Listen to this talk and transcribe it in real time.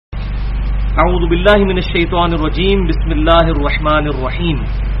اعوذ باللہ من الشیطان الرجیم بسم اللہ الرحمن الرحیم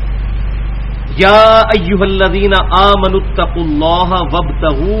یا ایھا الذین آمنوا اتقوا اللہ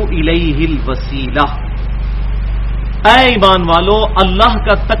وابتغوا الیہ الوسیلہ، اے ایمان والو اللہ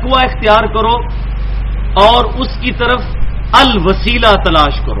کا تقوی اختیار کرو اور اس کی طرف الوسیلہ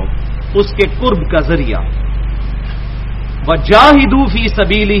تلاش کرو، اس کے قرب کا ذریعہ۔ وجاہدوا فی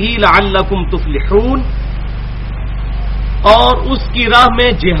سبیلہ لعلکم تفلحون، اور اس کی راہ میں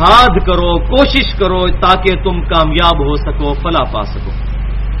جہاد کرو، کوشش کرو تاکہ تم کامیاب ہو سکو، فلاح پا سکو۔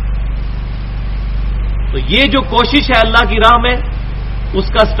 تو یہ جو کوشش ہے اللہ کی راہ میں، اس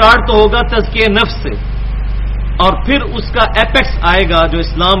کا سٹارٹ تو ہوگا تزکیہ نفس سے، اور پھر اس کا ایپیکس آئے گا جو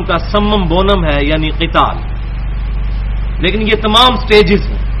اسلام کا سمم بونم ہے، یعنی قتال۔ لیکن یہ تمام سٹیجز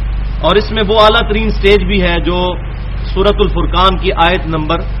ہیں، اور اس میں وہ اعلیٰ ترین سٹیج بھی ہے جو سورۃ الفرقان کی آیت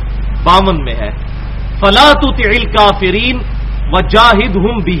نمبر 52 میں ہے، فَلَا تُطِعِ الْكَافِرِينَ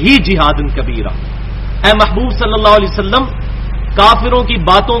وَجَاهِدْهُمْ بِهِ جِهَادًا كَبِيرًا۔ اے محبوب صلی اللہ علیہ وسلم، کافروں کی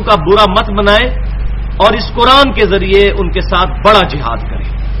باتوں کا برا مت بنائیں اور اس قرآن کے ذریعے ان کے ساتھ بڑا جہاد کریں۔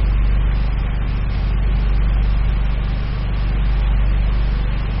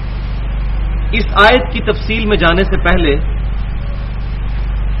 اس آیت کی تفصیل میں جانے سے پہلے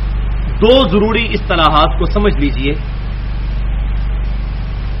دو ضروری اصطلاحات کو سمجھ لیجئے۔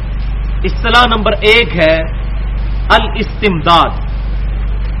 اصطلاح نمبر 1 ہے الاستمداد،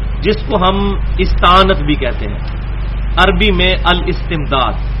 جس کو ہم استعانت بھی کہتے ہیں، عربی میں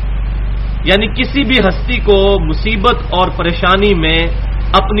الاستمداد، یعنی کسی بھی ہستی کو مصیبت اور پریشانی میں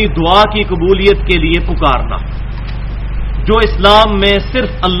اپنی دعا کی قبولیت کے لیے پکارنا، جو اسلام میں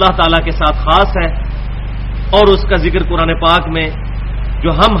صرف اللہ تعالی کے ساتھ خاص ہے، اور اس کا ذکر قرآن پاک میں جو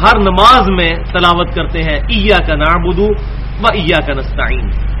ہم ہر نماز میں تلاوت کرتے ہیں، ایاک نعبد و ایاک نستعین،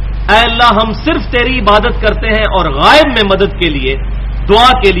 اے اللہ ہم صرف تیری عبادت کرتے ہیں اور غائب میں مدد کے لیے،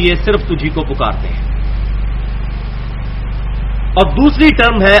 دعا کے لیے صرف تجھی کو پکارتے ہیں۔ اور دوسری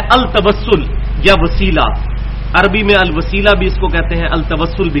ٹرم ہے التوسل یا وسیلہ، عربی میں الوسیلہ بھی اس کو کہتے ہیں،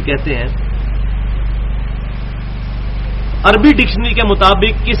 التوسل بھی کہتے ہیں۔ عربی ڈکشنری کے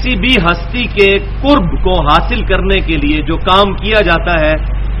مطابق کسی بھی ہستی کے قرب کو حاصل کرنے کے لیے جو کام کیا جاتا ہے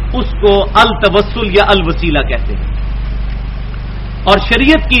اس کو التوسل یا الوسیلہ کہتے ہیں، اور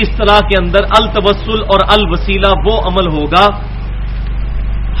شریعت کی اصطلاح کے اندر التوسل اور الوسیلہ وہ عمل ہوگا،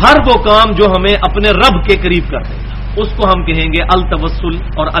 ہر وہ کام جو ہمیں اپنے رب کے قریب کر دے گا، اس کو ہم کہیں گے التوسل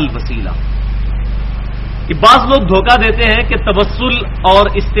اور الوسیلہ۔ کہ بعض لوگ دھوکہ دیتے ہیں کہ توسل اور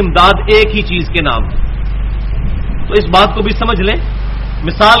استمداد ایک ہی چیز کے نام ہیں، تو اس بات کو بھی سمجھ لیں۔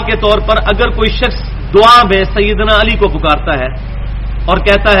 مثال کے طور پر اگر کوئی شخص دعا میں سیدنا علی کو پکارتا ہے اور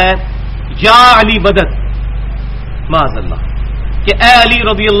کہتا ہے یا علی مدد، معاذ اللہ، کہ اے علی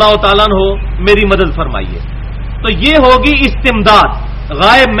رضی اللہ تعالیٰ عنہ میری مدد فرمائیے، تو یہ ہوگی استمداد،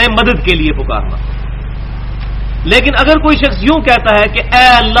 غائب میں مدد کے لیے پکارنا۔ لیکن اگر کوئی شخص یوں کہتا ہے کہ اے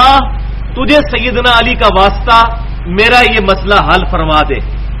اللہ تجھے سیدنا علی کا واسطہ میرا یہ مسئلہ حل فرما دے،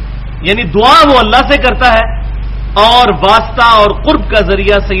 یعنی دعا وہ اللہ سے کرتا ہے اور واسطہ اور قرب کا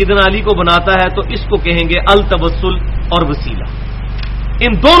ذریعہ سیدنا علی کو بناتا ہے، تو اس کو کہیں گے التوسل اور وسیلہ۔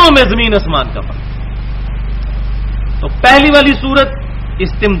 ان دونوں میں زمین آسمان کا فرق۔ تو پہلی والی صورت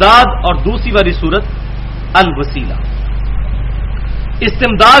استمداد اور دوسری والی صورت الوسیلہ۔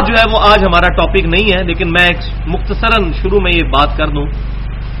 استمداد جو ہے وہ آج ہمارا ٹاپک نہیں ہے، لیکن میں ایک مختصراً شروع میں یہ بات کر دوں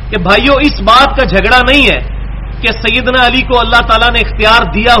کہ بھائیو، اس بات کا جھگڑا نہیں ہے کہ سیدنا علی کو اللہ تعالیٰ نے اختیار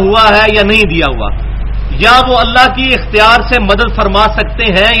دیا ہوا ہے یا نہیں دیا ہوا، یا وہ اللہ کی اختیار سے مدد فرما سکتے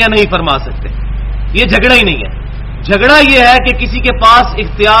ہیں یا نہیں فرما سکتے، یہ جھگڑا ہی نہیں ہے۔ جھگڑا یہ ہے کہ کسی کے پاس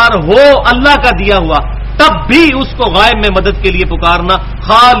اختیار ہو اللہ کا دیا ہوا، تب بھی اس کو غائب میں مدد کے لیے پکارنا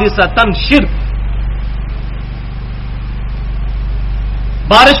خالصتاً شرک۔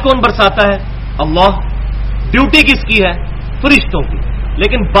 بارش کون برساتا ہے؟ اللہ۔ ڈیوٹی کس کی ہے؟ فرشتوں کی۔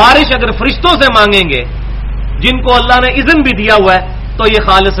 لیکن بارش اگر فرشتوں سے مانگیں گے جن کو اللہ نے اذن بھی دیا ہوا ہے تو یہ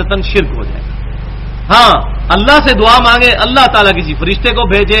خالصتاً شرک ہو جائے گا۔ ہاں، اللہ سے دعا مانگے، اللہ تعالیٰ کسی فرشتے کو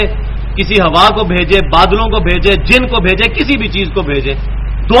بھیجے، کسی ہوا کو بھیجے، بادلوں کو بھیجے، جن کو بھیجے، کسی بھی چیز کو بھیجے،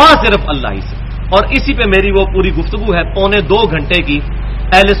 دعا صرف اللہ ہی سے۔ اور اسی پہ میری وہ پوری گفتگو ہے 2.25 گھنٹے کی،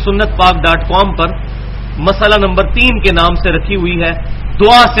 اہل سنت پاک.com پر مسئلہ نمبر 3 کے نام سے رکھی ہوئی ہے،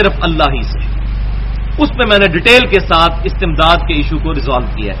 دعا صرف اللہ ہی سے۔ اس میں میں نے ڈیٹیل کے ساتھ استمداد کے ایشو کو ریزالو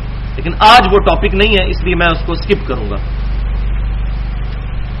کیا ہے، لیکن آج وہ ٹاپک نہیں ہے، اس لیے میں اس کو سکپ کروں گا۔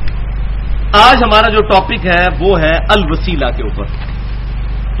 آج ہمارا جو ٹاپک ہے وہ ہے الوسیلہ کے اوپر۔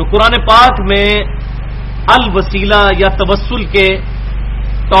 تو قرآن پاک میں الوسیلہ یا توسل کے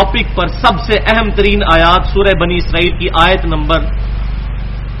ٹاپک پر سب سے اہم ترین آیات سورہ بنی اسرائیل کی آیت نمبر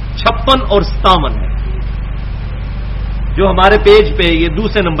 56 اور 57 ہے۔ جو ہمارے پیج پہ یہ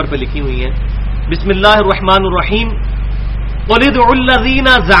دوسرے نمبر پہ لکھی ہوئی ہیں. بسم اللہ الرحمن الرحیم. قل ادعوا الذین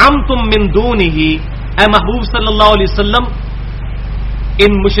زعمتم من دونہ، اے محبوب صلی اللہ علیہ وسلم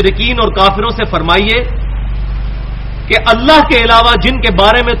ان مشرکین اور کافروں سے فرمائیے کہ اللہ کے علاوہ جن کے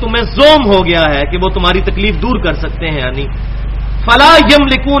بارے میں تمہیں زوم ہو گیا ہے کہ وہ تمہاری تکلیف دور کر سکتے ہیں، یعنی فلا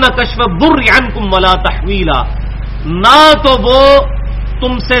یملکون کشف الضر عنکم ولا تحویلا، نہ تو وہ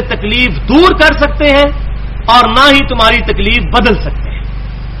تم سے تکلیف دور کر سکتے ہیں اور نہ ہی تمہاری تکلیف بدل سکتے ہیں.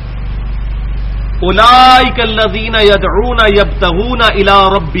 اولئک الذین یدعون یبتغون الی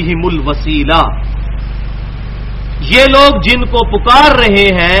ربہم الوسیلہ، یہ لوگ جن کو پکار رہے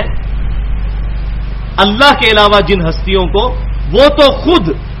ہیں اللہ کے علاوہ جن ہستیوں کو، وہ تو خود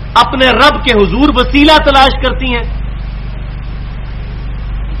اپنے رب کے حضور وسیلہ تلاش کرتی ہیں.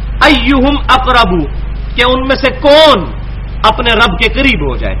 ایہم اقرب، کہ ان میں سے کون اپنے رب کے قریب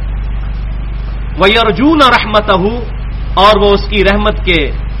ہو جائے. وَيَرْجُونَ رَحْمَتَهُ، اور وہ اس کی رحمت کے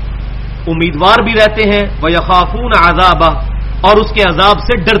امیدوار بھی رہتے ہیں. وَيَخَافُونَ عَذَابَهُ، اور اس کے عذاب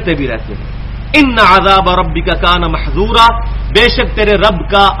سے ڈرتے بھی رہتے ہیں. ان عذاب ربک کان محذورا، بے شک تیرے رب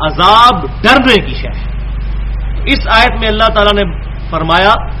کا عذاب ڈرنے کی شے ہے. اس آیت میں اللہ تعالیٰ نے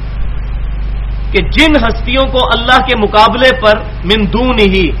فرمایا کہ جن ہستیوں کو اللہ کے مقابلے پر من دونہ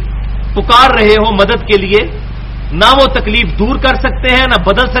ہی پکار رہے ہو مدد کے لیے، نہ وہ تکلیف دور کر سکتے ہیں نہ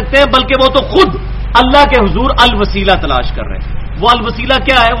بدل سکتے ہیں، بلکہ وہ تو خود اللہ کے حضور الوسیلہ تلاش کر رہے ہیں. وہ الوسیلہ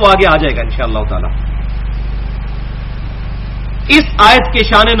کیا ہے وہ آگے آ جائے گا انشاءاللہ تعالی. اس آیت کے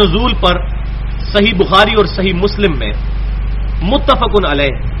شان نزول پر صحیح بخاری اور صحیح مسلم میں متفق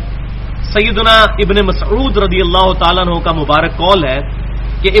علیہ سیدنا ابن مسعود رضی اللہ تعالیٰ عنہ کا مبارک قول ہے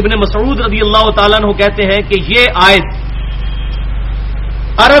کہ ابن مسعود رضی اللہ تعالیٰ عنہ کہتے ہیں کہ یہ آیت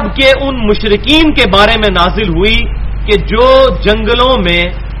عرب کے ان مشرکین کے بارے میں نازل ہوئی کہ جو جنگلوں میں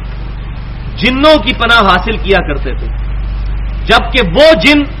جنوں کی پناہ حاصل کیا کرتے تھے، جبکہ وہ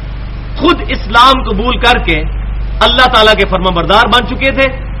جن خود اسلام قبول کر کے اللہ تعالیٰ کے فرما بردار بن چکے تھے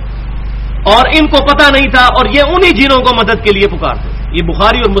اور ان کو پتہ نہیں تھا، اور یہ انہی جنوں کو مدد کے لیے پکارتے تھے. یہ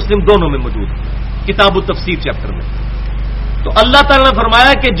بخاری اور مسلم دونوں میں موجود ہے کتاب التفسیر چیپٹر میں. تو اللہ تعالیٰ نے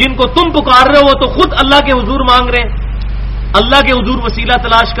فرمایا کہ جن کو تم پکار رہے ہو وہ تو خود اللہ کے حضور مانگ رہے ہیں، اللہ کے حضور وسیلہ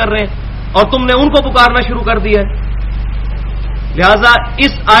تلاش کر رہے ہیں، اور تم نے ان کو پکارنا شروع کر دیا ہے. لہذا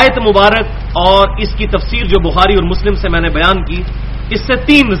اس آیت مبارک اور اس کی تفسیر جو بخاری اور مسلم سے میں نے بیان کی، اس سے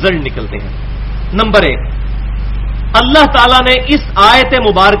 3 رزلٹ نکلتے ہیں. نمبر 1، اللہ تعالیٰ نے اس آیت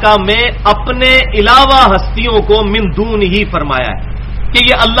مبارکہ میں اپنے علاوہ ہستیوں کو من دون ہی فرمایا ہے کہ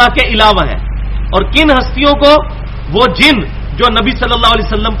یہ اللہ کے علاوہ ہیں. اور کن ہستیوں کو؟ وہ جن جو نبی صلی اللہ علیہ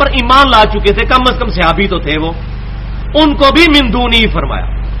وسلم پر ایمان لا چکے تھے، کم از کم صحابی تو تھے وہ، ان کو بھی من دون ہی فرمایا.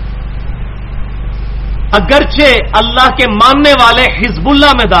 اگرچہ اللہ کے ماننے والے حزب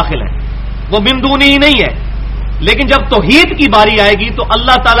اللہ میں داخل ہیں، وہ من دون ہی نہیں ہے، لیکن جب توحید کی باری آئے گی تو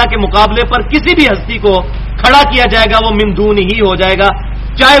اللہ تعالیٰ کے مقابلے پر کسی بھی ہستی کو کھڑا کیا جائے گا، وہ من دون ہی ہو جائے گا،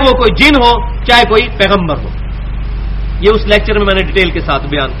 چاہے وہ کوئی جن ہو چاہے کوئی پیغمبر ہو. یہ اس لیکچر میں نے ڈیٹیل کے ساتھ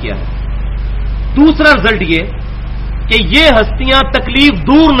بیان کیا ہے. دوسرا رزلٹ یہ کہ یہ ہستیاں تکلیف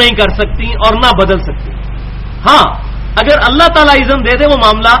دور نہیں کر سکتی اور نہ بدل سکتی. ہاں، اگر اللہ تعالیٰ اذن دے دے وہ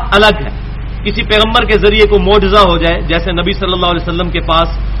معاملہ الگ ہے. کسی پیغمبر کے ذریعے کو معجزہ ہو جائے، جیسے نبی صلی اللہ علیہ وسلم کے پاس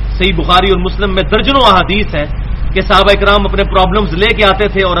صحیح بخاری اور مسلم میں درجنوں احادیث ہیں کہ صحابہ کرام اپنے پرابلمز لے کے آتے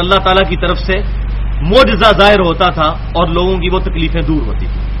تھے اور اللہ تعالیٰ کی طرف سے معجزہ ظاہر ہوتا تھا اور لوگوں کی وہ تکلیفیں دور ہوتی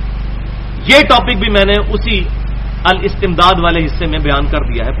تھیں. یہ ٹاپک بھی میں نے اسی الاستمداد والے حصے میں بیان کر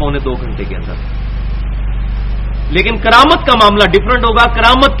دیا ہے 1.25 گھنٹے کے اندر. لیکن کرامت کا معاملہ ڈیفرنٹ ہوگا.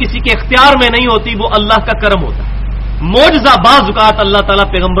 کرامت کسی کے اختیار میں نہیں ہوتی، وہ اللہ کا کرم ہوتا ہے. معجزہ بعض اوقات اللہ تعالیٰ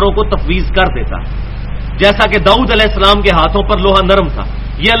پیغمبروں کو تفویض کر دیتا ہے، جیسا کہ داؤد علیہ السلام کے ہاتھوں پر لوہا نرم تھا،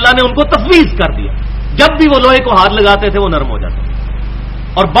 یہ اللہ نے ان کو تفویض کر دیا. جب بھی وہ لوہے کو ہاتھ لگاتے تھے وہ نرم ہو جاتا.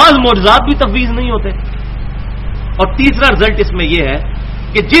 اور بعض معجزات بھی تفویض نہیں ہوتے. اور تیسرا رزلٹ اس میں یہ ہے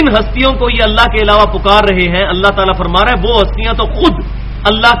کہ جن ہستیوں کو یہ اللہ کے علاوہ پکار رہے ہیں، اللہ تعالیٰ فرما رہا ہے وہ ہستیاں تو خود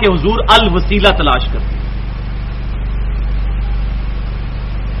اللہ کے حضور الوسیلہ تلاش کرتی ہیں.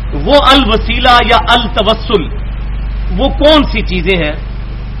 وہ الوسیلہ یا التوسل وہ کون سی چیزیں ہیں؟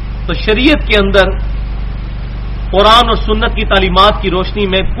 تو شریعت کے اندر قرآن اور سنت کی تعلیمات کی روشنی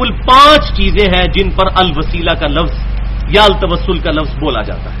میں کل 5 چیزیں ہیں جن پر الوسیلہ کا لفظ یا التوسل کا لفظ بولا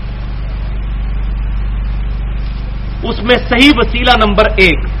جاتا ہے. اس میں صحیح وسیلہ نمبر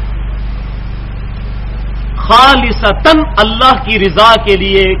 1، خالصتاً اللہ کی رضا کے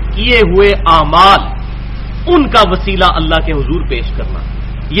لیے کیے ہوئے اعمال، ان کا وسیلہ اللہ کے حضور پیش کرنا،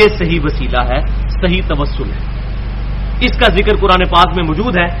 یہ صحیح وسیلہ ہے، صحیح توسل ہے. اس کا ذکر قرآن پاک میں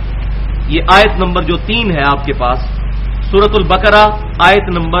موجود ہے. یہ آیت نمبر جو 3 ہے آپ کے پاس، سورۃ البقرہ آیت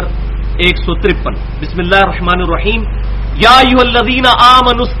نمبر 153. بسم اللہ الرحمن الرحیم. یا ایھا الذین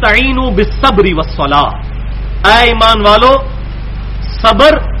آمنوا استعینوا بالصبر والصلاۃ، اے ایمان والو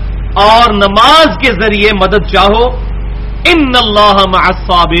صبر اور نماز کے ذریعے مدد چاہو، ان اللہ مع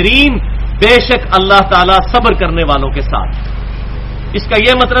الصابرین، بے شک اللہ تعالی صبر کرنے والوں کے ساتھ۔ اس کا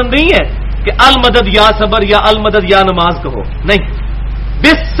یہ مطلب نہیں ہے کہ المدد یا صبر یا المدد یا نماز کہو، نہیں،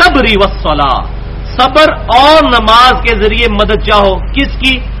 بالصبر والصلاۃ، صبر اور نماز کے ذریعے مدد چاہو، کس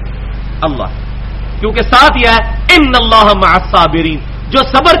کی؟ اللہ، کیونکہ ساتھ یہ ہے ان اللہ مع الصابرین، جو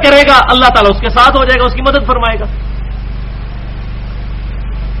صبر کرے گا اللہ تعالیٰ اس کے ساتھ ہو جائے گا، اس کی مدد فرمائے گا۔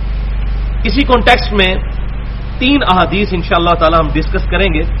 اسی کانٹیکسٹ میں 3 احادیث انشاءاللہ تعالی ہم ڈسکس کریں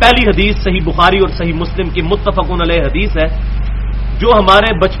گے۔ پہلی حدیث صحیح بخاری اور صحیح مسلم کی متفقون علیہ حدیث ہے، جو ہمارے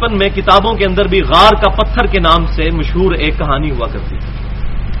بچپن میں کتابوں کے اندر بھی غار کا پتھر کے نام سے مشہور ایک کہانی ہوا کرتی تھی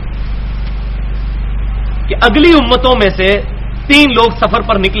کہ اگلی امتوں میں سے 3 لوگ سفر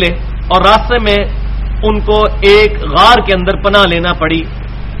پر نکلے اور راستے میں ان کو ایک غار کے اندر پناہ لینا پڑی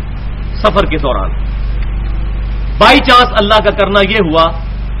سفر کے دوران۔ بائی چانس اللہ کا کرنا یہ ہوا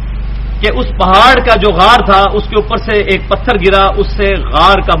کہ اس پہاڑ کا جو غار تھا اس کے اوپر سے ایک پتھر گرا، اس سے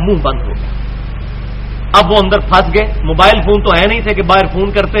غار کا منہ بند ہو گیا۔ اب وہ اندر پھنس گئے، موبائل فون تو ہے نہیں تھے کہ باہر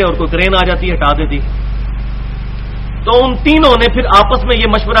فون کرتے اور کوئی کرین آ جاتی ہٹا دیتی۔ تو ان تینوں نے پھر آپس میں یہ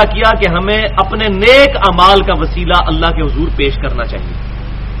مشورہ کیا کہ ہمیں اپنے نیک اعمال کا وسیلہ اللہ کے حضور پیش کرنا چاہیے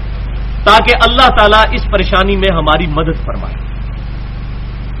تاکہ اللہ تعالیٰ اس پریشانی میں ہماری مدد فرمائے۔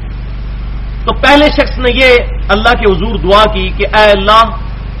 تو پہلے شخص نے یہ اللہ کے حضور دعا کی کہ اے اللہ،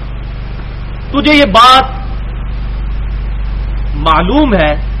 تجھے یہ بات معلوم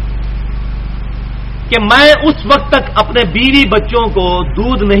ہے کہ میں اس وقت تک اپنے بیوی بچوں کو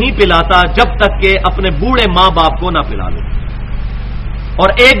دودھ نہیں پلاتا جب تک کہ اپنے بوڑھے ماں باپ کو نہ پلا لوں، اور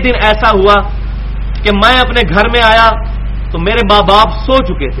ایک دن ایسا ہوا کہ میں اپنے گھر میں آیا تو میرے ماں باپ سو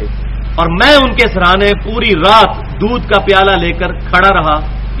چکے تھے اور میں ان کے سرانے پوری رات دودھ کا پیالہ لے کر کھڑا رہا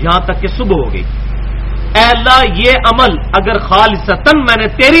یہاں تک کہ صبح ہو گئی۔ اے اللہ، یہ عمل اگر خالصتاً میں نے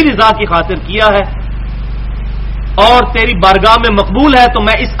تیری رضا کی خاطر کیا ہے اور تیری بارگاہ میں مقبول ہے تو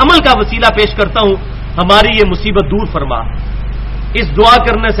میں اس عمل کا وسیلہ پیش کرتا ہوں، ہماری یہ مصیبت دور فرما۔ اس دعا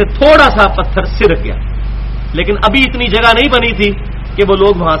کرنے سے تھوڑا سا پتھر سرک گیا، لیکن ابھی اتنی جگہ نہیں بنی تھی کہ وہ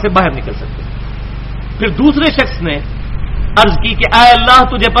لوگ وہاں سے باہر نکل سکتے۔ پھر دوسرے شخص نے عرض کی کہ اے اللہ،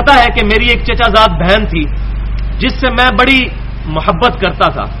 تجھے پتا ہے کہ میری ایک چچا زاد بہن تھی جس سے میں بڑی محبت کرتا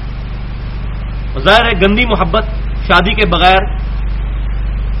تھا، ظاہر ہے گندی محبت، شادی کے بغیر،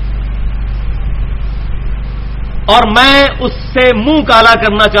 اور میں اس سے منہ کالا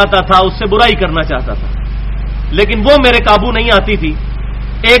کرنا چاہتا تھا، اس سے برائی کرنا چاہتا تھا، لیکن وہ میرے قابو نہیں آتی تھی۔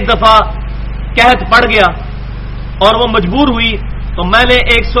 ایک دفعہ قحط پڑ گیا اور وہ مجبور ہوئی تو میں نے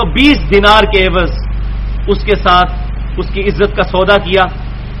 120 دینار کے عوض اس کے ساتھ اس کی عزت کا سودا کیا،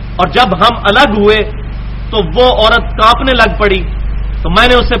 اور جب ہم الگ ہوئے تو وہ عورت کانپنے لگ پڑی۔ تو میں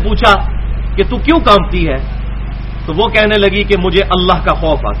نے اس سے پوچھا کہ تو کیوں کانپتی ہے؟ تو وہ کہنے لگی کہ مجھے اللہ کا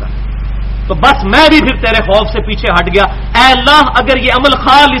خوف آتا ہے۔ تو بس میں بھی پھر تیرے خوف سے پیچھے ہٹ گیا۔ اے اللہ، اگر یہ عمل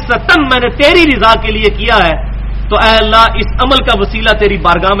خالصتاً میں نے تیری رضا کے لیے کیا ہے تو اے اللہ، اس عمل کا وسیلہ تیری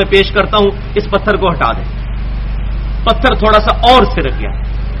بارگاہ میں پیش کرتا ہوں، اس پتھر کو ہٹا دے۔ پتھر تھوڑا سا اور سرک گیا،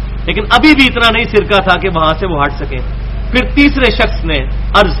 لیکن ابھی بھی اتنا نہیں سرکا تھا کہ وہاں سے وہ ہٹ سکے۔ پھر تیسرے شخص نے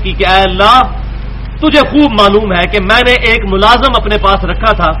عرض کی کہ اے اللہ، تجھے خوب معلوم ہے کہ میں نے ایک ملازم اپنے پاس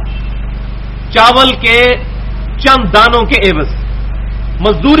رکھا تھا، چاول کے چند دانوں کے عوض،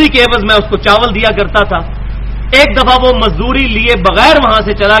 مزدوری کے عوض میں اس کو چاول دیا کرتا تھا۔ ایک دفعہ وہ مزدوری لیے بغیر وہاں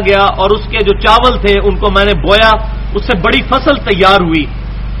سے چلا گیا اور اس کے جو چاول تھے ان کو میں نے بویا، اس سے بڑی فصل تیار ہوئی،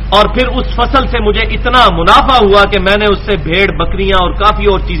 اور پھر اس فصل سے مجھے اتنا منافع ہوا کہ میں نے اس سے بھیڑ بکریاں اور کافی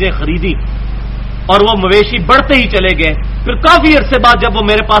اور چیزیں خریدی، اور وہ مویشی بڑھتے ہی چلے گئے۔ پھر کافی عرصے بعد جب وہ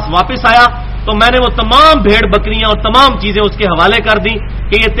میرے پاس واپس آیا تو میں نے وہ تمام بھیڑ بکریاں اور تمام چیزیں اس کے حوالے کر دی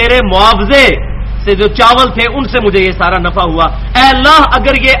کہ یہ تیرے معاوضے سے جو چاول تھے ان سے مجھے یہ سارا نفع ہوا۔ اے اللہ،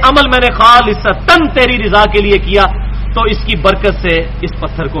 اگر یہ عمل میں نے خالصتاً تیری رضا کے لیے کیا تو اس کی برکت سے اس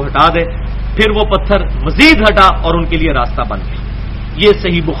پتھر کو ہٹا دے۔ پھر وہ پتھر مزید ہٹا اور ان کے لیے راستہ بن گیا۔ یہ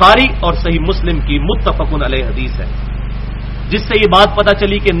صحیح بخاری اور صحیح مسلم کی متفقون علیہ حدیث ہے، جس سے یہ بات پتہ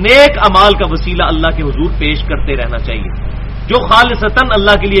چلی کہ نیک اعمال کا وسیلہ اللہ کے حضور پیش کرتے رہنا چاہیے، جو خالصتاً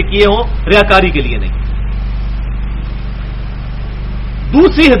اللہ کے لیے کیے ہوں، ریاکاری کے لیے نہیں۔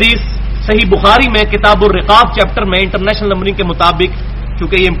 دوسری حدیث صحیح بخاری میں کتاب الرقاق چیپٹر میں انٹرنیشنل نمبرنگ کے مطابق،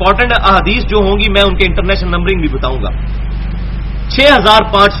 چونکہ یہ امپورٹنٹ احادیث جو ہوں گی میں ان کے انٹرنیشنل نمبرنگ بھی بتاؤں گا،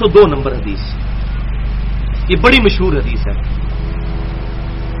 6502 نمبر حدیث، یہ بڑی مشہور حدیث ہے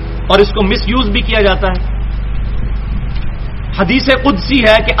اور اس کو مس یوز بھی کیا جاتا ہے۔ حدیث قدسی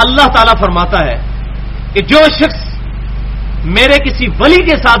ہے کہ اللہ تعالیٰ فرماتا ہے کہ جو شخص میرے کسی ولی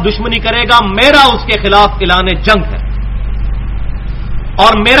کے ساتھ دشمنی کرے گا، میرا اس کے خلاف اعلان جنگ ہے۔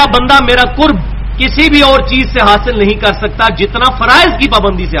 اور میرا بندہ میرا قرب کسی بھی اور چیز سے حاصل نہیں کر سکتا جتنا فرائض کی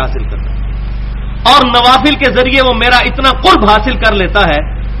پابندی سے حاصل کرتا ہے، اور نوافل کے ذریعے وہ میرا اتنا قرب حاصل کر لیتا ہے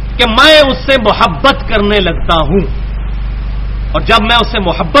کہ میں اس سے محبت کرنے لگتا ہوں، اور جب میں اس سے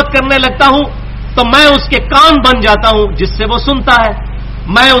محبت کرنے لگتا ہوں تو میں اس کے کان بن جاتا ہوں جس سے وہ سنتا ہے،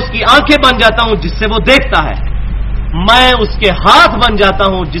 میں اس کی آنکھیں بن جاتا ہوں جس سے وہ دیکھتا ہے، میں اس کے ہاتھ بن جاتا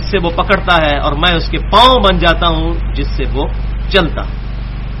ہوں جس سے وہ پکڑتا ہے، اور میں اس کے پاؤں بن جاتا ہوں جس سے وہ چلتا ہے۔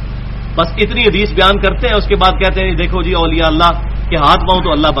 بس اتنی حدیث بیان کرتے ہیں، اس کے بعد کہتے ہیں دیکھو جی اولیاء اللہ کے ہاتھ پاؤں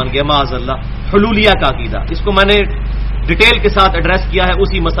تو اللہ بن گیا، معاذ اللہ۔ حلولیہ کا عقیدہ، اس کو میں نے ڈیٹیل کے ساتھ ایڈریس کیا ہے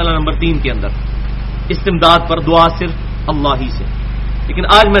اسی مسئلہ نمبر 3 کے اندر، استمداد پر دعا صرف اللہ ہی سے، لیکن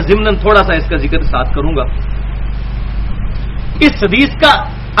آج میں ضمناً تھوڑا سا اس کا ذکر ساتھ کروں گا۔ اس حدیث کا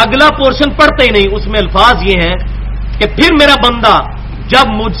اگلا پورشن پڑھتے ہی نہیں، اس میں الفاظ یہ ہیں کہ پھر میرا بندہ جب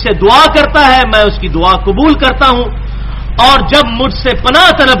مجھ سے دعا کرتا ہے میں اس کی دعا قبول کرتا ہوں، اور جب مجھ سے پناہ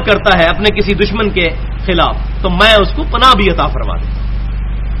طلب کرتا ہے اپنے کسی دشمن کے خلاف تو میں اس کو پناہ بھی عطا فرما دیتا ہوں۔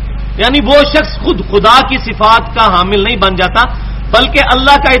 یعنی وہ شخص خود خدا کی صفات کا حامل نہیں بن جاتا، بلکہ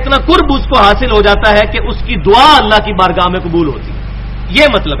اللہ کا اتنا قرب اس کو حاصل ہو جاتا ہے کہ اس کی دعا اللہ کی بارگاہ میں قبول ہوتی ہے۔ یہ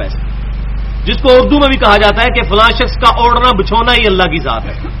مطلب ہے جس کو اردو میں بھی کہا جاتا ہے کہ فلاں شخص کا اوڑھنا بچھونا ہی اللہ کی ذات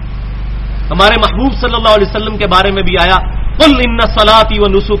ہے۔ ہمارے محبوب صلی اللہ علیہ وسلم کے بارے میں بھی آیا قل ان صلاتی و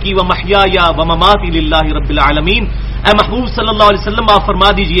نسکی و محیای و مماتی للہ رب العالمین، اے محبوب صلی اللہ علیہ وسلم آپ فرما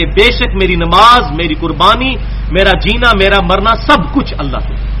دیجئے بے شک میری نماز، میری قربانی، میرا جینا، میرا مرنا سب کچھ اللہ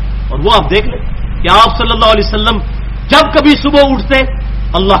کے۔ اور وہ آپ دیکھ لیں کہ آپ صلی اللہ علیہ وسلم جب کبھی صبح اٹھتے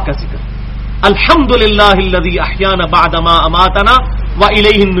اللہ کا ذکر، الحمدللہ الذی احیانا بعد ما اماتنا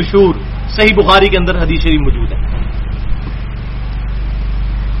والیہ النشور، صحیح بخاری کے اندر حدیث شریف موجود ہے۔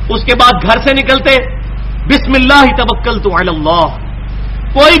 اس کے بعد گھر سے نکلتے بسم اللہ توکلت علی اللہ،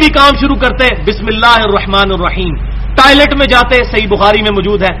 کوئی بھی کام شروع کرتے بسم اللہ الرحمن الرحیم، ٹوائلٹ میں جاتے صحیح بخاری میں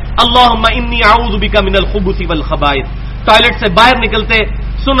موجود ہے اللہم انی اعوذ بک من الخبث والخبائث، ٹوائلٹ سے باہر نکلتے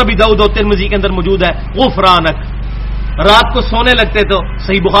سنن ابی داؤد و ترمذی کے اندر موجود ہے غفرانک، رات کو سونے لگتے تو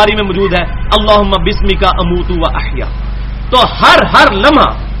صحیح بخاری میں موجود ہے اللہم بسمک اموت و احیا۔ تو ہر لمحہ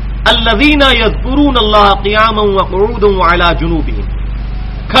الذین یذکرون اللہ قیاما وقعودا وعلی جنوبہم،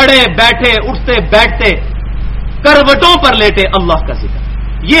 کھڑے بیٹھے اٹھتے بیٹھتے کروٹوں پر لیٹے اللہ کا ذکر،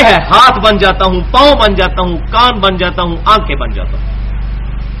 یہ ہے ہاتھ بن جاتا ہوں، پاؤں بن جاتا ہوں، کان بن جاتا ہوں، آنکھیں بن جاتا ہوں۔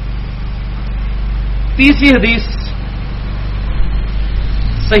 تیسری حدیث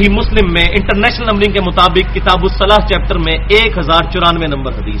صحیح مسلم میں انٹرنیشنل نمبرنگ کے مطابق کتاب الصلاح چیپٹر میں 1094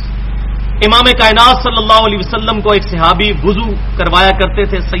 نمبر حدیث، امام کائنات صلی اللہ علیہ وسلم کو ایک صحابی وضو کروایا کرتے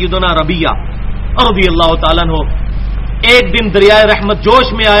تھے سیدنا ربیعہ رضی اللہ تعالیٰ عنہ، ایک دن دریائے رحمت جوش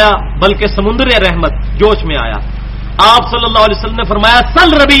میں آیا، بلکہ سمندر رحمت جوش میں آیا، آپ صلی اللہ علیہ وسلم نے فرمایا سل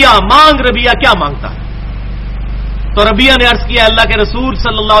ربیعہ، مانگ ربیعہ، کیا مانگتا ہے؟ تو ربیعہ نے عرض کیا اللہ کے رسول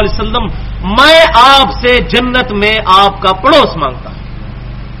صلی اللہ علیہ وسلم میں آپ سے جنت میں آپ کا پڑوس مانگتا ہوں۔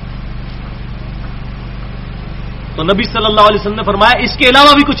 تو نبی صلی اللہ علیہ وسلم نے فرمایا اس کے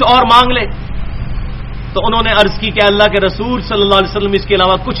علاوہ بھی کچھ اور مانگ لے، تو انہوں نے عرض کی کہ اللہ کے رسول صلی اللہ علیہ وسلم اس کے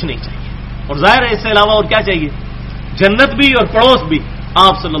علاوہ کچھ نہیں چاہیے، اور ظاہر ہے اس سے علاوہ اور کیا چاہیے، جنت بھی اور پڑوس بھی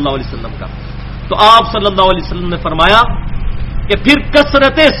آپ صلی اللہ علیہ وسلم کا۔ تو آپ صلی اللہ علیہ وسلم نے فرمایا کہ پھر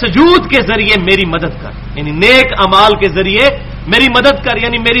کثرت سجود کے ذریعے میری مدد کر، یعنی نیک اعمال کے ذریعے میری مدد کر،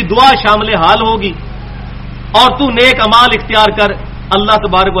 یعنی میری دعا شامل حال ہوگی، اور تو نیک اعمال اختیار کر، اللہ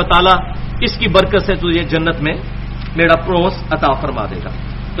تبارک و تعالی اس کی برکت سے تجھے جنت میں میرا پڑوس عطا فرما دے گا۔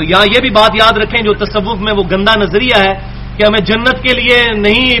 تو یہاں یہ بھی بات یاد رکھیں جو تصوف میں وہ گندا نظریہ ہے کہ ہمیں جنت کے لیے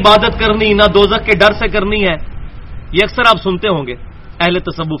نہیں عبادت کرنی، نہ دوزخ کے ڈر سے کرنی ہے، یہ اکثر آپ سنتے ہوں گے اہل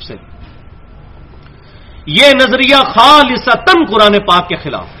تصوف سے، یہ نظریہ خالصتاً قرآن پاک کے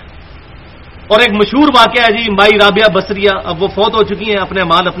خلاف ہے۔ اور ایک مشہور واقعہ ہے جی مائی رابعہ بصریہ، اب وہ فوت ہو چکی ہیں، اپنے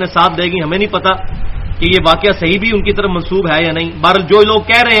مال اپنے ساتھ دے گی، ہمیں نہیں پتا کہ یہ واقعہ صحیح بھی ان کی طرف منسوب ہے یا نہیں، بہرحال جو لوگ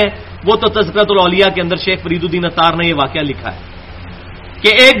کہہ رہے ہیں وہ تو تذکرۃ الاولیاء کے اندر شیخ فرید الدین عطار نے یہ واقعہ لکھا ہے کہ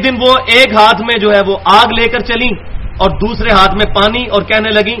ایک دن وہ ایک ہاتھ میں جو ہے وہ آگ لے کر چلیں اور دوسرے ہاتھ میں پانی، اور کہنے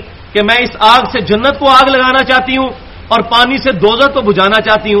لگیں کہ میں اس آگ سے جنت کو آگ لگانا چاہتی ہوں اور پانی سے دوزخ کو بجھانا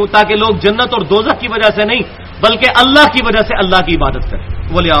چاہتی ہوں، تاکہ لوگ جنت اور دوزخ کی وجہ سے نہیں بلکہ اللہ کی وجہ سے اللہ کی عبادت کریں،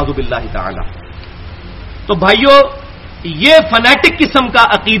 وَلِعَاذُ بِاللَّهِ تَعَالَى۔ تو بھائیو یہ فنیٹک قسم کا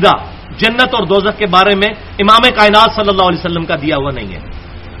عقیدہ جنت اور دوزخ کے بارے میں امام کائنات صلی اللہ علیہ وسلم کا دیا ہوا نہیں ہے۔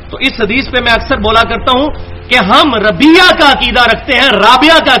 تو اس حدیث پہ میں اکثر بولا کرتا ہوں کہ ہم ربیعہ کا عقیدہ رکھتے ہیں،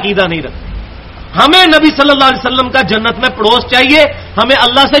 رابعہ کا عقیدہ نہیں رکھتے۔ ہمیں نبی صلی اللہ علیہ وسلم کا جنت میں پڑوس چاہیے، ہمیں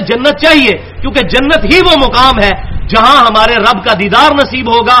اللہ سے جنت چاہیے، کیونکہ جنت ہی وہ مقام ہے جہاں ہمارے رب کا دیدار نصیب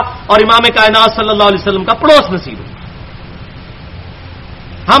ہوگا اور امام کائنات صلی اللہ علیہ وسلم کا پڑوس نصیب ہوگا۔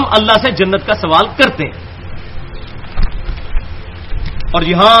 ہم اللہ سے جنت کا سوال کرتے ہیں۔ اور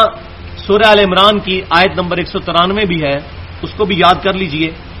یہاں سورہ آل عمران کی آیت نمبر 193 بھی ہے، اس کو بھی یاد کر لیجئے۔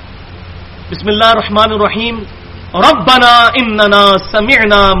 بسم اللہ الرحمن الرحیم، ربنا اننا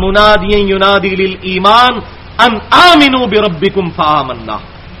سمعنا منادیا ینادی للایمان ان آمنوا بربکم فآمنا۔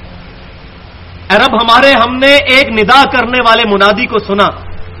 اے رب ہمارے، ہم نے ایک ندا کرنے والے منادی کو سنا،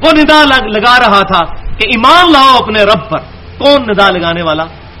 وہ ندا لگا رہا تھا کہ ایمان لاؤ اپنے رب پر۔ کون ندا لگانے والا؟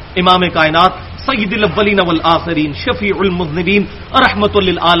 امام کائنات سید الاولین والآخرین، شفیع المذنبین، رحمت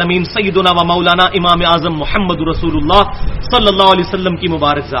للعالمین، سیدنا و مولانا امام اعظم محمد رسول اللہ صلی اللہ علیہ وسلم کی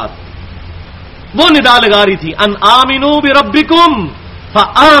مبارک ذات، وہ ندا لگا رہی تھی، ان آمنوا بربکم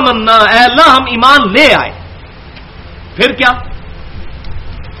فآمنا، اے اللہ ہم ایمان لے آئے۔ پھر کیا؟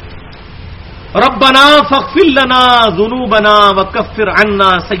 ربنا فاغفر لنا ذنوبنا وکفر عنا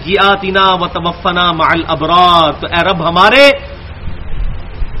سیئاتنا وتوفنا مع الابرار، تو اے رب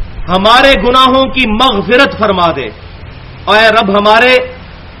ہمارے گناہوں کی مغفرت فرما دے، اور اے رب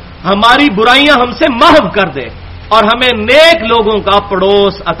ہماری برائیاں ہم سے محو کر دے، اور ہمیں نیک لوگوں کا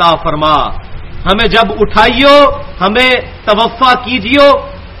پڑوس عطا فرما۔ ہمیں جب اٹھائیو، ہمیں توفا کیجیو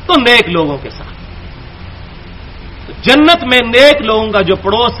تو نیک لوگوں کے ساتھ۔ جنت میں نیک لوگوں کا جو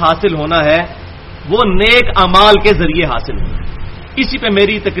پڑوس حاصل ہونا ہے وہ نیک اعمال کے ذریعے حاصل ہونا ہے۔ اسی پہ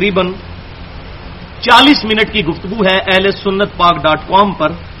میری تقریباً 40 منٹ کی گفتگو ہے اہل سنت پاک.com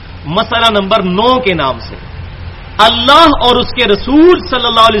پر، مسئلہ نمبر 9 کے نام سے، اللہ اور اس کے رسول صلی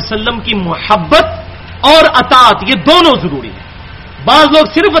اللہ علیہ وسلم کی محبت اور اطاعت، یہ دونوں ضروری ہیں۔ بعض لوگ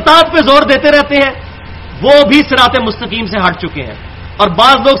صرف اطاعت پہ زور دیتے رہتے ہیں، وہ بھی صراط مستقیم سے ہٹ چکے ہیں، اور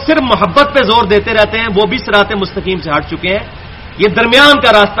بعض لوگ صرف محبت پہ زور دیتے رہتے ہیں، وہ بھی صراط مستقیم سے ہٹ چکے ہیں۔ یہ درمیان کا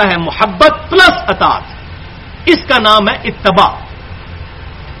راستہ ہے، محبت پلس اطاعت، اس کا نام ہے اتباع۔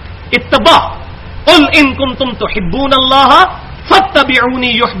 اتباع، قل ان کنتم تحبون اللہ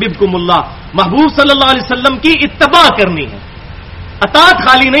فاتبعونی یحببکم اللہ، محبوب صلی اللہ علیہ وسلم کی اتباع کرنی ہے، اطاعت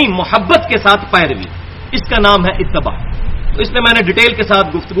خالی نہیں، محبت کے ساتھ پیروی، اس کا نام ہے اتباع۔ تو اس میں نے ڈیٹیل کے ساتھ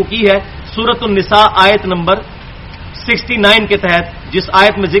گفتگو کی ہے سورۃ النساء آیت نمبر 69 کے تحت، جس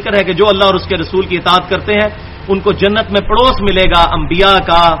آیت میں ذکر ہے کہ جو اللہ اور اس کے رسول کی اطاعت کرتے ہیں ان کو جنت میں پڑوس ملے گا، انبیاء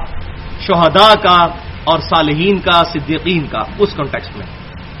کا، شہداء کا، اور صالحین کا، صدیقین کا، اس کانٹیکسٹ میں۔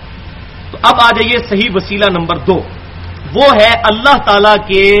 تو اب آ جائیے صحیح وسیلہ نمبر 2، وہ ہے اللہ تعالی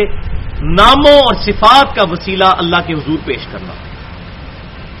کے ناموں اور صفات کا وسیلہ اللہ کے حضور پیش کرنا۔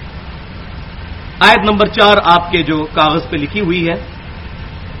 آیت نمبر 4 آپ کے جو کاغذ پہ لکھی ہوئی ہے،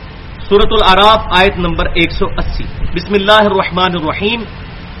 سورۃ الاعراف آیت نمبر 180، بسم اللہ الرحمن الرحیم،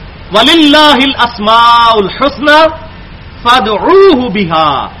 وَلِلَّهِ الْأَسْمَاءُ الْحُسْنَى فَادْعُوهُ بِهَا،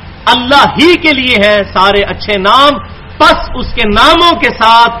 اللہ ہی کے لیے ہے سارے اچھے نام، پس اس کے ناموں کے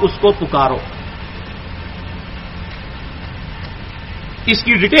ساتھ اس کو پکارو۔ اس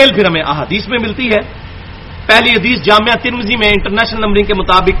کی ڈیٹیل پھر ہمیں احادیث میں ملتی ہے۔ پہلی حدیث جامعہ ترمذی میں انٹرنیشنل نمبرنگ کے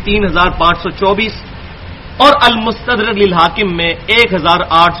مطابق 3524 اور المستدرک للحاکم میں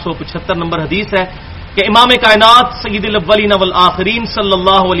 1875 نمبر حدیث ہے کہ امام کائنات سید الاولین والآخرین صلی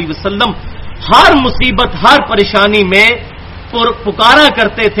اللہ علیہ وسلم ہر مصیبت، ہر پریشانی میں پکارا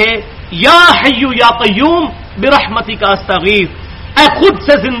کرتے تھے، یا حی یا قیوم برحمتک استغیث، اے خود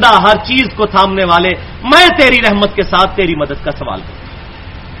سے زندہ ہر چیز کو تھامنے والے، میں تیری رحمت کے ساتھ تیری مدد کا سوال کرتا ہوں۔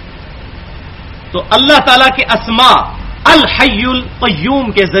 تو اللہ تعالیٰ کے اسماء الحی القیوم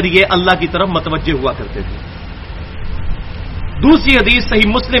کے ذریعے اللہ کی طرف متوجہ ہوا کرتے تھے۔ دوسری حدیث صحیح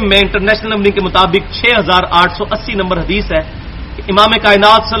مسلم میں انٹرنیشنل نمبرنگ کے مطابق 6880 نمبر حدیث ہے کہ امام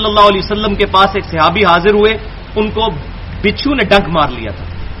کائنات صلی اللہ علیہ وسلم کے پاس ایک صحابی حاضر ہوئے، ان کو بچھو نے ڈنک مار لیا تھا،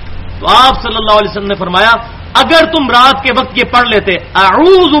 تو آپ صلی اللہ علیہ وسلم نے فرمایا اگر تم رات کے وقت یہ پڑھ لیتے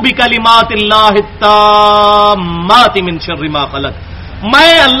اعوذ بکلمات اللہ التامات من شر ما خلق،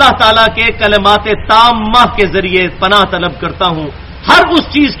 میں اللہ تعالیٰ کے کلمات تامہ کے ذریعے پناہ طلب کرتا ہوں ہر اس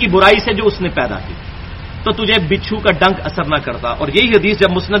چیز کی برائی سے جو اس نے پیدا کی، تو تجھے بچھو کا ڈنک اثر نہ کرتا۔ اور یہی حدیث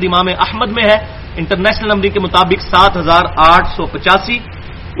جب مسند امام احمد میں ہے انٹرنیشنل نمبرنگ کے مطابق 7885،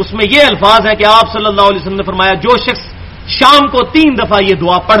 اس میں یہ الفاظ ہیں کہ آپ صلی اللہ علیہ وسلم نے فرمایا جو شخص شام کو 3 دفعہ یہ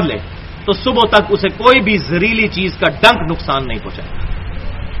دعا پڑھ لے تو صبح تک اسے کوئی بھی زہریلی چیز کا ڈنک نقصان نہیں پہنچائے گا۔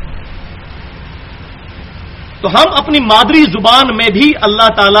 تو ہم اپنی مادری زبان میں بھی اللہ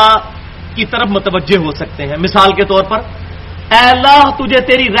تعالی کی طرف متوجہ ہو سکتے ہیں۔ مثال کے طور پر، اے اللہ تجھے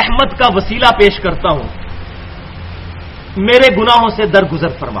تیری رحمت کا وسیلہ پیش کرتا ہوں، میرے گناہوں سے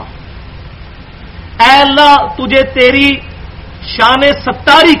درگزر فرما۔ اے اللہ تجھے تیری شان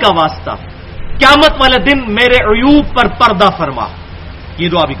ستاری کا واسطہ قیامت والے دن میرے عیوب پر پردہ فرما، یہ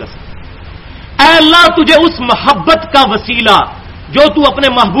دعا بھی کر سکتے۔ اے اللہ تجھے اس محبت کا وسیلہ جو تو اپنے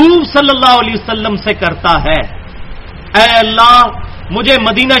محبوب صلی اللہ علیہ وسلم سے کرتا ہے، اے اللہ مجھے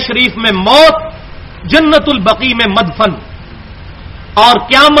مدینہ شریف میں موت، جنت البقیع میں مدفن، اور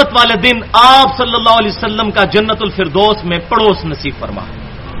قیامت والے دن آپ صلی اللہ علیہ وسلم کا جنت الفردوس میں پڑوس نصیب فرما،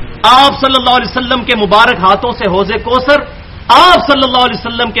 آپ صلی اللہ علیہ وسلم کے مبارک ہاتھوں سے حوض کوثر، آپ صلی اللہ علیہ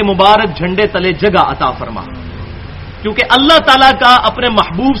وسلم کے مبارک جھنڈے تلے جگہ عطا فرما، کیونکہ اللہ تعالیٰ کا اپنے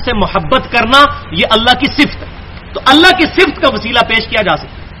محبوب سے محبت کرنا یہ اللہ کی صفت ہے، تو اللہ کی صفت کا وسیلہ پیش کیا جا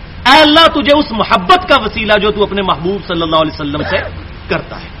سکتا ہے۔ اے اللہ تجھے اس محبت کا وسیلہ جو تو اپنے محبوب صلی اللہ علیہ وسلم سے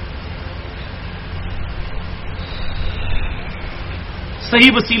کرتا ہے۔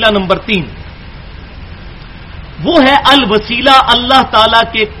 صحیح وسیلہ نمبر 3 وہ ہے الوسیلہ، اللہ تعالی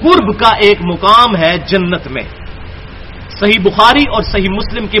کے قرب کا ایک مقام ہے جنت میں۔ صحیح بخاری اور صحیح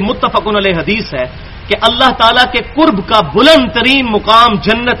مسلم کی متفقن علیہ حدیث ہے کہ اللہ تعالیٰ کے قرب کا بلند ترین مقام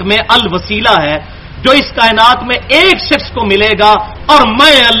جنت میں الوسیلہ ہے، جو اس کائنات میں ایک شخص کو ملے گا اور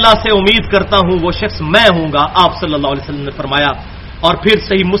میں اللہ سے امید کرتا ہوں وہ شخص میں ہوں گا، آپ صلی اللہ علیہ وسلم نے فرمایا۔ اور پھر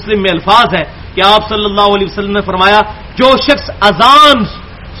صحیح مسلم میں الفاظ ہے کہ آپ صلی اللہ علیہ وسلم نے فرمایا جو شخص اذان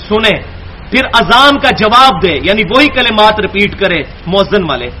سنے پھر اذان کا جواب دے، یعنی وہی کلمات ریپیٹ کرے مؤذن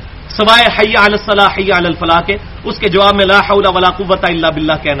والے سوائے حی علی الصلاح حی علی الفلاح کے، اس کے جواب میں لا حول ولا قوت الا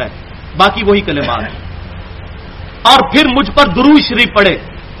باللہ کہنا ہے، باقی وہی کلمات ہیں، اور پھر مجھ پر درود شریف پڑھے،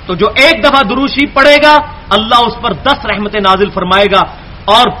 تو جو ایک دفعہ درود شریف پڑھے گا اللہ اس پر 10 رحمتیں نازل فرمائے گا،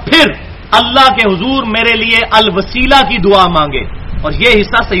 اور پھر اللہ کے حضور میرے لیے الوسیلہ کی دعا مانگے، اور یہ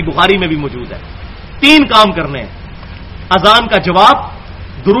حصہ صحیح بخاری میں بھی موجود ہے۔ 3 کام کرنے ہیں، اذان کا جواب،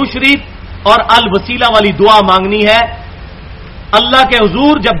 درود شریف اور الوسیلہ والی دعا مانگنی ہے۔ اللہ کے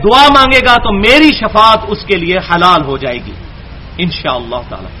حضور جب دعا مانگے گا تو میری شفاعت اس کے لیے حلال ہو جائے گی انشاءاللہ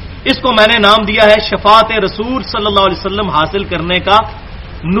تعالی۔ اس کو میں نے نام دیا ہے شفاعت رسول صلی اللہ علیہ وسلم حاصل کرنے کا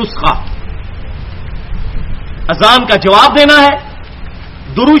نسخہ۔ اذان کا جواب دینا ہے،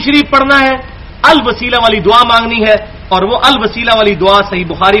 درود شریف پڑھنا ہے، الوسیلہ والی دعا مانگنی ہے، اور وہ الوسیلہ والی دعا صحیح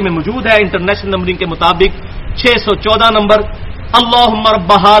بخاری میں موجود ہے انٹرنیشنل نمبرنگ کے مطابق 614 نمبر، اللہم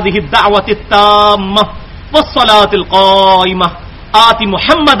رب هذه الدعوة التامة والصلاة القائمة آت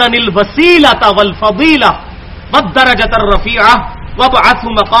محمدا الوسیلة والفضیلة والدرجة الرفیعة وابعثه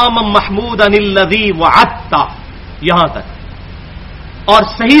مقاما محمودا الذی وعدته، یہاں تک۔ اور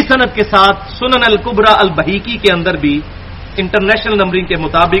صحیح سند کے ساتھ سنن الکبری البہیقی کے اندر بھی انٹرنیشنل نمبرنگ کے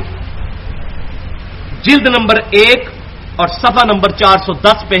مطابق جلد نمبر 1 اور صفحہ نمبر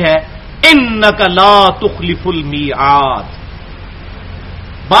 410 پہ ہے انک لا تخلف المیعاد۔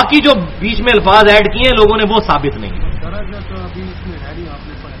 باقی جو بیچ میں الفاظ ایڈ کیے ہیں لوگوں نے وہ ثابت نہیں،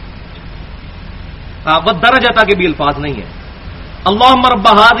 وہ درجہ تک بھی الفاظ نہیں ہے۔ اللہم رب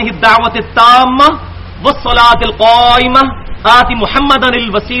هذه الدعوة التامة والصلاة القائمة آت محمدا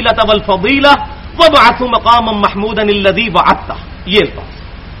الوسیلة والفضیلة وابعثه مقاما محمودا الذی وعدته، یہ الفاظ۔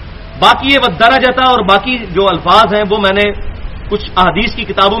 باقی یہ درجہ تھا، اور باقی جو الفاظ ہیں وہ میں نے کچھ احادیث کی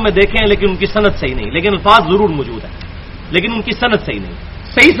کتابوں میں دیکھے ہیں لیکن ان کی سند صحیح نہیں، لیکن الفاظ ضرور موجود ہیں لیکن ان کی سند صحیح نہیں۔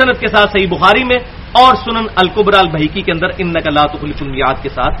 صحیح سند کے ساتھ صحیح بخاری میں اور سنن الکبری البہیقی کے اندر انک لا تخلف المیعاد کے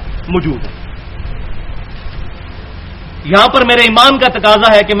ساتھ موجود ہے۔ یہاں پر میرے ایمان کا تقاضا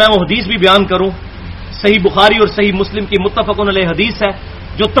ہے کہ میں وہ حدیث بھی بیان کروں، صحیح بخاری اور صحیح مسلم کی متفقن علیہ حدیث ہے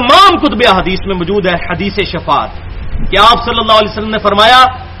جو تمام کتب حدیث میں موجود ہے، حدیث شفاعت، کہ آپ صلی اللہ علیہ وسلم نے فرمایا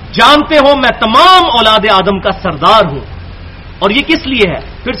جانتے ہو میں تمام اولاد آدم کا سردار ہوں، اور یہ کس لیے ہے؟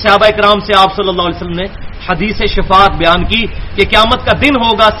 پھر صحابہ کرام سے آپ صلی اللہ علیہ وسلم نے حدیث شفاعت بیان کی کہ قیامت کا دن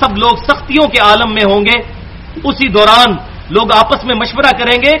ہوگا، سب لوگ سختیوں کے عالم میں ہوں گے، اسی دوران لوگ آپس میں مشورہ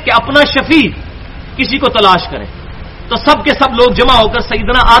کریں گے کہ اپنا شفیع کسی کو تلاش کریں، تو سب کے سب لوگ جمع ہو کر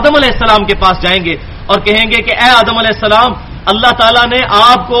سیدنا آدم علیہ السلام کے پاس جائیں گے اور کہیں گے کہ اے آدم علیہ السلام، اللہ تعالیٰ نے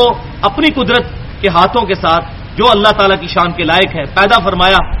آپ کو اپنی قدرت کے ہاتھوں کے ساتھ جو اللہ تعالیٰ کی شان کے لائق ہے پیدا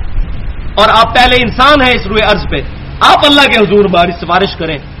فرمایا، اور آپ پہلے انسان ہیں اس روئے ارض پہ، آپ اللہ کے حضور ہماری سفارش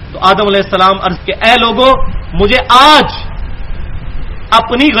کریں۔ تو آدم علیہ السلام عرض کے اے لوگوں، مجھے آج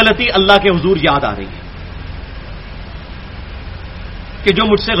اپنی غلطی اللہ کے حضور یاد آ رہی ہے کہ جو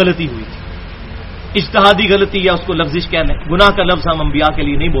مجھ سے غلطی ہوئی تھی، اجتہادی غلطی یا اس کو لفظش کہہ لیں، گناہ کا لفظ ہم انبیاء کے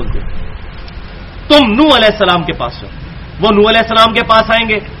لیے نہیں بولتے۔ تم نوح علیہ السلام کے پاس جاؤ، وہ نوح علیہ السلام کے پاس آئیں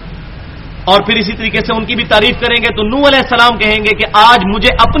گے اور پھر اسی طریقے سے ان کی بھی تعریف کریں گے، تو نوح علیہ السلام کہیں گے کہ آج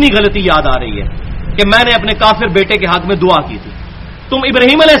مجھے اپنی غلطی یاد آ رہی ہے کہ میں نے اپنے کافر بیٹے کے حق میں دعا کی تھی۔ تم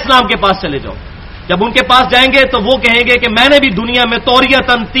ابراہیم علیہ السلام کے پاس چلے جاؤ، جب ان کے پاس جائیں گے تو وہ کہیں گے کہ میں نے بھی دنیا میں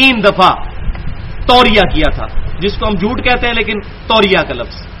توریتاً 3 دفعہ توریا کیا تھا، جس کو ہم جھوٹ کہتے ہیں لیکن توریا کا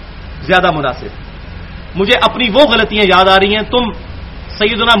لفظ زیادہ مناسب، مجھے اپنی وہ غلطیاں یاد آ رہی ہیں۔ تم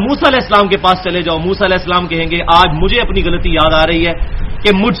سیدنا موسیٰ علیہ السلام کے پاس چلے جاؤ، موسیٰ علیہ السلام کہیں گے آج مجھے اپنی غلطی یاد آ رہی ہے کہ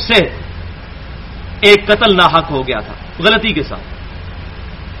مجھ سے ایک قتل ناحق ہو گیا تھا غلطی کے ساتھ۔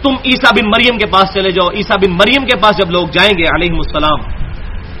 تم عیسیٰ بن مریم کے پاس چلے جاؤ، عیسیٰ بن مریم کے پاس جب لوگ جائیں گے علیہم السلام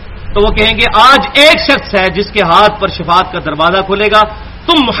تو وہ کہیں گے آج ایک شخص ہے جس کے ہاتھ پر شفاعت کا دروازہ کھلے گا،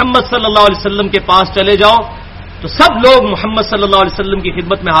 تم محمد صلی اللہ علیہ وسلم کے پاس چلے جاؤ. تو سب لوگ محمد صلی اللہ علیہ وسلم کی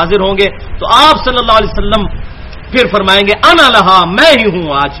خدمت میں حاضر ہوں گے. تو آپ صلی اللہ علیہ وسلم پھر فرمائیں گے انا لہا، میں ہی ہوں،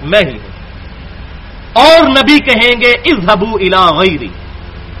 آج میں ہی ہوں. اور نبی کہیں گے اذهبوا الی غیری،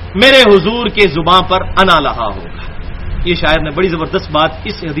 میرے حضور کے زبان پر انا لہا ہوگا. یہ شاعر نے بڑی زبردست بات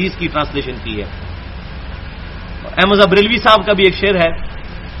اس حدیث کی ٹرانسلیشن کی ہے. احمد بریلوی صاحب کا بھی ایک شعر ہے،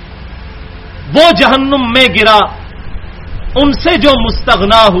 وہ جہنم میں گرا ان سے جو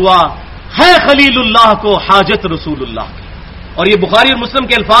مستغنا ہوا، ہے خلیل اللہ کو حاجت رسول اللہ کی. اور یہ بخاری اور مسلم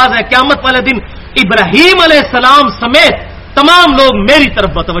کے الفاظ ہیں، قیامت والے دن ابراہیم علیہ السلام سمیت تمام لوگ میری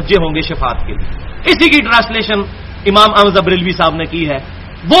طرف متوجہ ہوں گے شفاعت کے لیے. اسی کی ٹرانسلیشن امام احمد بریلوی صاحب نے کی ہے،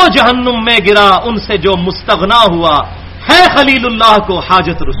 وہ جہنم میں گرا ان سے جو مستغنا ہوا، ہے خلیل اللہ کو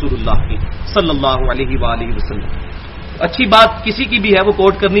حاجت رسول اللہ کی صلی اللہ علیہ وآلہ وسلم. اچھی بات کسی کی بھی ہے وہ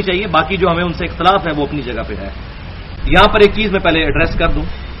کوٹ کرنی چاہیے، باقی جو ہمیں ان سے اختلاف ہے وہ اپنی جگہ پہ ہے. یہاں پر ایک چیز میں پہلے ایڈریس کر دوں،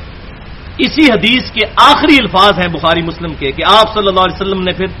 اسی حدیث کے آخری الفاظ ہیں بخاری مسلم کے کہ آپ صلی اللہ علیہ وسلم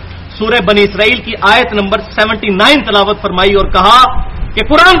نے پھر سورہ بنی اسرائیل کی آیت نمبر 79 تلاوت فرمائی اور کہا کہ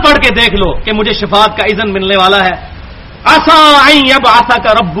قرآن پڑھ کے دیکھ لو کہ مجھے شفاعت کا اذن ملنے والا ہے. عسیٰ ان یبعثک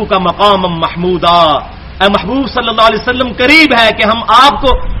ربک مقاما محمودا، اے محبوب صلی اللہ علیہ وسلم قریب ہے کہ ہم آپ کو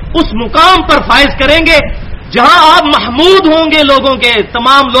اس مقام پر فائز کریں گے جہاں آپ محمود ہوں گے، لوگوں کے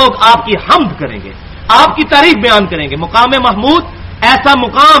تمام لوگ آپ کی حمد کریں گے، آپ کی تعریف بیان کریں گے. مقام محمود ایسا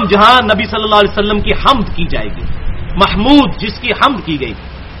مقام جہاں نبی صلی اللہ علیہ وسلم کی حمد کی جائے گی. محمود جس کی حمد کی گئی،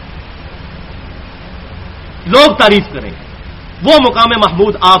 لوگ تعریف کریں گے، وہ مقام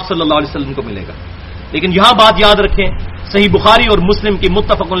محمود آپ صلی اللہ علیہ وسلم کو ملے گا. لیکن یہاں بات یاد رکھیں، صحیح بخاری اور مسلم کی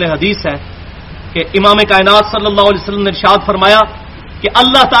متفق علیہ حدیث ہے کہ امام کائنات صلی اللہ علیہ وسلم نے ارشاد فرمایا کہ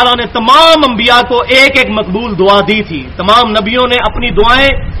اللہ تعالیٰ نے تمام انبیاء کو ایک ایک مقبول دعا دی تھی. تمام نبیوں نے اپنی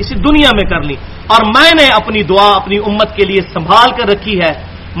دعائیں اسی دنیا میں کر لی، اور میں نے اپنی دعا اپنی امت کے لیے سنبھال کر رکھی ہے.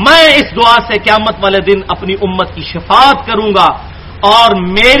 میں اس دعا سے قیامت والے دن اپنی امت کی شفاعت کروں گا، اور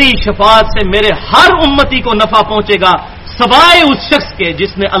میری شفاعت سے میرے ہر امتی کو نفع پہنچے گا سوائے اس شخص کے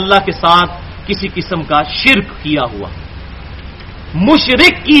جس نے اللہ کے ساتھ کسی قسم کا شرک کیا ہوا.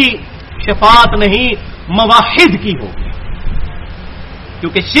 مشرک کی شفاعت نہیں، موحد کی ہوگی،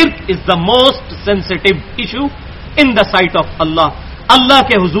 کیونکہ شرک از the most sensitive issue in the site of اللہ. اللہ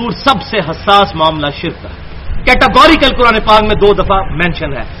کے حضور سب سے حساس معاملہ شرک ہے. کیٹاگوریکل قرآن پاک میں 2 دفعہ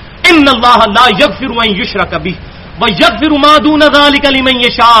مینشن ہے، ان اللہ لا یغفر ان یشرک بہ ویغفر ما دون ذلک لمن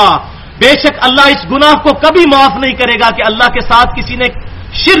یشاء. بے شک اللہ اس گناہ کو کبھی معاف نہیں کرے گا کہ اللہ کے ساتھ کسی نے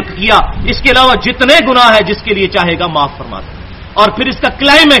شرک کیا، اس کے علاوہ جتنے گناہ ہیں جس کے لیے چاہے گا معاف فرما دے. اور پھر اس کا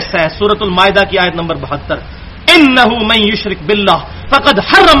کلائمیکس ہے سورۃ المائدہ کی آیت نمبر 72، انه من یشرک باللہ فقد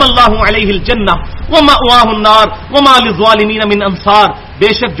حرم اللہ علیہ الجنہ ومأواہ النار وما للظالمین من انصار. بے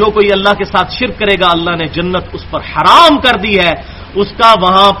شک جو کوئی اللہ کے ساتھ شرک کرے گا اللہ نے جنت اس پر حرام کر دی ہے، اس کا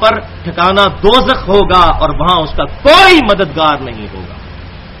وہاں پر ٹھکانہ دوزخ ہوگا اور وہاں اس کا کوئی مددگار نہیں ہوگا.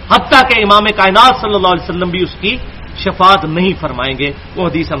 حتیٰ کہ امام کائنات صلی اللہ علیہ وسلم بھی اس کی شفاعت نہیں فرمائیں گے. وہ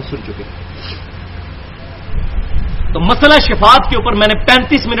حدیث ہم سن چکے. تو مسئلہ شفاعت کے اوپر میں نے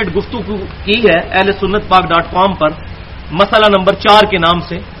 35 منٹ گفتگو کی ہے اہل سنت پاک .com پر، مسئلہ نمبر 4 کے نام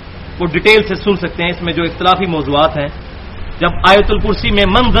سے. وہ ڈیٹیل سے سن سکتے ہیں، اس میں جو اختلافی موضوعات ہیں. جب آیت الکرسی میں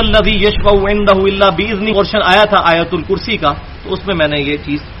من ذا الذی یشفع عنده الا باذنہ پورشن آیا تھا آیت الکرسی کا، تو اس میں نے یہ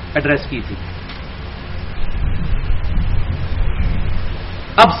چیز ایڈریس کی تھی.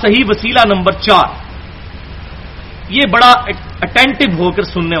 اب صحیح وسیلہ نمبر 4، یہ بڑا اٹینٹو ہو کر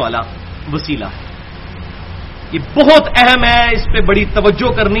سننے والا وسیلہ ہے. یہ بہت اہم ہے، اس پہ بڑی توجہ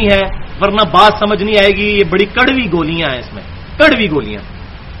کرنی ہے ورنہ بات سمجھ نہیں آئے گی. یہ بڑی کڑوی گولیاں ہیں، اس میں کڑوی گولیاں.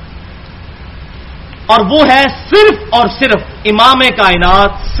 اور وہ ہے صرف اور صرف امام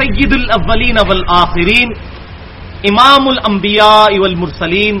کائنات سید الاولین والآخرین، امام الانبیاء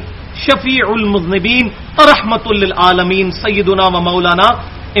والمرسلین، شفیع المذنبین اور رحمت للعالمین، سیدنا و مولانا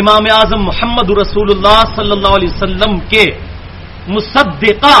امام اعظم محمد رسول اللہ صلی اللہ علیہ وسلم کے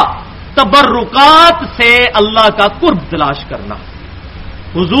مصدقہ تبرکات سے اللہ کا قرب تلاش کرنا.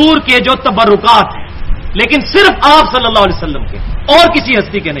 حضور کے جو تبرکات ہیں لیکن صرف آپ صلی اللہ علیہ وسلم کے اور کسی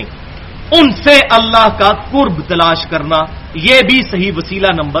ہستی کے نہیں، ان سے اللہ کا قرب تلاش کرنا، یہ بھی صحیح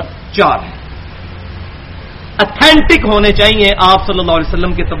وسیلہ نمبر 4 ہے. اتھینٹک ہونے چاہیے آپ صلی اللہ علیہ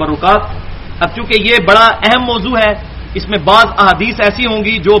وسلم کے تبرکات. اب چونکہ یہ بڑا اہم موضوع ہے، اس میں بعض احادیث ایسی ہوں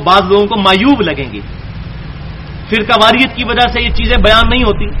گی جو بعض لوگوں کو معیوب لگیں گی. فرقہ واریت کی وجہ سے یہ چیزیں بیان نہیں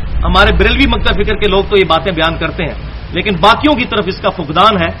ہوتی. ہمارے بریلوی مکتب فکر کے لوگ تو یہ باتیں بیان کرتے ہیں، لیکن باقیوں کی طرف اس کا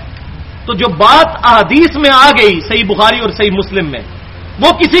فقدان ہے. تو جو بات احادیث میں آ گئی صحیح بخاری اور صحیح مسلم میں، وہ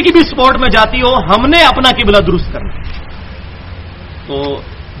کسی کی بھی سپورٹ میں جاتی ہو، ہم نے اپنا قبلہ درست کرنا. تو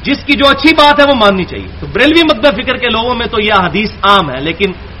جس کی جو اچھی بات ہے وہ ماننی چاہیے. تو بریلوی مکتب فکر کے لوگوں میں تو یہ حدیث عام ہے، لیکن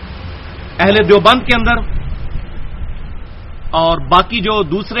اہل دیوبند کے اندر اور باقی جو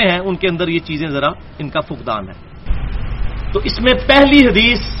دوسرے ہیں ان کے اندر یہ چیزیں ذرا ان کا فقدان ہے. تو اس میں پہلی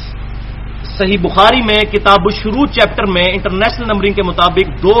حدیث صحیح بخاری میں کتاب الشروع چیپٹر میں انٹرنیشنل نمبرنگ کے مطابق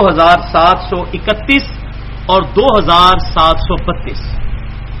 2731 اور 2732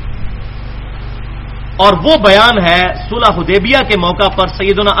 اور وہ بیان ہے صلح حدیبیہ کے موقع پر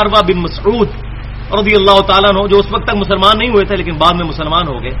سیدنا عروہ بن مسعود رضی اللہ تعالیٰ عنہ، جو اس وقت تک مسلمان نہیں ہوئے تھے لیکن بعد میں مسلمان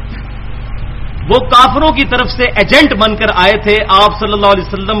ہو گئے. وہ کافروں کی طرف سے ایجنٹ بن کر آئے تھے آپ صلی اللہ علیہ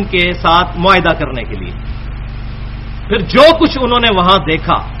وسلم کے ساتھ معاہدہ کرنے کے لیے. پھر جو کچھ انہوں نے وہاں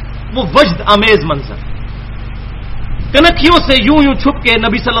دیکھا وہ وجد امیز منظر، کنکھیوں سے یوں یوں چھپ کے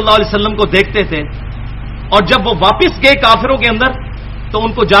نبی صلی اللہ علیہ وسلم کو دیکھتے تھے. اور جب وہ واپس گئے کافروں کے اندر تو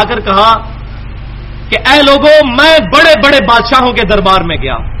ان کو جا کر کہا کہ اے لوگوں، میں بڑے بڑے بادشاہوں کے دربار میں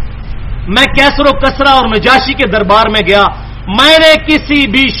گیا، میں کیسر و کسرا اور نجاشی کے دربار میں گیا، میں نے کسی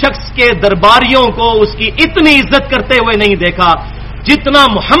بھی شخص کے درباریوں کو اس کی اتنی عزت کرتے ہوئے نہیں دیکھا جتنا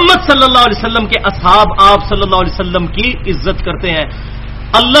محمد صلی اللہ علیہ وسلم کے اصحاب آپ صلی اللہ علیہ وسلم کی عزت کرتے ہیں.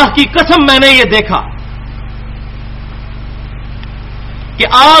 اللہ کی قسم میں نے یہ دیکھا کہ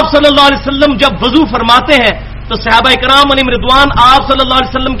آپ صلی اللہ علیہ وسلم جب وضو فرماتے ہیں تو صحابہ کرام علیہم رضوان آپ صلی اللہ علیہ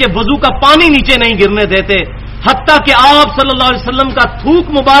وسلم کے وضو کا پانی نیچے نہیں گرنے دیتے، حتیٰ کہ آپ صلی اللہ علیہ وسلم کا تھوک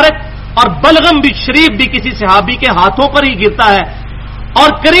مبارک اور بلغم بھی شریف بھی کسی صحابی کے ہاتھوں پر ہی گرتا ہے، اور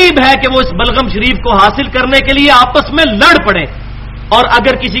قریب ہے کہ وہ اس بلغم شریف کو حاصل کرنے کے لیے آپس میں لڑ پڑے، اور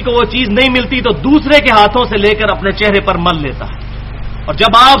اگر کسی کو وہ چیز نہیں ملتی تو دوسرے کے ہاتھوں سے لے کر اپنے چہرے پر مل لیتا ہے. اور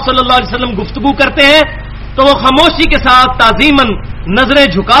جب آپ صلی اللہ علیہ وسلم گفتگو کرتے ہیں تو وہ خاموشی کے ساتھ تعظیماً نظریں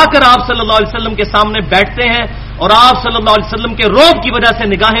جھکا کر آپ صلی اللہ علیہ وسلم کے سامنے بیٹھتے ہیں، اور آپ صلی اللہ علیہ وسلم کے روب کی وجہ سے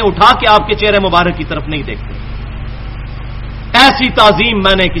نگاہیں اٹھا کے آپ کے چہرے مبارک کی طرف نہیں دیکھتے. ایسی تعظیم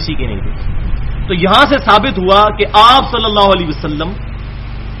میں نے کسی کی نہیں دیکھی. تو یہاں سے ثابت ہوا کہ آپ صلی اللہ علیہ وسلم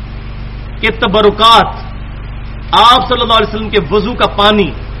کے تبرکات، آپ صلی اللہ علیہ وسلم کے وضو کا پانی،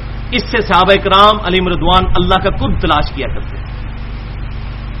 اس سے صحابہ کرام علیہم رضوان اللہ کا قرب تلاش کیا کرتے تھے.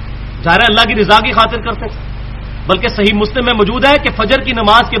 ظاہر اللہ کی رضا کی خاطر کرتے تھے. بلکہ صحیح مسلم میں موجود ہے کہ فجر کی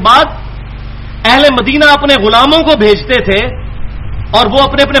نماز کے بعد اہل مدینہ اپنے غلاموں کو بھیجتے تھے اور وہ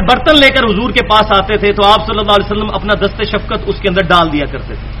اپنے اپنے برتن لے کر حضور کے پاس آتے تھے تو آپ صلی اللہ علیہ وسلم اپنا دست شفقت اس کے اندر ڈال دیا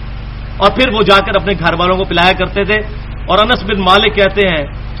کرتے تھے اور پھر وہ جا کر اپنے گھر والوں کو پلایا کرتے تھے. اور انس بن مالک کہتے ہیں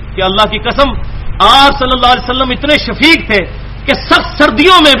کہ اللہ کی قسم آپ صلی اللہ علیہ وسلم اتنے شفیق تھے کہ سخت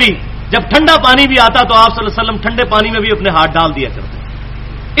سردیوں میں بھی جب ٹھنڈا پانی بھی آتا تو آپ صلی اللہ علیہ وسلم ٹھنڈے پانی میں بھی اپنے ہاتھ ڈال دیا کرتے،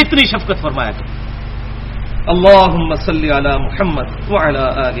 اتنی شفقت فرمایا کرتے. اللہم صلی علی محمد وعلی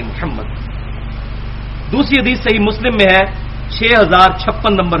آل محمد. دوسری حدیث صحیح مسلم میں ہے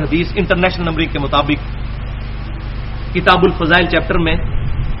 6056 نمبر حدیث انٹرنیشنل نمبرنگ کے مطابق کتاب الفضائل چیپٹر میں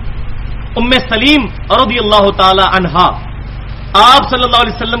ام سلیم رضی اللہ تعالی عنہا آپ صلی اللہ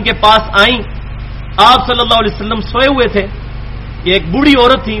علیہ وسلم کے پاس آئیں. آپ صلی اللہ علیہ وسلم سوئے ہوئے تھے. یہ ایک بوڑھی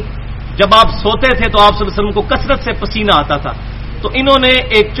عورت تھی. جب آپ سوتے تھے تو آپ صلی اللہ علیہ وسلم کو کثرت سے پسینہ آتا تھا، تو انہوں نے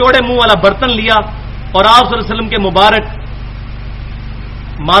ایک چوڑے منہ والا برتن لیا اور آپ صلی اللہ علیہ وسلم کے مبارک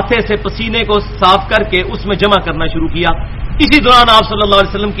ماتھے سے پسینے کو صاف کر کے اس میں جمع کرنا شروع کیا. اسی دوران آپ صلی اللہ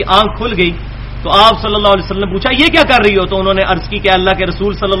علیہ وسلم کی آنکھ کھل گئی تو آپ صلی اللہ علیہ وسلم نے پوچھا یہ کیا کر رہی ہو؟ تو انہوں نے عرض کی کہ اللہ کے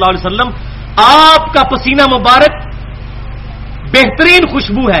رسول صلی اللہ علیہ وسلم آپ کا پسینہ مبارک بہترین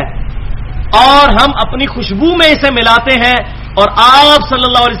خوشبو ہے اور ہم اپنی خوشبو میں اسے ملاتے ہیں اور آپ صلی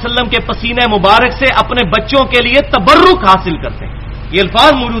اللہ علیہ وسلم کے پسینے مبارک سے اپنے بچوں کے لیے تبرک حاصل کرتے ہیں. یہ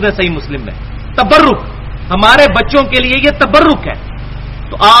الفاظ موجود ہے صحیح مسلم میں، تبرک، ہمارے بچوں کے لیے یہ تبرک ہے.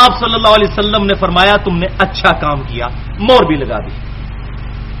 تو آپ صلی اللہ علیہ وسلم نے فرمایا تم نے اچھا کام کیا، مور بھی لگا دی.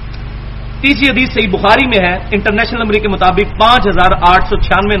 تیسری حدیث صحیح بخاری میں ہے انٹرنیشنل نمبر کے مطابق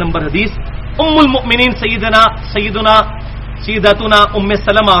 5896 نمبر حدیث ام المؤمنین سیدتنا ام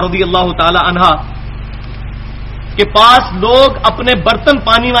سلمہ رضی اللہ تعالی عنہا کے پاس لوگ اپنے برتن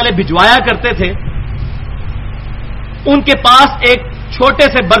پانی والے بھجوایا کرتے تھے. ان کے پاس ایک چھوٹے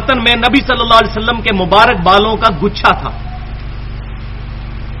سے برتن میں نبی صلی اللہ علیہ وسلم کے مبارک بالوں کا گچھا تھا.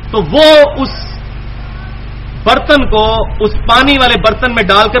 تو وہ اس برتن کو اس پانی والے برتن میں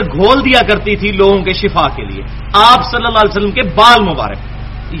ڈال کر گھول دیا کرتی تھی لوگوں کے شفا کے لیے. آپ صلی اللہ علیہ وسلم کے بال مبارک،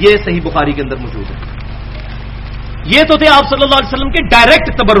 یہ صحیح بخاری کے اندر موجود ہے. یہ تو تھے آپ صلی اللہ علیہ وسلم کے ڈائریکٹ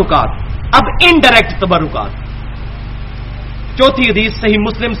تبرکات. اب انڈائریکٹ تبرکات. چوتھی حدیث صحیح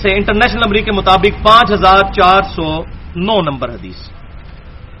مسلم سے انٹرنیشنل نمبر کے مطابق 5409 نمبر حدیث.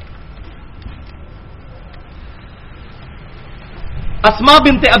 اسما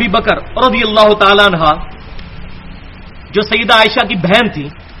بنت ابی بکر رضی اللہ تعالی عنہا جو سیدہ عائشہ کی بہن تھی،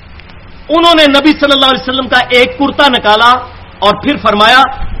 انہوں نے نبی صلی اللہ علیہ وسلم کا ایک کرتا نکالا اور پھر فرمایا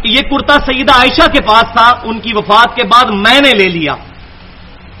کہ یہ کرتا سیدہ عائشہ کے پاس تھا، ان کی وفات کے بعد میں نے لے لیا۔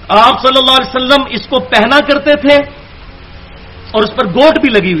 آپ صلی اللہ علیہ وسلم اس کو پہنا کرتے تھے اور اس پر گوٹ بھی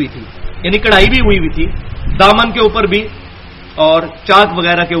لگی ہوئی تھی، یعنی کڑھائی بھی ہوئی ہوئی تھی، دامن کے اوپر بھی اور چاک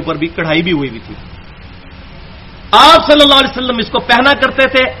وغیرہ کے اوپر بھی کڑھائی بھی ہوئی ہوئی تھی۔ آپ صلی اللہ علیہ وسلم اس کو پہنا کرتے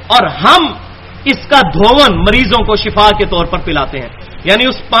تھے اور ہم اس کا دھون مریضوں کو شفا کے طور پر پلاتے ہیں، یعنی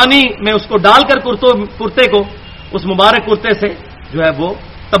اس پانی میں اس کو ڈال کر کرتے کو، اس مبارک کرتے سے جو ہے وہ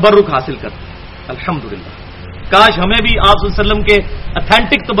تبرک حاصل کرتے ہیں۔ الحمدللہ، کاش ہمیں بھی آپ صلی اللہ علیہ وسلم کے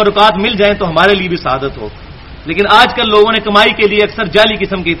اتھینٹک تبرکات مل جائیں تو ہمارے لیے بھی سعادت ہو، لیکن آج کل لوگوں نے کمائی کے لیے اکثر جعلی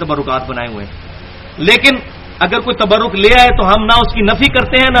قسم کے تبرکات بنائے ہوئے ہیں۔ لیکن اگر کوئی تبرک لے آئے تو ہم نہ اس کی نفی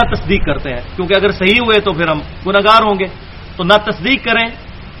کرتے ہیں نہ تصدیق کرتے ہیں، کیونکہ اگر صحیح ہوئے تو پھر ہم گنہگار ہوں گے، تو نہ تصدیق کریں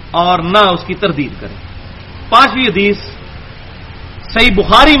اور نہ اس کی تردید کریں۔ 5ویں حدیث صحیح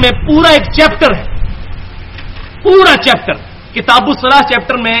بخاری میں پورا ایک چیپٹر ہے، پورا چیپٹر، کتاب الصلاح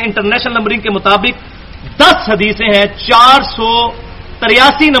چیپٹر میں انٹرنیشنل نمبرنگ کے مطابق 10 حدیثیں ہیں،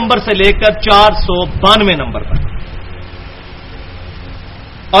 483 نمبر سے لے کر 492 نمبر تک،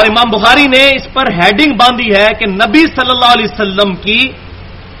 اور امام بخاری نے اس پر ہیڈنگ باندھی ہے کہ نبی صلی اللہ علیہ وسلم کی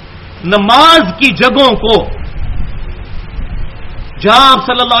نماز کی جگہوں کو، جہاں آپ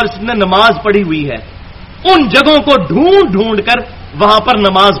صلی اللہ علیہ وسلم نے نماز پڑھی ہوئی ہے، ان جگہوں کو ڈھونڈ ڈھونڈ کر وہاں پر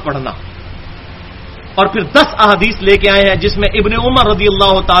نماز پڑھنا، اور پھر 10 احادیث لے کے آئے ہیں جس میں ابن عمر رضی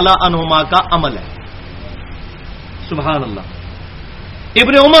اللہ تعالی عنہما کا عمل ہے۔ سبحان اللہ،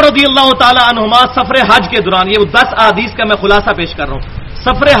 ابن عمر رضی اللہ تعالی عنہما سفر حج کے دوران، یہ 10 احادیث کا میں خلاصہ پیش کر رہا ہوں،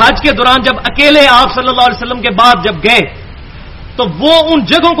 سفر حج کے دوران جب اکیلے آپ صلی اللہ علیہ وسلم کے بعد جب گئے تو وہ ان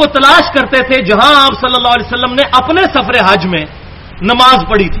جگہوں کو تلاش کرتے تھے جہاں آپ صلی اللہ علیہ وسلم نے اپنے سفر حج میں نماز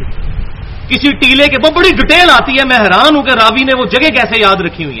پڑھی تھی۔ کسی ٹیلے کے، وہ بڑی ڈیٹیل آتی ہے، میں حیران ہوں کہ راوی نے وہ جگہ کیسے یاد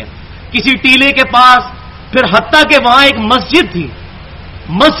رکھی ہوئی ہیں۔ کسی ٹیلے کے پاس، پھر حتیٰ کہ وہاں ایک مسجد تھی،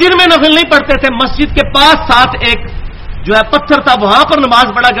 مسجد میں نفل نہیں پڑھتے تھے، مسجد کے پاس ساتھ ایک جو ہے پتھر تھا، وہاں پر نماز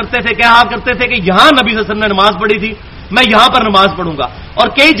پڑھا کرتے تھے، کہا کرتے تھے کہ یہاں نبی صلی اللہ علیہ وسلم نے نماز پڑھی تھی، میں یہاں پر نماز پڑھوں گا۔ اور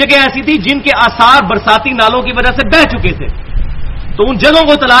کئی جگہ ایسی تھی جن کے آثار برساتی نالوں کی وجہ سے بہہ چکے تھے، تو ان جگہوں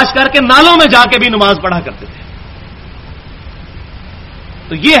کو تلاش کر کے نالوں میں جا کے بھی نماز پڑھا کرتے تھے۔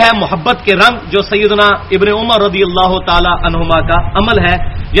 تو یہ ہے محبت کے رنگ جو سیدنا ابن عمر رضی اللہ تعالی عنہما کا عمل ہے،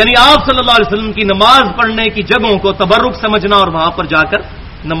 یعنی آپ صلی اللہ علیہ وسلم کی نماز پڑھنے کی جگہوں کو تبرک سمجھنا اور وہاں پر جا کر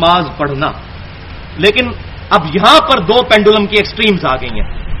نماز پڑھنا۔ لیکن اب یہاں پر 2 پینڈولم کی ایکسٹریمز آ گئی ہیں،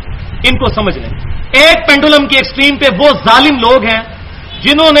 ان کو سمجھ لیں۔ ایک پینڈولم کی ایکسٹریم پہ وہ ظالم لوگ ہیں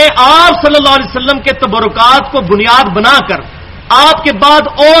جنہوں نے آپ صلی اللہ علیہ وسلم کے تبرکات کو بنیاد بنا کر آپ کے بعد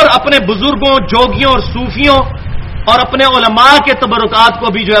اور اپنے بزرگوں، جوگیوں اور صوفیوں اور اپنے علماء کے تبرکات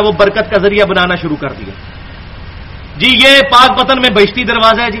کو بھی جو ہے وہ برکت کا ذریعہ بنانا شروع کر دیا۔ جی یہ پاک پتن میں بہشتی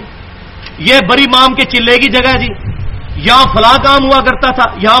دروازہ ہے، جی یہ بری مام کے چلے کی جگہ ہے، جی یہاں فلاں کام ہوا کرتا تھا،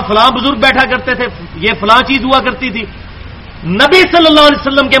 یہاں فلاں بزرگ بیٹھا کرتے تھے، یہ فلاں چیز ہوا کرتی تھی۔ نبی صلی اللہ علیہ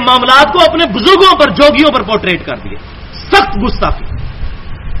وسلم کے معاملات کو اپنے بزرگوں پر، جوگیوں پر پورٹریٹ کر دیے، سخت گستاخی۔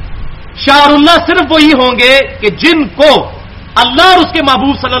 شاعر اللہ صرف وہی ہوں گے کہ جن کو اللہ اور اس کے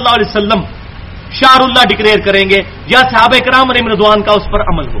محبوب صلی اللہ علیہ وسلم شاعر اللہ ڈکلیئر کریں گے، یا صحابہ کرام علیہم رضوان کا اس پر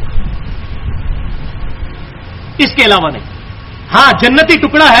عمل ہوگا، اس کے علاوہ نہیں۔ ہاں جنتی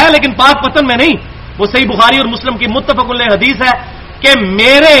ٹکڑا ہے لیکن پاک پتن میں نہیں۔ وہ صحیح بخاری اور مسلم کی متفق علیہ حدیث ہے کہ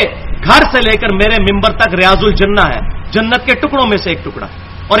میرے گھر سے لے کر میرے ممبر تک ریاض الجنہ ہے، جنت کے ٹکڑوں میں سے ایک ٹکڑا۔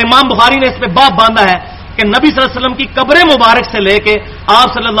 اور امام بخاری نے اس پہ باب باندھا ہے کہ نبی صلی اللہ علیہ وسلم کی قبر مبارک سے لے کے آپ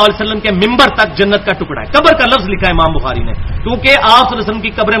صلی اللہ علیہ وسلم کے ممبر تک جنت کا ٹکڑا ہے۔ قبر کا لفظ لکھا ہے امام بخاری نے، کیونکہ آپ صلی اللہ علیہ وسلم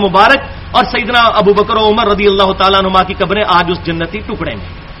کی قبر مبارک اور سیدنا ابو بکر و عمر رضی اللہ تعالیٰ عنہما کی قبریں آج اس جنتی ٹکڑے میں،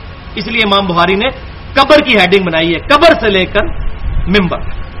 اس لیے امام بخاری نے قبر کی ہیڈنگ بنائی ہے، قبر سے لے کر ممبر۔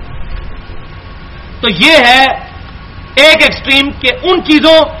 تو یہ ہے ایک ایکسٹریم کہ ان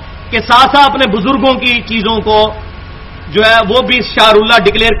چیزوں کے ساتھ ساتھ اپنے بزرگوں کی چیزوں کو جو ہے وہ بھی شاعر اللہ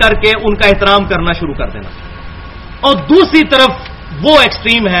ڈکلیئر کر کے ان کا احترام کرنا شروع کر دینا۔ اور دوسری طرف وہ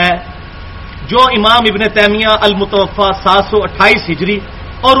ایکسٹریم ہے جو امام ابن تیمیہ المتوفا 728 ہجری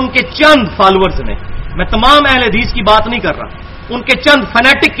اور ان کے چند فالوورز نے، میں تمام اہل حدیث کی بات نہیں کر رہا، ان کے چند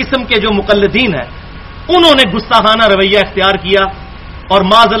فنیٹک قسم کے جو مقلدین ہیں، انہوں نے گستاخانہ رویہ اختیار کیا اور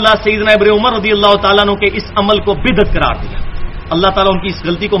معاذ اللہ سیدنا ابن عمر رضی اللہ تعالیٰ عنہ کے اس عمل کو بدعت قرار دیا۔ اللہ تعالیٰ ان کی اس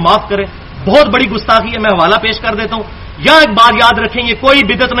غلطی کو معاف کرے، بہت بڑی گستاخی ہے۔ میں حوالہ پیش کر دیتا ہوں، یا ایک بات یاد رکھیں، یہ کوئی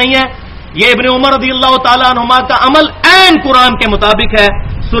بدعت نہیں ہے، یہ ابن عمر رضی اللہ تعالیٰ عنہما کا عمل عین قرآن کے مطابق ہے۔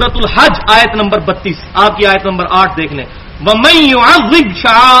 سورۃ الحج آیت نمبر 32، آپ کی آیت نمبر 8 دیکھ لیں، وَمَن يُعَظِّمْ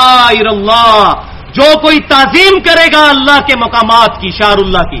شَعَائِرَ اللَّهِ، جو کوئی تعظیم کرے گا اللہ کے مقامات کی، شعائر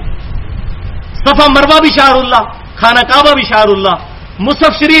اللہ کی، صفا مروہ بھی شعائر اللہ، خانہ کعبہ بھی شعائر اللہ،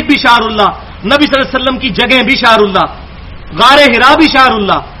 مصحف شریف بھی شعائر اللہ، نبی صلی اللہ علیہ وسلم کی جگہیں بھی شعائر اللہ، غار حرا بھی شعائر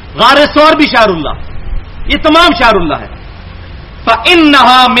اللہ، غار ثور بھی شعر اللہ، یہ تمام شعر اللہ ہے.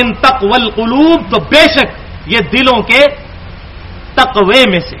 فَإِنَّهَا مِن تَقْوَى الْقُلُوبِ، تو بے شک یہ دلوں کے تقوی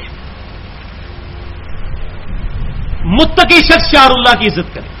میں سے. متقی شخص شعر اللہ کی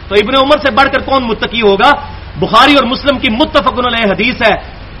عزت کرے. تو ابن عمر سے بڑھ کر کون متقی ہوگا؟ بخاری اور مسلم کی متفق علیہ حدیث ہے،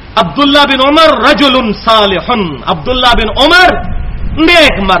 عبداللہ بن عمر رجل صالح، عبداللہ بن عمر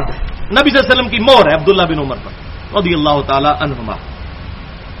نیک مرد ہے. نبی صلی اللہ علیہ وسلم کی مہر ہے عبداللہ بن عمر پر رضی اللہ تعالی عنہما.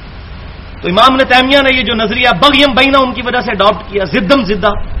 تو امام نے تیمیہ نے یہ جو نظریہ بغیم بینہ ان کی وجہ سے اڈاپٹ کیا، زدم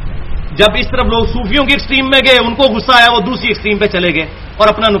زدہ. جب اس طرف لوگ صوفیوں کی ایکسٹریم میں گئے، ان کو غصہ آیا، وہ دوسری ایکسٹریم پہ چلے گئے اور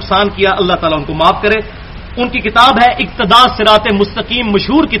اپنا نقصان کیا. اللہ تعالیٰ ان کو معاف کرے. ان کی کتاب ہے اقتداء صراط مستقیم،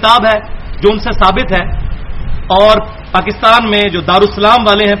 مشہور کتاب ہے جو ان سے ثابت ہے. اور پاکستان میں جو دارالسلام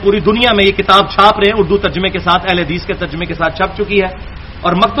والے ہیں پوری دنیا میں یہ کتاب چھاپ رہے ہیں، اردو ترجمے کے ساتھ، اہل حدیث کے ترجمے کے ساتھ چھپ چکی ہے.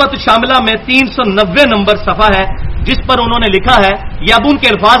 اور مکتبۃ الشاملہ میں 390 نمبر صفحہ ہے جس پر انہوں نے لکھا ہے، یہ اب ان کے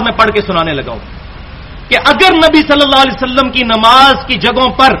الفاظ میں پڑھ کے سنانے لگا ہوں، کہ اگر نبی صلی اللہ علیہ وسلم کی نماز کی جگہوں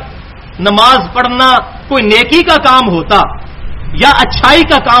پر نماز پڑھنا کوئی نیکی کا کام ہوتا یا اچھائی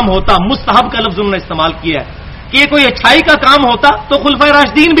کا کام ہوتا، مستحب کا لفظ انہوں نے استعمال کیا ہے کہ یہ کوئی اچھائی کا کام ہوتا تو خلفائے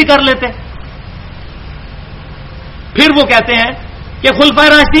راشدین بھی کر لیتے. پھر وہ کہتے ہیں کہ خلفائے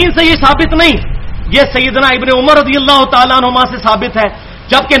راشدین سے یہ ثابت نہیں، یہ سیدنا ابن عمر رضی اللہ تعالیٰ عنہما سے ثابت ہے،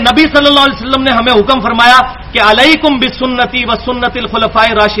 جبکہ نبی صلی اللہ علیہ وسلم نے ہمیں حکم فرمایا کہ علیکم بسنتی و سنت الخلفاء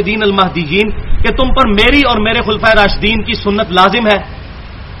راشدین المہدیین، کہ تم پر میری اور میرے خلفائے راشدین کی سنت لازم ہے.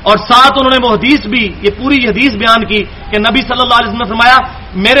 اور ساتھ انہوں نے وہ حدیث بھی، یہ پوری حدیث بیان کی کہ نبی صلی اللہ علیہ وسلم نے فرمایا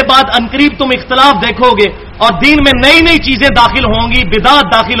میرے بعد عنقریب تم اختلاف دیکھو گے اور دین میں نئی نئی چیزیں داخل ہوں گی، بدعت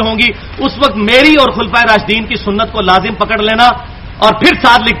داخل ہوں گی، اس وقت میری اور خلفائے راشدین کی سنت کو لازم پکڑ لینا. اور پھر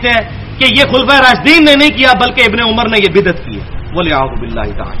ساتھ لکھتے ہیں کہ یہ خلفائے راشدین نے نہیں کیا بلکہ ابن عمر نے یہ بدعت کی ہے. وَلِعَوْذُ بِاللَّهِ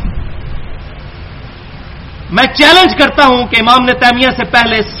تَعَالَى. میں چیلنج کرتا ہوں کہ امام نے تیمیہ سے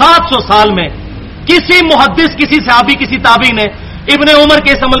پہلے 700 سال میں کسی محدث، کسی صحابی، کسی تابعی نے ابن عمر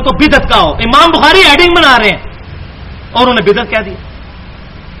کے اس عمل کو بدعت کہا ہو. امام بخاری ایڈنگ بنا رہے ہیں اور انہوں نے بدعت کہہ دیا.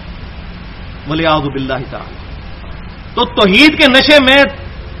 وَلِعَوْذُ بِاللَّهِ تَعَالَى. تو توحید کے نشے میں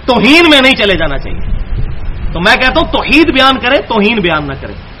توہین میں نہیں چلے جانا چاہیے. تو میں کہتا ہوں توحید بیان کرے، توہین بیان نہ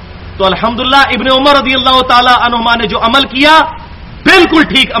کرے. تو الحمدللہ ابن عمر رضی اللہ تعالی عنہما نے جو عمل کیا بالکل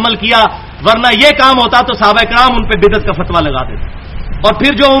ٹھیک عمل کیا، ورنہ یہ کام ہوتا تو صحابہ کرام ان پہ بدعت کا فتویٰ لگا دیتے. اور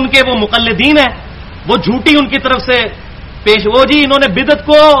پھر جو ان کے وہ مقلدین ہیں وہ جھوٹی ان کی طرف سے پیش، وہ جی انہوں نے بدعت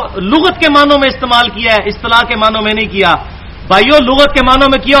کو لغت کے معنوں میں استعمال کیا ہے، اصطلاح کے معنوں میں نہیں کیا. بھائیو لغت کے معنوں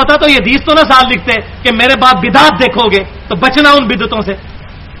میں کیا ہوتا تو یہ حدیث تو نہ ساتھ لکھتے کہ میرے بعد بدعت دیکھو گے تو بچنا ان بدعتوں سے.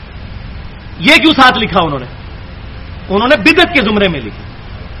 یہ کیوں ساتھ لکھا انہوں نے بدعت کے زمرے میں لکھا.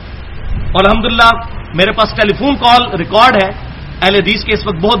 اور الحمدللہ میرے پاس ٹیلی فون کال ریکارڈ ہے، اہل حدیث کے اس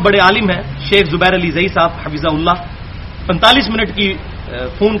وقت بہت بڑے عالم ہیں شیخ زبیر علی زئی صاحب حفظہ اللہ، 45 منٹ کی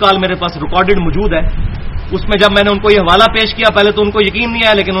فون کال میرے پاس ریکارڈڈ موجود ہے. اس میں جب میں نے ان کو یہ حوالہ پیش کیا پہلے تو ان کو یقین نہیں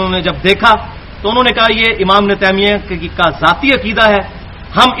آیا، لیکن انہوں نے جب دیکھا تو انہوں نے کہا یہ امام نے تیمیہ کا ذاتی عقیدہ ہے،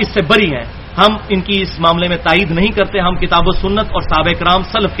 ہم اس سے بری ہیں، ہم ان کی اس معاملے میں تائید نہیں کرتے، ہم کتاب و سنت اور صحابہ کرام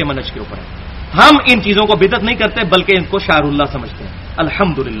سلف کے منہج کے اوپر ہیں، ہم ان چیزوں کو بدعت نہیں کرتے بلکہ ان کو شعر اللہ سمجھتے ہیں.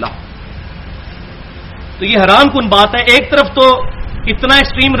 الحمدللہ. تو یہ حیران کن بات ہے، ایک طرف تو اتنا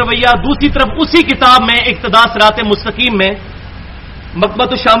ایکسٹریم رویہ، دوسری طرف اسی کتاب میں اقتداء صراط مستقیم میں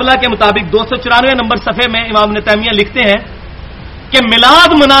مکتبۃ الشاملہ کے مطابق 294 نمبر صفحے میں امام ابن تیمیہ لکھتے ہیں کہ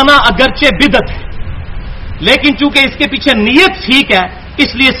میلاد منانا اگرچہ بدعت ہے لیکن چونکہ اس کے پیچھے نیت ٹھیک ہے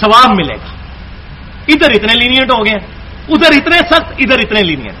اس لیے ثواب ملے گا. ادھر اتنے لینینٹ ہو گئے، ادھر اتنے سخت، ادھر اتنے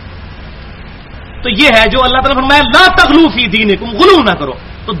لینینٹ. تو یہ ہے جو اللہ تعالیٰ نے فرمایا لا تغلو فی دینکم، غلو نہ کرو،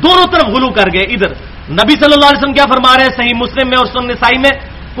 تو دونوں طرف غلو کر گئے. ادھر نبی صلی اللہ علیہ وسلم کیا فرما رہے ہیں صحیح مسلم میں اور سنن نسائی میں،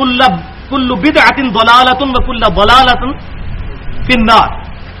 کل بدعۃ ضلالۃ وکل ضلالۃ فی النار.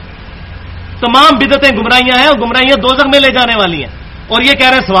 تمام بدعتیں گمراہیاں ہیں اور گمراہیاں دوزخ میں لے جانے والی ہیں، اور یہ کہہ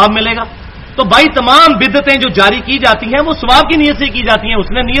رہے ہیں ثواب ملے گا. تو بھائی تمام بدعتیں جو جاری کی جاتی ہیں وہ ثواب کی نیت سے کی جاتی ہیں،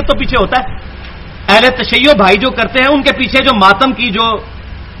 اس میں نیت تو پیچھے ہوتا ہے. اہل تشیع بھائی جو کرتے ہیں ان کے پیچھے جو ماتم کی جو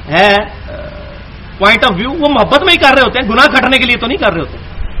ہے پوائنٹ آف ویو، وہ محبت میں ہی کر رہے ہوتے ہیں، گناہ کھٹنے کے لیے تو نہیں کر رہے ہوتے.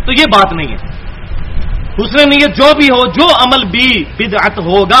 تو یہ بات نہیں ہے. حسن نیت جو بھی ہو، جو عمل بھی بدعت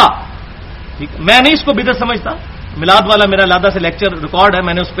ہوگا، میں نہیں اس کو بدعت سمجھتا. میلاد والا میرا لادہ سے لیکچر ریکارڈ ہے،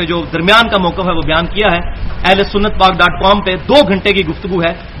 میں نے اس پہ جو درمیان کا موقف ہے وہ بیان کیا ہے. اہل سنت پاک .com پہ 2 گھنٹے کی گفتگو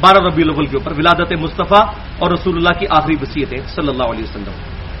ہے 12 ربیع الاول کے اوپر، ولادت مصطفیٰ اور رسول اللہ کی آخری وصیتیں صلی اللہ علیہ وسلم.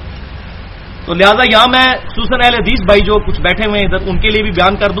 تو لہٰذا یہاں میں خصوصاً اہل حدیث بھائی جو کچھ بیٹھے ہوئے ہیں ادھر، ان کے لیے بھی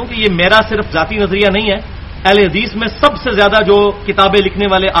بیان کر دوں کہ یہ میرا صرف ذاتی نظریہ نہیں ہے. اہل حدیث میں سب سے زیادہ جو کتابیں لکھنے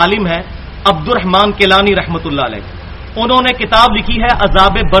والے عالم ہیں عبد الرحمن کیلانی رحمۃ اللہ علیہ، انہوں نے کتاب لکھی ہے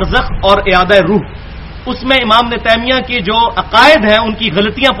عذاب برزخ اور اعادہ روح. اس میں امام ابن تیمیہ کے جو عقائد ہیں ان کی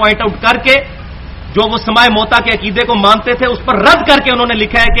غلطیاں پوائنٹ آؤٹ کر کے جو وہ سماع موتا کے عقیدے کو مانتے تھے اس پر رد کر کے انہوں نے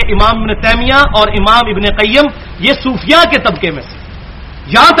لکھا ہے کہ امام ابن تیمیہ اور امام ابن قیم یہ صوفیاء کے طبقے میں سے،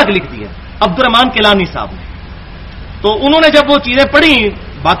 یہاں تک لکھ دیا عبد الرحمان کیلانی صاحب نے. تو انہوں نے جب وہ چیزیں پڑھی،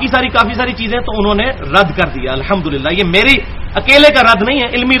 باقی کافی ساری چیزیں، تو انہوں نے رد کر دیا. الحمدللہ یہ میری اکیلے کا رد نہیں ہے،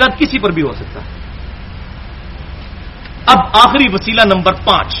 علمی رد کسی پر بھی ہو سکتا ہے. اب آخری وسیلہ نمبر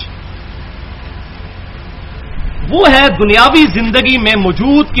 5 وہ ہے دنیاوی زندگی میں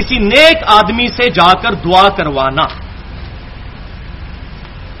موجود کسی نیک آدمی سے جا کر دعا کروانا.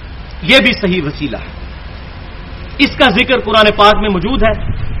 یہ بھی صحیح وسیلہ ہے. اس کا ذکر قرآن پاک میں موجود ہے،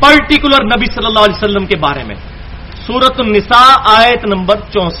 پرٹیکولر نبی صلی اللہ علیہ وسلم کے بارے میں. سورۃ النساء آیت نمبر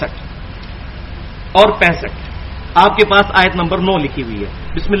 64 اور 65. آپ کے پاس آیت نمبر 9 لکھی ہوئی ہے.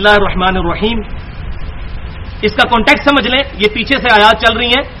 بسم اللہ الرحمن الرحیم. اس کا کانٹیکٹ سمجھ لیں. یہ پیچھے سے آیات چل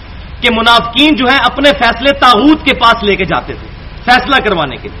رہی ہیں کہ منافقین جو ہیں اپنے فیصلے طاغوت کے پاس لے کے جاتے تھے فیصلہ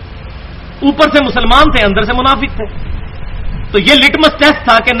کروانے کے لیے. اوپر سے مسلمان تھے، اندر سے منافق تھے. تو یہ لٹمس ٹیسٹ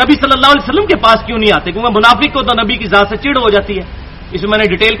تھا کہ نبی صلی اللہ علیہ وسلم کے پاس کیوں نہیں آتے، کیونکہ منافق کو تو نبی کی ذات سے چڑ ہو جاتی ہے. اس میں نے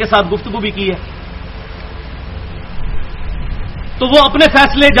ڈیٹیل کے ساتھ گفتگو بھی کی ہے. تو وہ اپنے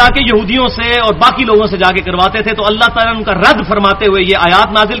فیصلے جا کے یہودیوں سے اور باقی لوگوں سے جا کے کرواتے تھے. تو اللہ تعالیٰ نے ان کا رد فرماتے ہوئے یہ آیات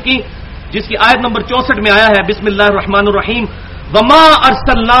نازل کی، جس کی آیت نمبر 64 میں آیا ہے بسم اللہ الرحمن الرحیم. وما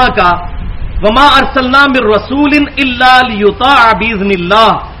ارسلنا من رسول الا لیطاع باذن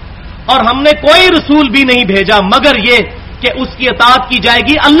اللہ. اور ہم نے کوئی رسول بھی نہیں بھیجا مگر یہ کہ اس کی اطاعت کی جائے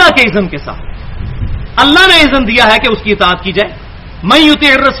گی اللہ کے اذن کے ساتھ. اللہ نے اذن دیا ہے کہ اس کی اطاعت کی جائے. من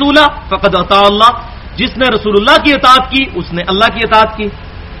یطیع الرسول فقد اطاع اللہ. جس نے رسول اللہ کی اطاعت کی اس نے اللہ کی اطاعت کی.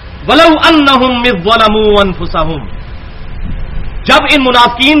 ولو انہم اذ ظلموا انفسہم. جب ان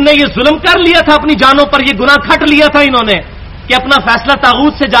منافقین نے یہ ظلم کر لیا تھا اپنی جانوں پر، یہ گناہ کھٹ لیا تھا انہوں نے کہ اپنا فیصلہ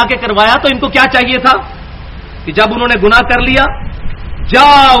طاغوت سے جا کے کروایا، تو ان کو کیا چاہیے تھا کہ جب انہوں نے گناہ کر لیا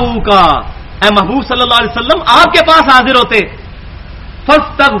جاؤکا، اے محبوب صلی اللہ علیہ وسلم آپ کے پاس حاضر ہوتے،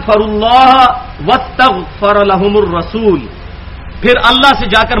 فاستغفروا اللہ واستغفر لهم الرسول، پھر اللہ سے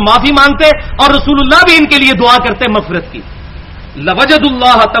جا کر معافی مانگتے اور رسول اللہ بھی ان کے لیے دعا کرتے مغفرت کی. لوجد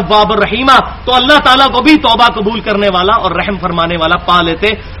اللہ تواب الرحیمہ، تو اللہ تعالیٰ کو بھی توبہ قبول کرنے والا اور رحم فرمانے والا پا لیتے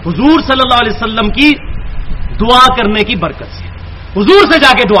حضور صلی اللہ علیہ وسلم کی دعا کرنے کی برکت سے. حضور سے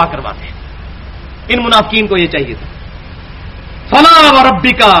جا کے دعا کرواتے. ان منافقین کو یہ چاہیے تھا. فلا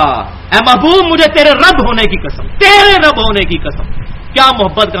وربک، اے محبوب مجھے تیرے رب ہونے کی قسم، تیرے رب ہونے کی قسم. کیا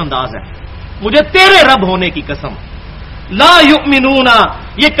محبت کا انداز ہے. مجھے تیرے رب ہونے کی قسم. لا یؤمنون،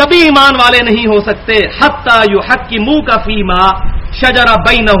 یہ کبھی ایمان والے نہیں ہو سکتے، حتی یحکموک فیما شجر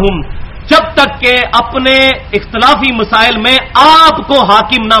بینہم، جب تک کہ اپنے اختلافی مسائل میں آپ کو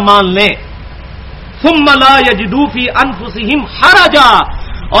حاکم نہ مان لیں. ثم لا یجدوا فی انفسہم حرجا،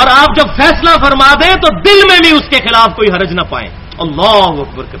 اور آپ جب فیصلہ فرما دیں تو دل میں بھی اس کے خلاف کوئی حرج نہ پائیں. اللہ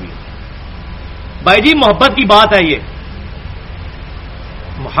اکبر کبیر. بھائی جی محبت کی بات ہے. یہ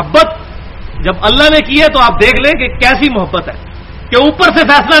محبت جب اللہ نے کی ہے تو آپ دیکھ لیں کہ کیسی محبت ہے کہ اوپر سے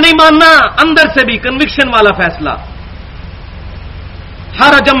فیصلہ نہیں ماننا، اندر سے بھی کنوکشن والا فیصلہ.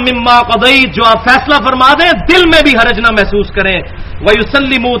 حرجم مما قضیت، جو آپ فیصلہ فرما دیں دل میں بھی حرج نہ محسوس کریں.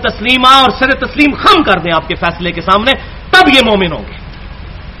 وَيُسَلِّمُوا تسلیما، اور سر تسلیم خم کر دیں آپ کے فیصلے کے سامنے، تب یہ مومن ہوں گے.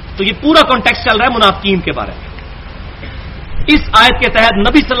 تو یہ پورا کانٹیکسٹ چل رہا ہے منافقین کے بارے میں. اس آیت کے تحت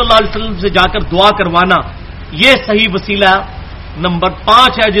نبی صلی اللہ علیہ وسلم سے جا کر دعا کروانا یہ صحیح وسیلہ نمبر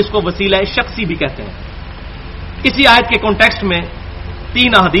 5 ہے، جس کو وسیلہ شخصی بھی کہتے ہیں. اسی آیت کے کانٹیکسٹ میں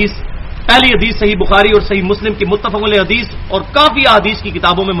 3 احادیث. پہلی حدیث صحیح بخاری اور صحیح مسلم کی متفق علیہ حدیث اور کافی احادیث کی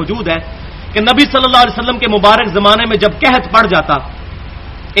کتابوں میں موجود ہے کہ نبی صلی اللہ علیہ وسلم کے مبارک زمانے میں جب قحط پڑ جاتا،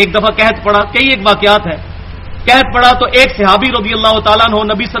 ایک دفعہ قحط پڑا، کئی ایک واقعات ہیں. قحط پڑا تو ایک صحابی رضی اللہ تعالیٰ عنہ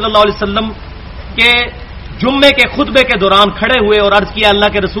نبی صلی اللہ علیہ وسلم کے جمعے کے خطبے کے دوران کھڑے ہوئے اور عرض کیا اللہ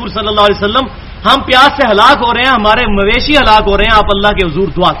کے رسول صلی اللہ علیہ وسلم ہم پیاس سے ہلاک ہو رہے ہیں، ہمارے مویشی ہلاک ہو رہے ہیں، آپ اللہ کے حضور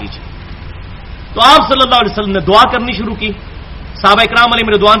دعا کیجیے. تو آپ صلی اللہ علیہ وسلم نے دعا کرنی شروع کی. صحابہ اکرام علیہم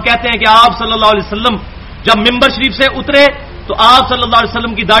رضوان کہتے ہیں کہ آپ صلی اللہ علیہ وسلم جب ممبر شریف سے اترے تو آپ صلی اللہ علیہ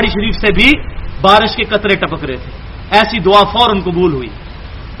وسلم کی داڑھی شریف سے بھی بارش کے قطرے ٹپک رہے تھے. ایسی دعا فوراً قبول ہوئی.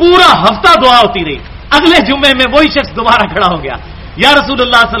 پورا ہفتہ دعا ہوتی رہی. اگلے جمعے میں وہی شخص دوبارہ کھڑا ہو گیا، یا رسول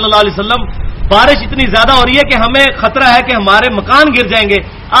اللہ صلی اللہ علیہ وسلم بارش اتنی زیادہ ہو رہی ہے کہ ہمیں خطرہ ہے کہ ہمارے مکان گر جائیں گے،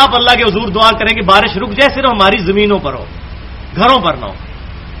 آپ اللہ کے حضور دعا کریں کہ بارش رک جائے، صرف ہماری زمینوں پر ہو، گھروں پر نہ ہو.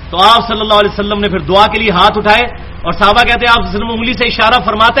 تو آپ صلی اللہ علیہ وسلم نے پھر دعا کے لیے ہاتھ اٹھائے اور صحابہ کہتے ہیں آپ صلی اللہ علیہ وسلم انگلی سے اشارہ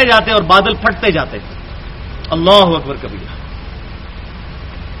فرماتے جاتے اور بادل پھٹتے جاتے. اللہ اکبر کبیرہ.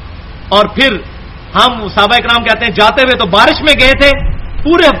 اور پھر ہم صحابہ کرام کہتے ہیں جاتے ہوئے تو بارش میں گئے تھے،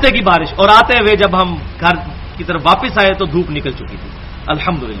 پورے ہفتے کی بارش، اور آتے ہوئے جب ہم گھر کی طرف واپس آئے تو دھوپ نکل چکی تھی.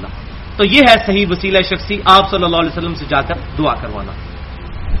 الحمدللہ. تو تو یہ ہے صحیح وسیلہ شخصی، آپ صلی اللہ علیہ وسلم سے جا کر دعا کروانا۔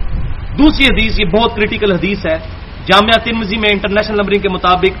 دوسری حدیث، یہ بہت کریٹیکل حدیث ہے، جامعہ ترمذی میں انٹرنیشنل نمبرنگ کے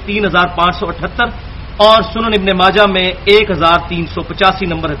مطابق 3578 اور سنن ابن ماجہ میں 1385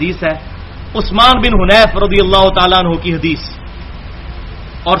 نمبر حدیث ہے، عثمان بن حنیف رضی اللہ تعالیٰ عنہ کی حدیث۔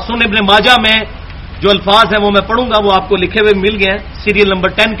 اور سنن ابن ماجہ میں جو الفاظ ہیں وہ میں پڑھوں گا، وہ آپ کو لکھے ہوئے مل گئے ہیں سیریل نمبر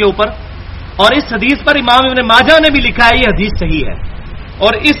 10 کے اوپر، اور اس حدیث پر امام ابن ماجہ نے بھی لکھا ہے یہ حدیث صحیح ہے،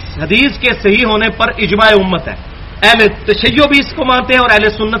 اور اس حدیث کے صحیح ہونے پر اجماع امت ہے۔ اہل تشیع بھی اس کو مانتے ہیں، اور اہل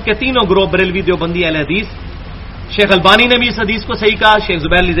سنت کے تینوں گروہ، بریلوی، دیوبندی، اہل حدیث۔ شیخ البانی نے بھی اس حدیث کو صحیح کہا، شیخ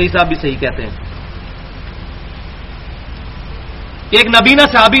زبیر علی صاحب بھی صحیح کہتے ہیں۔ ایک نبینا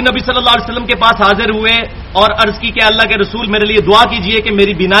صحابی نبی صلی اللہ علیہ وسلم کے پاس حاضر ہوئے اور عرض کی کہ اللہ کے رسول میرے لیے دعا کیجئے کہ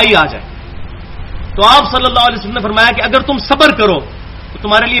میری بینائی آ جائے۔ تو آپ صلی اللہ علیہ وسلم نے فرمایا کہ اگر تم صبر کرو تو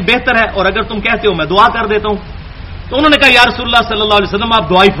تمہارے لیے بہتر ہے، اور اگر تم کہتے ہو میں دعا کر دیتا ہوں۔ تو انہوں نے کہا یا رسول اللہ صلی اللہ علیہ وسلم آپ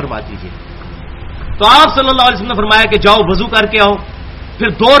دعا ہی فرما دیجیے۔ تو آپ صلی اللہ علیہ وسلم نے فرمایا کہ جاؤ وضو کر کے آؤ، پھر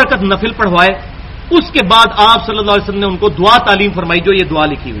 2 رکعت نفل پڑھوائے۔ اس کے بعد آپ صلی اللہ علیہ وسلم نے ان کو دعا تعلیم فرمائی، جو یہ دعا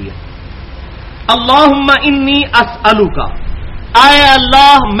لکھی ہوئی ہے، اللہم انی اسألک، اے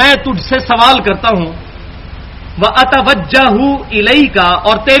اللہ میں تجھ سے سوال کرتا ہوں، واتوجہ الیک،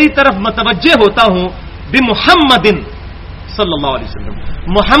 اور تیری طرف متوجہ ہوتا ہوں، بمحمد صلی اللہ علیہ وسلم،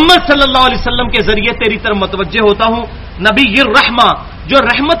 محمد صلی اللہ علیہ وسلم کے ذریعے تیری طرف متوجہ ہوتا ہوں، نبی الرحمہ جو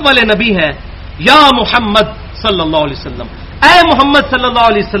رحمت والے نبی ہیں، یا محمد صلی اللہ علیہ وسلم، اے محمد صلی اللہ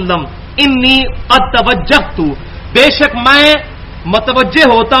علیہ وسلم، انی قد توجہت، بے شک میں متوجہ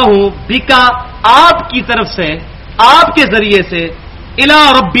ہوتا ہوں، بکا آپ کی طرف سے، آپ کے ذریعے سے، الی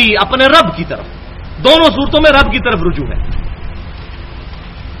ربی اپنے رب کی طرف، دونوں صورتوں میں رب کی طرف رجوع ہے،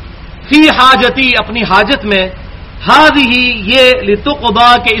 فی حاجتی اپنی حاجت میں، ہذہ یہ لتقضا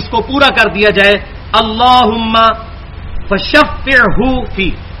کہ اس کو پورا کر دیا جائے، اللہم فشفعہ فی،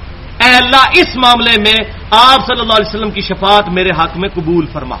 اے اللہ اس معاملے میں آپ صلی اللہ علیہ وسلم کی شفاعت میرے حق میں قبول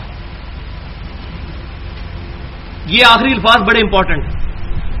فرما۔ یہ آخری الفاظ بڑے امپورٹنٹ ہیں۔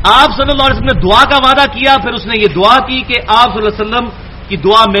 آپ صلی اللہ علیہ وسلم نے دعا کا وعدہ کیا، پھر اس نے یہ دعا کی کہ آپ صلی اللہ علیہ وسلم کی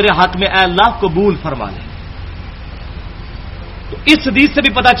دعا میرے حق میں اے اللہ قبول فرما لے۔ تو اس حدیث سے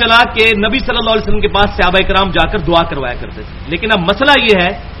بھی پتا چلا کہ نبی صلی اللہ علیہ وسلم کے پاس صحابہ کرام جا کر دعا کروایا کرتے تھے، لیکن اب مسئلہ یہ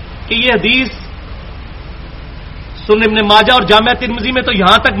ہے کہ یہ حدیث سنن ابن ماجہ اور جامعہ ترمذی میں تو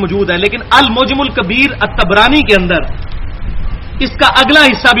یہاں تک موجود ہے، لیکن المعجم الکبیر الطبرانی کے اندر اس کا اگلا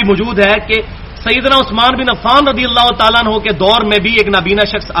حصہ بھی موجود ہے کہ سیدنا عثمان بن عفان رضی اللہ تعالیٰ عنہ کے دور میں بھی ایک نابینا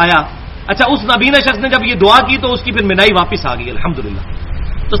شخص آیا۔ اچھا، اس نابینا شخص نے جب یہ دعا کی تو اس کی پھر بینائی واپس آ گئی الحمدللہ۔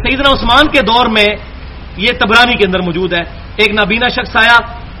 تو سیدنا عثمان کے دور میں یہ طبرانی کے اندر موجود ہے، ایک نابینا شخص آیا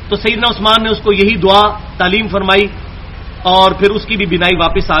تو سیدنا عثمان نے اس کو یہی دعا تعلیم فرمائی اور پھر اس کی بھی بینائی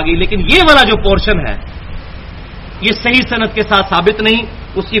واپس آ گئی۔ لیکن یہ والا جو پورشن ہے یہ صحیح سند کے ساتھ ثابت نہیں۔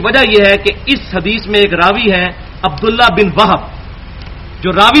 اس کی وجہ یہ ہے کہ اس حدیث میں ایک راوی ہے عبداللہ بن وہب، جو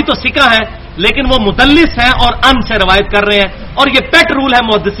راوی تو ثقہ ہیں لیکن وہ مدلس ہیں اور ان سے روایت کر رہے ہیں، اور یہ پیٹ رول ہے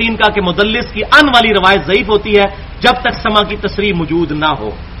محدثین کا کہ مدلس کی ان والی روایت ضعیف ہوتی ہے جب تک سما کی تصریح موجود نہ ہو۔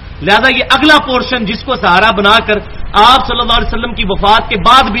 لہذا یہ اگلا پورشن جس کو سہارا بنا کر آپ صلی اللہ علیہ وسلم کی وفات کے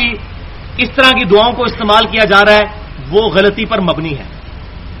بعد بھی اس طرح کی دعاؤں کو استعمال کیا جا رہا ہے، وہ غلطی پر مبنی ہے،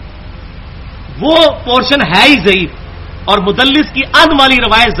 وہ پورشن ہے ہی ضعیف، اور مدلس کی ان والی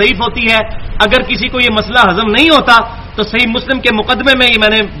روایت ضعیف ہوتی ہے۔ اگر کسی کو یہ مسئلہ ہضم نہیں ہوتا تو صحیح مسلم کے مقدمے میں یہ میں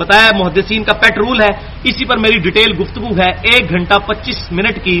نے بتایا محدثین کا پیٹ رول ہے، اسی پر میری ڈیٹیل گفتگو ہے 1 گھنٹہ 25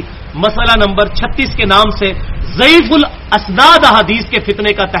 منٹ کی، مسئلہ نمبر 36 کے نام سے ضعیف الاسناد احادیث کے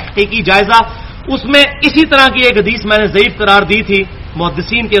فتنے کا تحقیقی جائزہ۔ اس میں اسی طرح کی ایک حدیث میں نے ضعیف قرار دی تھی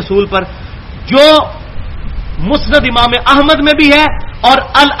محدثین کے اصول پر، جو مسند امام احمد میں بھی ہے اور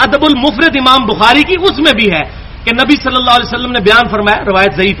الادب المفرد امام بخاری کی اس میں بھی ہے کہ نبی صلی اللہ علیہ وسلم نے بیان فرمایا،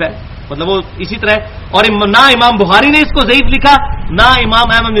 روایت ضعیف ہے، مطلب وہ اسی طرح، اور نہ امام بخاری نے اس کو ضعیف لکھا نہ امام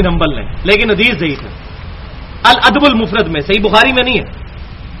احمد بن حنبل نے، لیکن حدیث ضعیف ہے الادب المفرد میں، صحیح بخاری میں نہیں ہے،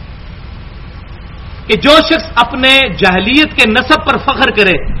 کہ جو شخص اپنے جاہلیت کے نسب پر فخر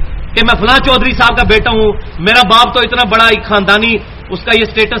کرے کہ میں فلاں چودھری صاحب کا بیٹا ہوں، میرا باپ تو اتنا بڑا ایک خاندانی اس کا یہ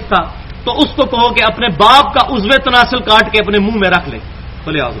سٹیٹس تھا، تو اس کو کہو کہ اپنے باپ کا عضو تناسل کاٹ کے اپنے منہ میں رکھ لے،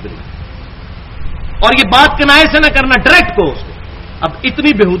 بولے اعوذ باللہ، اور یہ بات کنائے سے نہ کرنا، ڈائریکٹ کو اس کو۔ اب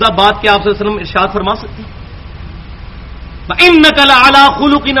اتنی بےہودہ بات کیا آپ صلی اللہ علیہ وسلم ارشاد فرما سکتے ہیں؟ وَإِنَّكَ لَعَلَىٰ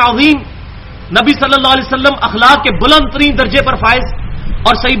خُلُقٍ عَظِيمٍ، نبی صلی اللہ علیہ وسلم اخلاق کے بلند ترین درجے پر فائز،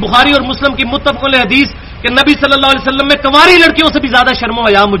 اور صحیح بخاری اور مسلم کی متفق علیہ حدیث کہ نبی صلی اللہ علیہ وسلم میں کنواری لڑکیوں سے بھی زیادہ شرم و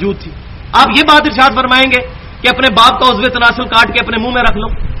حیا موجود تھی۔ آپ یہ بات ارشاد فرمائیں گے کہ اپنے باپ کا عضو تناسل کاٹ کے اپنے منہ میں رکھ لو،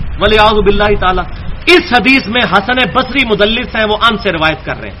 وَلِعَاذُ بِاللَّهِ تعالیٰ۔ اس حدیث میں حسن بصری مدلس ہیں، وہ ان سے روایت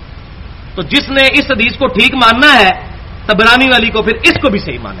کر رہے ہیں، تو جس نے اس حدیث کو ٹھیک ماننا ہے طبرانی والی کو، پھر اس کو بھی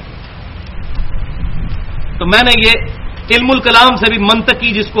صحیح مانے گا۔ تو میں نے یہ علم الکلام سے بھی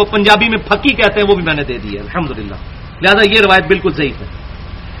منطقی، جس کو پنجابی میں پھکی کہتے ہیں، وہ بھی میں نے دے دی ہے الحمدللہ. لہذا یہ روایت بالکل ضعیف ہے.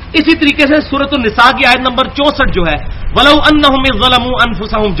 اسی طریقے سے سورۃ النساء کی آیت نمبر 64 جو ہے وَلَوْ أَنَّهُمْ إِذْ ظَلَمُوا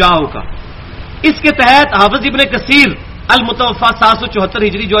أَنفُسَهُمْ جَاءُوكَ، اس کے تحت حافظ ابن کثیر المتوفا 774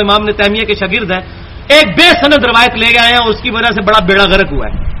 ہجری جو امام ابن تیمیہ کے شاگرد ہیں، ایک بے سند روایت لے گئے ہیں اور اس کی وجہ سے بڑا بیڑا غرق ہوا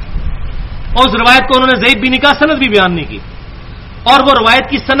ہے. اور اس روایت کو انہوں نے ضعیف بھی نہیں کہا، سند بھی بیان نہیں کی. اور وہ روایت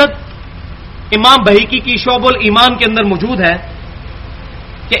کی سند امام بھائکی کی شعب الایمان کے اندر موجود ہے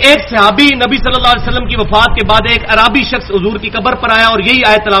کہ ایک صحابی نبی صلی اللہ علیہ وسلم کی وفات کے بعد ایک عربی شخص حضور کی قبر پر آیا اور یہی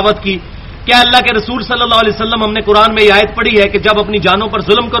آیت تلاوت کی کہ اللہ کے رسول صلی اللہ علیہ وسلم، ہم نے قرآن میں یہ آیت پڑھی ہے کہ جب اپنی جانوں پر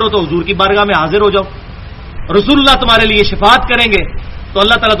ظلم کرو تو حضور کی بارگاہ میں حاضر ہو جاؤ، رسول اللہ تمہارے لیے شفاعت کریں گے تو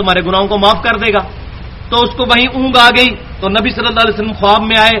اللہ تعالیٰ تمہارے گناہوں کو معاف کر دے گا. تو اس کو وہیں اونگ آ گئی تو نبی صلی اللہ علیہ وسلم خواب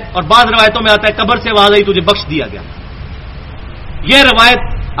میں آئے اور بعض روایتوں میں آتا ہے قبر سے آواز آئی تجھے بخش دیا گیا. یہ روایت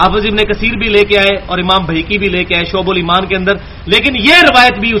حافظ ابن کثیر بھی لے کے آئے اور امام بھائکی بھی لے کے آئے شعب الایمان کے اندر، لیکن یہ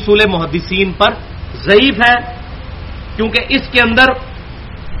روایت بھی اصول محدثین پر ضعیف ہے کیونکہ اس کے اندر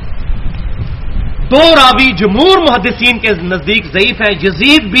دو راوی جمہور محدثین کے نزدیک ضعیف ہیں،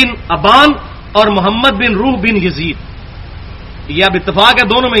 یزید بن ابان اور محمد بن روح بن یزید. یہ اب اتفاق ہے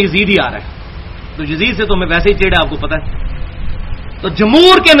دونوں میں یزید ہی آ رہا ہے، تو یزید سے تو میں ویسے ہی چیڑا، آپ کو پتا ہے. تو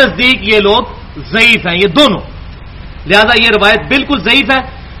جمہور کے نزدیک یہ لوگ ضعیف ہیں یہ دونوں، لہذا یہ روایت بالکل ضعیف ہے.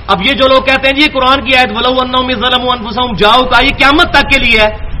 اب یہ جو لوگ کہتے ہیں جی قرآن کی آیت وَلَوْ أَنَّهُمْ إِذْ ظَلَمُوا أَنفُسَهُمْ جَاءُوكَ یہ قیامت تک کے لیے ہے،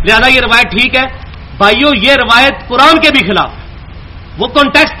 لہذا یہ روایت ٹھیک ہے. بھائیو یہ روایت قرآن کے بھی خلاف، وہ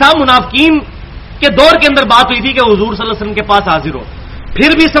کانٹیکسٹ تھا منافقین کے دور کے اندر بات ہوئی تھی کہ حضور صلی اللہ علیہ وسلم کے پاس حاضر ہو، پھر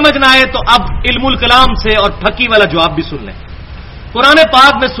بھی سمجھ نہ آئے تو اب علم الکلام سے اور پھکی والا جواب بھی سن لیں. قرآن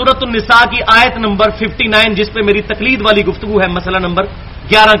پاک میں سورۃ النساء کی آیت نمبر 59 جس پہ میری تقلید والی گفتگو ہے مسئلہ نمبر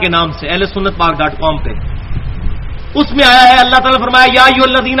 11 کے نام سے اہل سنت پاک.com پہ، اس میں آیا ہے اللہ تعالیٰ فرمایا یا ایھا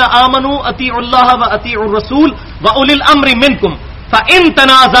الذین آمنوا اطیعوا اللہ واطیعوا الرسول واولی الامر منکم فان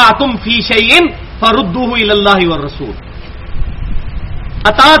تنازعتم فی شیء فردوہ الی اللہ والرسول.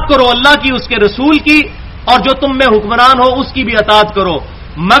 اطاعت کرو اللہ کی، اس کے رسول کی، اور جو تم میں حکمران ہو اس کی بھی اطاعت کرو،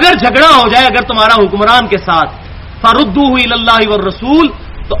 مگر جھگڑا ہو جائے اگر تمہارا حکمران کے ساتھ فردوہ الی اللہ والرسول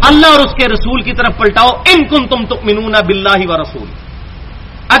تو اللہ اور اس کے رسول کی طرف پلٹاؤ ان کنتم تؤمنون باللہ ورسول،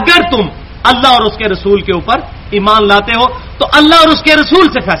 اگر تم اللہ اور اس کے رسول کے اوپر ایمان لاتے ہو تو اللہ اور اس کے رسول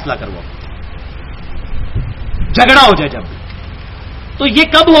سے فیصلہ کرواؤ. جھگڑا ہو جائے جب، تو یہ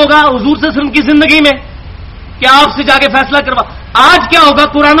کب ہوگا؟ حضور صلی اللہ علیہ وسلم کی زندگی میں کہ آپ سے جا کے فیصلہ کروا. آج کیا ہوگا؟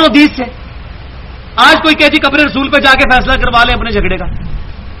 قرآن و حدیث سے. آج کوئی کہ جی قبر رسول پہ جا کے فیصلہ کروا لیں اپنے جھگڑے کا.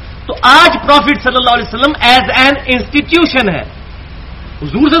 تو آج پروفٹ صلی اللہ علیہ وسلم ایز این انسٹیٹیوشن ہے.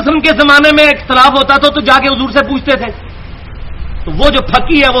 حضور صلی اللہ علیہ وسلم کے زمانے میں اختلاف ہوتا تھا تو جا کے حضور سے پوچھتے تھے. تو وہ جو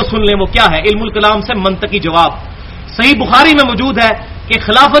پھکی ہے وہ سن لیں وہ کیا ہے، علم الکلام سے منطقی جواب. صحیح بخاری میں موجود ہے کہ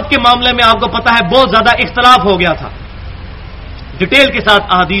خلافت کے معاملے میں آپ کو پتا ہے بہت زیادہ اختلاف ہو گیا تھا، ڈیٹیل کے ساتھ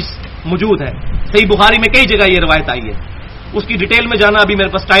احادیث موجود ہے. صحیح بخاری میں کئی جگہ یہ روایت آئی ہے، اس کی ڈیٹیل میں جانا ابھی میرے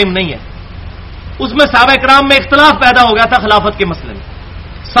پاس ٹائم نہیں ہے. اس میں صحابہ کرام میں اختلاف پیدا ہو گیا تھا خلافت کے مسئلے میں.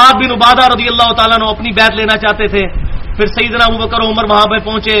 سعد بن عبادہ رضی اللہ تعالیٰ عنہ اپنی بیعت لینا چاہتے تھے، پھر سیدنا ابوبکر عمر وہاں پہ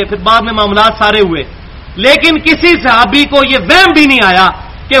پہنچے، پھر بعد میں معاملات سارے ہوئے، لیکن کسی صحابی کو یہ وہم بھی نہیں آیا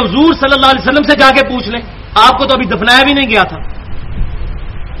کہ حضور صلی اللہ علیہ وسلم سے جا کے پوچھ لیں، آپ کو تو ابھی دفنایا بھی نہیں گیا تھا.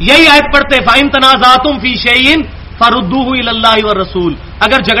 یہی آیت پڑھتے فَإِن تَنَازَعْتُمْ فِي شَيْءٍ فَرُدُّوهُ إِلَى اللَّهِ وَالرَّسُولِ،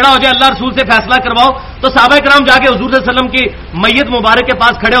 اگر جھگڑا ہو جائے اللہ رسول سے فیصلہ کرواؤ. تو صحابہ کرام جا کے حضور صلی اللہ علیہ وسلم کی میت مبارک کے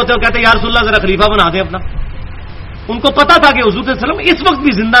پاس کھڑے ہوتے اور کہتے یا رسول اللہ ذرا خلیفہ بنا دیں اپنا. ان کو پتا تھا کہ حضور صلی اللہ علیہ وسلم اس وقت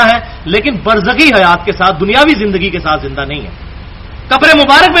بھی زندہ ہے لیکن برزخی حیات کے ساتھ، دنیاوی زندگی کے ساتھ زندہ نہیں ہے. قبر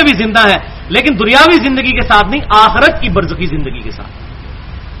مبارک میں بھی زندہ ہے لیکن دنیاوی زندگی کے ساتھ نہیں، آخرت کی برزخی زندگی کے ساتھ.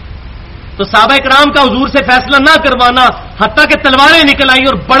 تو صحابہ کرام کا حضور سے فیصلہ نہ کروانا، حتیٰ کہ تلواریں نکل آئیں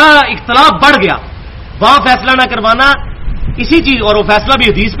اور بڑا اختلاف بڑھ گیا، وہاں فیصلہ نہ کروانا اسی چیز، اور وہ فیصلہ بھی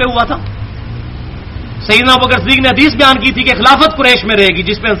حدیث پہ ہوا تھا. سیدنا ابوبکر صدیق نے حدیث بیان کی تھی کہ خلافت قریش میں رہے گی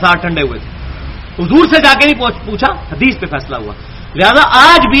جس پہ انصار ٹھنڈے ہوئے تھے. حضور سے جا کے نہیں پوچھا، حدیث پہ فیصلہ ہوا. لہذا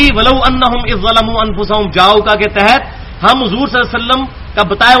آج بھی وَلَوْ أَنَّهُمْ إِذْ ظَلَمُوا أَنفُسَهُمْ جَاءُوكَ کے تحت ہم حضور صلی اللہ علیہ وسلم کا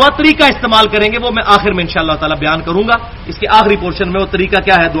بتایا ہوا طریقہ استعمال کریں گے، وہ میں آخر میں انشاءاللہ تعالی بیان کروں گا. اس کے آخری پورشن میں وہ طریقہ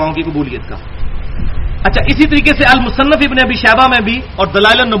کیا ہے دعاؤں کی قبولیت کا. اچھا، اسی طریقے سے المصنف ابن ابی شیبہ میں بھی اور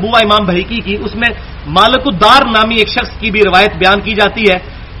دلائل النبوہ امام بھائکی کی، اس میں مالک الدار نامی ایک شخص کی بھی روایت بیان کی جاتی ہے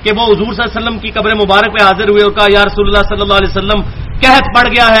کہ وہ حضور صلی اللہ علیہ وسلم کی قبر مبارک پہ حاضر ہوئے اور کہا یا رسول اللہ صلی اللہ علیہ وسلم قحط پڑ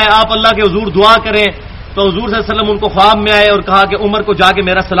گیا ہے، آپ اللہ کے حضور دعا کریں. تو حضور صلی اللہ علیہ وسلم ان کو خواب میں آئے اور کہا کہ عمر کو جا کے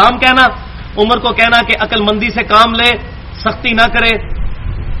میرا سلام کہنا، عمر کو کہنا کہ عقل مندی سے کام لے، سختی نہ کرے،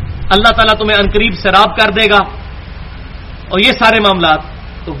 اللہ تعالیٰ تمہیں عنقریب سیراب کر دے گا، اور یہ سارے معاملات.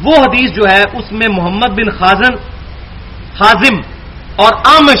 تو وہ حدیث جو ہے اس میں محمد بن حازم اور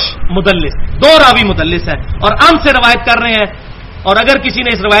آمش مدلس، دو راوی مدلس ہے اور عام سے روایت کر رہے ہیں. اور اگر کسی نے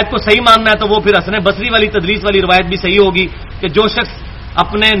اس روایت کو صحیح ماننا ہے تو وہ پھر حسن بصری والی تدریس والی روایت بھی صحیح ہوگی کہ جو شخص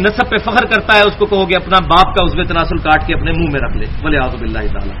اپنے نسب پہ فخر کرتا ہے اس کو کہو گے اپنا باپ کا عضو تناسل کاٹ کے اپنے منہ میں رکھ لے، ولیعوذ باللہ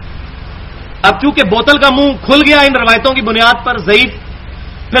تعالی. اب چونکہ بوتل کا منہ کھل گیا ان روایتوں کی بنیاد پر ضعیف،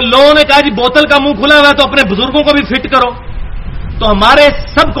 پھر لوگوں نے کہا جی بوتل کا منہ کھلا ہوا ہے تو اپنے بزرگوں کو بھی فٹ کرو. تو ہمارے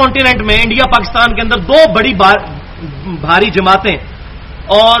سب کانٹیننٹ میں انڈیا پاکستان کے اندر دو بڑی بھاری جماعتیں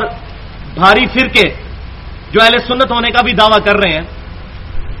اور بھاری فرقے جو اہل سنت ہونے کا بھی دعویٰ کر رہے ہیں.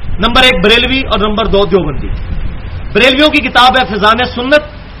 نمبر 1 بریلوی اور نمبر 2 دیوبندی. بریلویوں کی کتاب ہے فضان سنت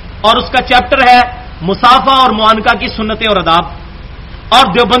اور اس کا چیپٹر ہے مصافہ اور معانکہ کی سنتیں اور آداب، اور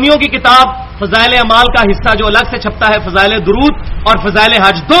دیوبندیوں کی کتاب فضائل اعمال کا حصہ جو الگ سے چھپتا ہے فضائل درود اور فضائل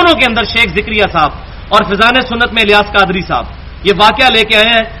حج، دونوں کے اندر شیخ ذکریہ صاحب اور فضان سنت میں الیاس قادری صاحب یہ واقعہ لے کے آئے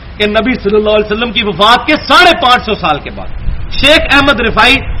ہیں کہ نبی صلی اللہ علیہ وسلم کی وفات کے 550 سال کے بعد شیخ احمد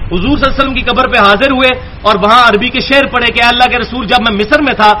رفائی حضور صلی اللہ علیہ وسلم کی قبر پہ حاضر ہوئے اور وہاں عربی کے شعر پڑھے کہ اللہ کے رسول جب میں مصر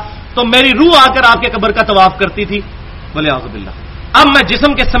میں تھا تو میری روح آ کر آپ کے قبر کا طواف کرتی تھی، ولیعوذ باللہ. اب میں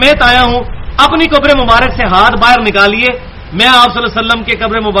جسم کے سمیت آیا ہوں، اپنی قبر مبارک سے ہاتھ باہر نکالیے، میں آپ صلی اللہ علیہ وسلم کے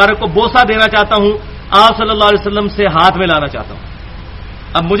قبر مبارک کو بوسہ دینا چاہتا ہوں، آپ صلی اللہ علیہ وسلم سے ہاتھ میں لانا چاہتا ہوں.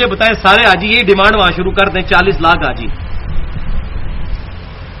 اب مجھے بتائیں سارے حاجی یہی ڈیمانڈ وہاں شروع کر دیں، 40 لاکھ حاجی.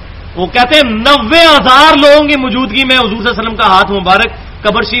 وہ کہتے ہیں 90,000 لوگوں کی موجودگی میں حضور صلی اللہ علیہ وسلم کا ہاتھ مبارک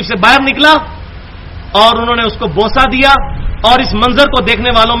قبر شریف سے باہر نکلا اور انہوں نے اس کو بوسہ دیا. اور اس منظر کو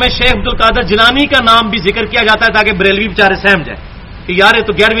دیکھنے والوں میں شیخ عبد القادر جیلانی کا نام بھی ذکر کیا جاتا ہے تاکہ بریلوی بیچارے سہم جائے کہ یار یہ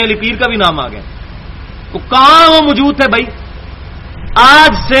تو 11ویں علی پیر کا بھی نام آ گیا. تو کہاں وہ موجود تھے بھائی؟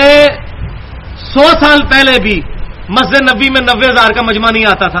 آج سے 100 سال پہلے بھی مسجد نبی میں 90,000 کا مجمع نہیں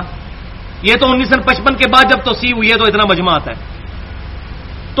آتا تھا. یہ تو 1955 کے بعد جب توسیع ہوئی ہے تو اتنا مجمع آتا ہے.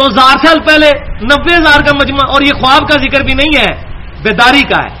 تو 1000 سال پہلے 90,000 کا مجمع، اور یہ خواب کا ذکر بھی نہیں ہے، بیداری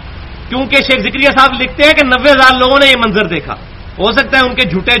کا ہے. کیونکہ شیخ ذکریہ صاحب لکھتے ہیں کہ 90,000 لوگوں نے یہ منظر دیکھا. ہو سکتا ہے ان کے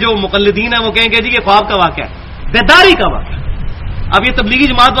جھوٹے جو مقلدین ہیں وہ کہیں گے جی یہ خواب کا واقعہ ہے، بیداری کا واقعہ. اب یہ تبلیغی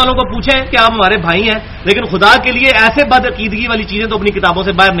جماعت والوں کو پوچھیں کہ آپ ہمارے بھائی ہیں لیکن خدا کے لیے ایسے بد عقیدگی والی چیزیں تو اپنی کتابوں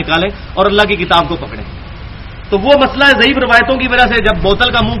سے باہر نکالیں اور اللہ کی کتاب کو پکڑیں. تو وہ مسئلہ ہے ضعیف روایتوں کی وجہ سے جب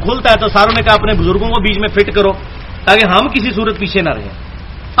بوتل کا منہ کھلتا ہے تو ساروں نے کہا اپنے بزرگوں کو بیچ میں فٹ کرو تاکہ ہم کسی صورت پیچھے نہ رہیں.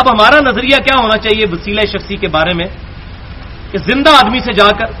 اب ہمارا نظریہ کیا ہونا چاہیے وسیلہ شخصی کے بارے میں کہ زندہ آدمی سے جا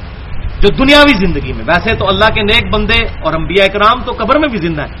کر جو دنیاوی زندگی میں، ویسے تو اللہ کے نیک بندے اور انبیاء کرام تو قبر میں بھی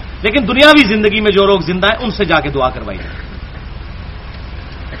زندہ ہیں، لیکن دنیاوی زندگی میں جو لوگ زندہ ہیں ان سے جا کے دعا کروائیے.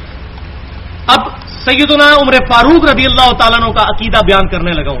 اب سیدنا عمر فاروق رضی اللہ تعالیٰ عنہ کا عقیدہ بیان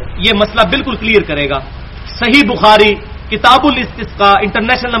کرنے لگا ہوں. یہ مسئلہ بالکل کلیئر کرے گا. صحیح بخاری کتاب الاستسقاء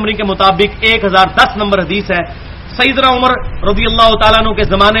انٹرنیشنل نمبرنگ کے مطابق 1010 نمبر حدیث ہے. سیدنا عمر رضی اللہ تعالیٰ عنہ کے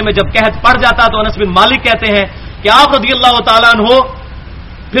زمانے میں جب قحط پڑ جاتا تو انس بن مالک کہتے ہیں کہ آپ رضی اللہ تعالیٰ عنہ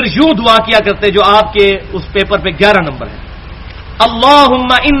پھر یوں دعا کیا کرتے جو آپ کے اس پیپر پہ 11 نمبر ہے،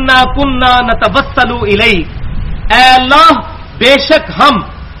 اللہم انا کننا نتوسل الیک، اے اللہ بے شک ہم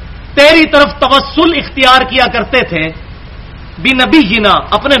تیری طرف توسل اختیار کیا کرتے تھے بنبینا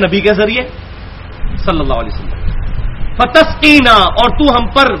اپنے نبی کے ذریعے صلی اللہ علیہ وسلم، فتسقینا اور تو ہم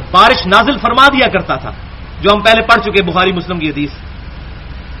پر بارش نازل فرما دیا کرتا تھا، جو ہم پہلے پڑھ چکے بخاری مسلم کی حدیث.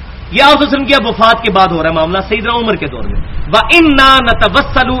 یہ آپ وسلم کی وفات کے بعد ہو رہا ہے معاملہ سیدنا عمر کے دور میں. وَإِنَّا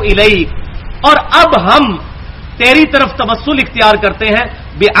نَتَوَسَّلُ إِلَيْكَ اور اب ہم تیری طرف توسل اختیار کرتے ہیں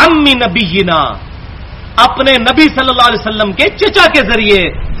بِعَمِّ نَبِيِّنَا اپنے نبی صلی اللہ علیہ وسلم کے چچا کے ذریعے،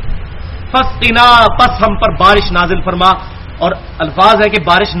 فَاسْقِنَا پس ہم پر بارش نازل فرما. اور الفاظ ہے کہ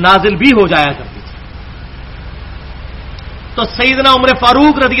بارش نازل بھی ہو جایا کرتی تھی. تو سیدنا عمر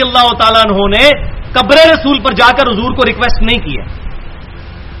فاروق رضی اللہ تعالیٰ عنہ نے قبر رسول پر جا کر حضور کو ریکویسٹ نہیں کی ہے،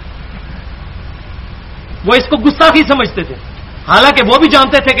 وہ اس کو گستاخی سمجھتے تھے، حالانکہ وہ بھی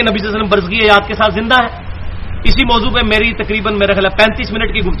جانتے تھے کہ نبی صلی اللہ علیہ وسلم برزگی حیات کے ساتھ زندہ ہے. اسی موضوع پہ میری تقریباً میرا خیال 35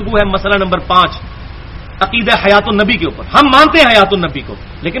 منٹ کی گفتگو ہے. مسئلہ نمبر 5 عقیدہ حیات النبی کے اوپر. ہم مانتے ہیں حیات النبی کو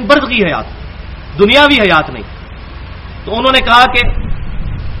لیکن برزگی حیات، دنیاوی حیات نہیں. تو انہوں نے کہا کہ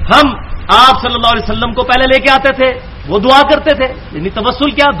ہم آپ صلی اللہ علیہ وسلم کو پہلے لے کے آتے تھے، وہ دعا کرتے تھے، یعنی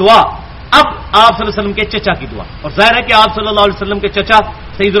توسل کیا دعا. اب آپ صلی اللہ علیہ وسلم کے چچا کی دعا، اور ظاہر ہے کہ آپ صلی اللہ علیہ وسلم کے چچا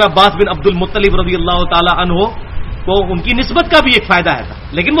سیدنا عباس بن عبد المطلب رضی اللہ تعالی عنہ کو ان کی نسبت کا بھی ایک فائدہ ہے تھا،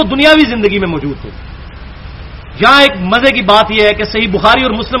 لیکن وہ دنیاوی زندگی میں موجود تھے. یہاں ایک مزے کی بات یہ ہے کہ صحیح بخاری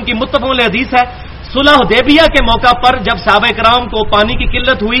اور مسلم کی متفق علیہ حدیث ہے، صلح حدیبیہ کے موقع پر جب صحابہ کرام کو پانی کی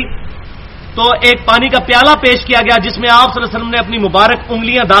قلت ہوئی تو ایک پانی کا پیالہ پیش کیا گیا جس میں آپ صلی اللہ علیہ وسلم نے اپنی مبارک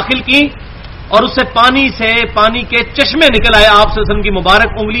انگلیاں داخل کی اور اس سے پانی کے چشمے نکل آئے آپ صلی اللہ علیہ وسلم کی مبارک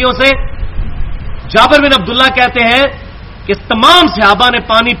انگلیوں سے. جابر بن عبداللہ کہتے ہیں کہ تمام صحابہ نے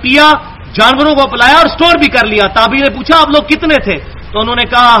پانی پیا، جانوروں کو پلایا اور سٹور بھی کر لیا. تابعین نے پوچھا آپ لوگ کتنے تھے؟ تو انہوں نے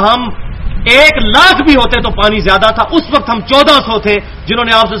کہا ہم 1,00,000 بھی ہوتے تو پانی زیادہ تھا. اس وقت ہم 1400 تھے جنہوں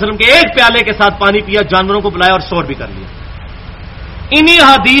نے آپ صلی اللہ علیہ وسلم کے ایک پیالے کے ساتھ پانی پیا, جانوروں کو بلایا اور شور بھی کر لیا. انہی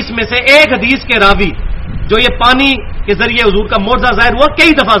حدیث میں سے ایک حدیث کے راوی جو یہ پانی کے ذریعے حضور کا معجزہ ظاہر ہوا,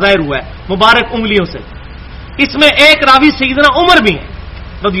 کئی دفعہ ظاہر ہوا ہے مبارک انگلیوں سے, اس میں ایک راوی سیدنا عمر بھی ہیں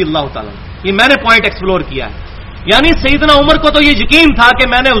رضی اللہ تعالیٰ. یہ میں نے پوائنٹ ایکسپلور کیا ہے. یعنی سیدنا عمر کو تو یہ یقین تھا کہ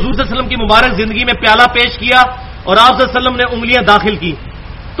میں نے حضور صلی اللہ علیہ وسلم کی مبارک زندگی میں پیالہ پیش کیا اور آپ صلی اللہ علیہ وسلم نے انگلیاں داخل کی,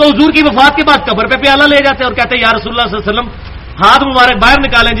 تو حضور کی وفات کے بعد قبر پہ پیالہ لے جاتے اور کہتے یا رسول اللہ صلی اللہ علیہ وسلم ہاتھ مبارک باہر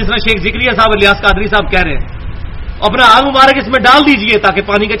نکالیں, جس طرح شیخ ذکریہ صاحب الیاس قادری صاحب کہہ رہے ہیں, اپنا ہاتھ مبارک اس میں ڈال دیجئے تاکہ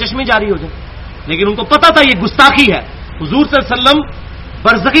پانی کے چشمے جاری ہو جائیں. لیکن ان کو پتا تھا یہ گستاخی ہے. حضور صلی اللہ علیہ وسلم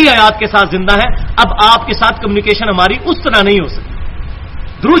برزخی حیات کے ساتھ زندہ ہے. اب آپ کے ساتھ کمیونیکیشن ہماری اس طرح نہیں ہو سکتی.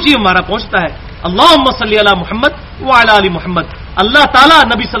 درود شریف ہمارا پہنچتا ہے اللہم صلی علی محمد وعلی آل محمد, اللہ تعالیٰ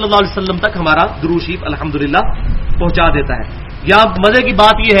نبی صلی اللہ علیہ وسلم تک ہمارا درود شریف الحمدللہ پہنچا دیتا ہے. یا مزے کی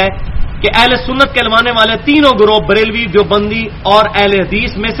بات یہ ہے کہ اہل سنت کہلوانے والے تینوں گروہ بریلوی, دیوبندی اور اہل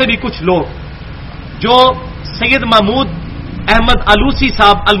حدیث میں سے بھی کچھ لوگ جو سید محمود احمد آلوسی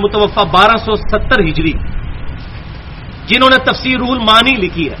صاحب المتوفى 1270 ہجری جنہوں نے تفسیر روح المعانی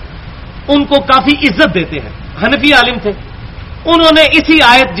لکھی ہے, ان کو کافی عزت دیتے ہیں. حنفی عالم تھے. انہوں نے اسی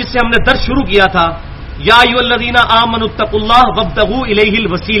آیت جس سے ہم نے درس شروع کیا تھا یا ایھا الذین آمنوا اتقوا اللہ وابتغوا الیہ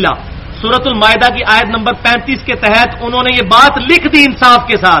الوسیلہ, سورۃ المائدہ کی آیت نمبر 35 کے تحت انہوں نے یہ بات لکھ دی انصاف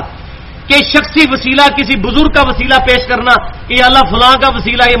کے ساتھ کہ شخصی وسیلہ, کسی بزرگ کا وسیلہ پیش کرنا کہ یا اللہ فلاں کا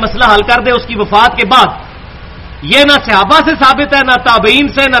وسیلہ یہ مسئلہ حل کر دے اس کی وفات کے بعد, یہ نہ صحابہ سے ثابت ہے, نہ تابعین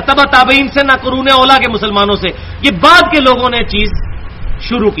سے, نہ تبع تابعین سے, نہ قرون اولیٰ کے مسلمانوں سے. یہ بعد کے لوگوں نے چیز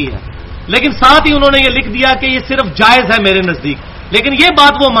شروع کی ہے. لیکن ساتھ ہی انہوں نے یہ لکھ دیا کہ یہ صرف جائز ہے میرے نزدیک, لیکن یہ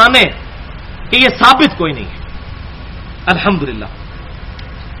بات وہ مانے کہ یہ ثابت کوئی نہیں ہے. الحمدللہ.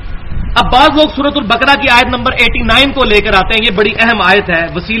 اب بعض لوگ سورۃ البقرہ کی آیت نمبر 89 کو لے کر آتے ہیں. یہ بڑی اہم آیت ہے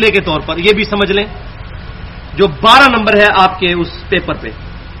وسیلے کے طور پر, یہ بھی سمجھ لیں, جو 12 نمبر ہے آپ کے اس پیپر پہ.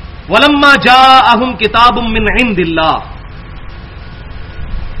 وَلَمَّا جَاءَهُمْ كِتَابٌ مِّنْ عِندِ اللَّهِ,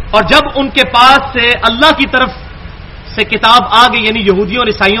 اور جب ان کے پاس سے اللہ کی طرف سے کتاب آ گئی, یعنی یہودیوں اور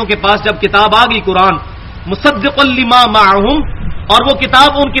عیسائیوں کے پاس جب کتاب آ گئی قرآن, مُصَدِّقًا لِمَا مَعَهُمْ, اور وہ کتاب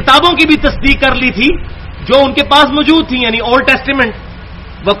ان کتابوں کی بھی تصدیق کر لی تھی جو ان کے پاس موجود تھی, یعنی اولڈ ٹیسٹیمنٹ.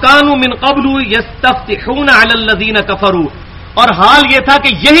 وَكَانُوا مِنْ قَبْلُ يَسْتَفْتِحُونَ عَلَى الَّذِينَ كَفَرُوا, اور حال یہ تھا کہ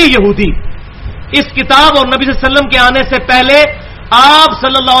یہی یہودی اس کتاب اور نبی صلی اللہ علیہ وسلم کے آنے سے پہلے آپ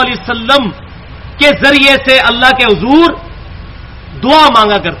صلی اللہ علیہ وسلم کے ذریعے سے اللہ کے حضور دعا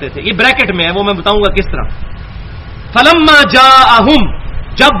مانگا کرتے تھے. یہ بریکٹ میں ہے, وہ میں بتاؤں گا کس طرح. فلما جاءہم,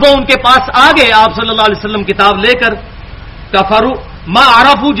 جب وہ ان کے پاس آ گئے آپ صلی اللہ علیہ وسلم کتاب لے کر, کفروا ما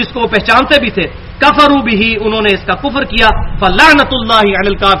عرفوا, جس کو وہ پہچانتے بھی تھے, کفروا بھی, انہوں نے اس کا کفر کیا. فلعنت اللہ علی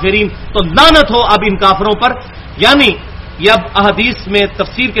الکافرین, تو لعنت ہو اب ان کافروں پر. یعنی یہ اب احادیث میں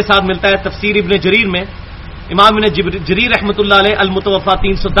تفسیر کے ساتھ ملتا ہے. تفسیر ابن جریر میں امام ابن جریر رحمۃ اللہ علیہ المتوفى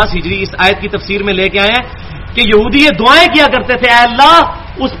 310 ہجری اس آیت کی تفسیر میں لے کے آئے ہیں کہ یہودی یہ دعائیں کیا کرتے تھے, اے اللہ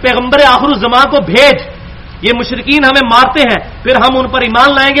اس پیغمبر آخر الزمان کو بھیج, یہ مشرکین ہمیں مارتے ہیں, پھر ہم ان پر ایمان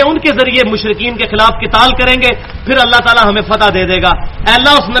لائیں گے, ان کے ذریعے مشرکین کے خلاف قتال کریں گے, پھر اللہ تعالیٰ ہمیں فتح دے دے گا. اے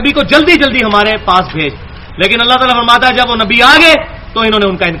اللہ اس نبی کو جلدی جلدی ہمارے پاس بھیج. لیکن اللہ تعالیٰ فرماتا ہے جب وہ نبی آ گئے تو انہوں نے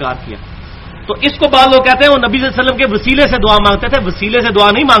ان کا انکار کیا. تو اس کو بعض لوگ کہتے ہیں وہ نبی صلی اللہ علیہ وسلم کے وسیلے سے دعا مانگتے تھے. وسیلے سے دعا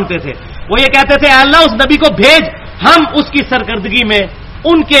نہیں مانگتے تھے, وہ یہ کہتے تھے اے اللہ اس نبی کو بھیج, ہم اس کی سرکردگی میں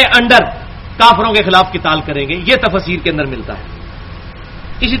ان کے انڈر کافروں کے خلاف قتال کریں گے. یہ تفسیر کے اندر ملتا ہے.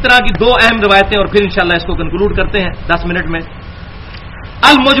 اسی طرح کی دو اہم روایتیں اور پھر انشاءاللہ اس کو کنکلوڈ کرتے ہیں 10 منٹ میں.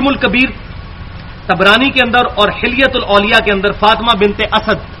 المعجم الکبیر طبرانی کے اندر اور حلیت الاولیاء کے اندر فاطمہ بنت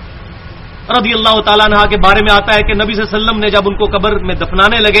اسد رضی اللہ تعالیٰ عنہا کے بارے میں آتا ہے کہ نبی صلی اللہ علیہ وسلم نے جب ان کو قبر میں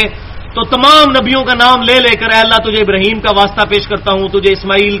دفنانے لگے تو تمام نبیوں کا نام لے لے کر اے اللہ تجھے ابراہیم کا واسطہ پیش کرتا ہوں, تجھے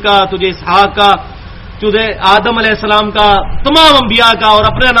اسماعیل کا, تجھے اسحاق کا, تجھے آدم علیہ السلام کا, تمام انبیاء کا, اور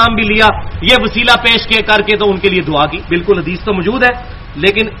اپنا نام بھی لیا. یہ وسیلہ پیش کر کے تو ان کے لیے دعا کی. بالکل حدیث تو موجود ہے,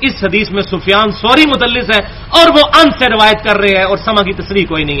 لیکن اس حدیث میں سفیان ثوری مدلس ہے اور وہ ان سے روایت کر رہے ہیں اور سما کی تصریح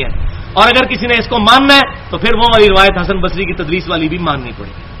کوئی نہیں ہے. اور اگر کسی نے اس کو ماننا ہے تو پھر وہ والی روایت حسن بصری کی تدریس والی بھی ماننی پڑے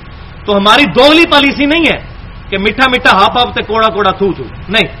گی. تو ہماری دوگلی پالیسی نہیں ہے کہ میٹھا میٹھا ہاپ ہاپ تے کوڑا کوڑا تھو تھو,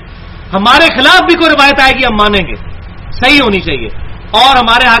 نہیں. ہمارے خلاف بھی کوئی روایت آئے گی ہم مانیں گے, صحیح ہونی چاہیے, اور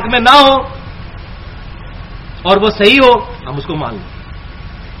ہمارے حق میں نہ ہو اور وہ صحیح ہو ہم اس کو مان لیں.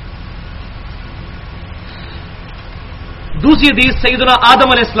 دوسری حدیث سیدنا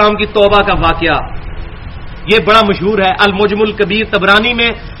آدم علیہ السلام کی توبہ کا واقعہ, یہ بڑا مشہور ہے. المعجم الکبیر طبرانی میں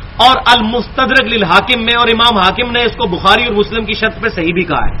اور المستدرک للحاکم میں, اور امام حاکم نے اس کو بخاری اور مسلم کی شرط پہ صحیح بھی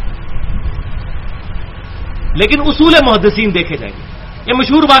کہا ہے. لیکن اصول محدثین دیکھے جائیں گے. یہ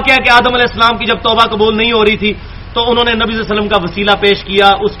مشہور واقعہ ہے کہ آدم علیہ السلام کی جب توبہ قبول نہیں ہو رہی تھی تو انہوں نے نبی صلی اللہ علیہ وسلم کا وسیلہ پیش کیا،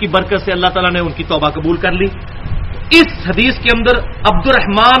 اس کی برکت سے اللہ تعالیٰ نے ان کی توبہ قبول کر لی۔ اس حدیث کے اندر عبد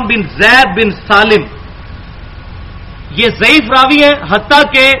الرحمن بن زید بن سالم یہ ضعیف راوی ہیں، حتیٰ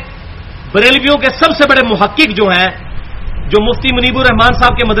کہ بریلویوں کے سب سے بڑے محقق جو ہیں، جو مفتی منیب الرحمان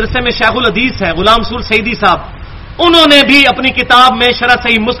صاحب کے مدرسے میں شیخ الحدیث ہیں غلام سور سعیدی صاحب، انہوں نے بھی اپنی کتاب میں شرح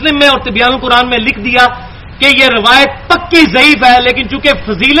صحیح مسلم میں اور طبیان القرآن میں لکھ دیا کہ یہ روایت پکی ضعیف ہے، لیکن چونکہ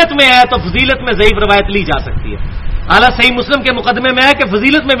فضیلت میں ہے تو فضیلت میں ضعیف روایت لی جا سکتی ہے۔ حالانکہ صحیح مسلم کے مقدمے میں ہے کہ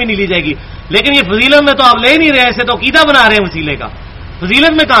فضیلت میں بھی نہیں لی جائے گی، لیکن یہ فضیلت میں تو آپ لے نہیں رہے، ایسے تو عقیدہ بنا رہے ہیں وسیلے کا،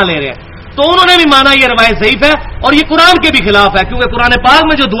 فضیلت میں کہاں لے رہے ہیں؟ تو انہوں نے بھی مانا یہ روایت ضعیف ہے اور یہ قرآن کے بھی خلاف ہے، کیونکہ قرآن پاک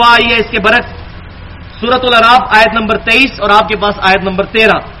میں جو دعا آئی ہے اس کے برعکس سورۃ الاعراف آیت نمبر 23 اور آپ کے پاس آیت نمبر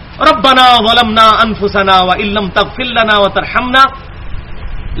 13، ربنا ظلمنا انفسنا وان لم تغفر لنا وترحمنا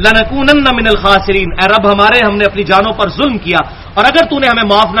لنکونن من الخاسرین، اے رب ہمارے ہم نے اپنی جانوں پر ظلم کیا اور اگر تو نے ہمیں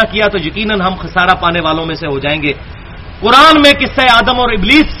معاف نہ کیا تو یقیناً ہم خسارہ پانے والوں میں سے ہو جائیں گے۔ قرآن میں قصہ آدم اور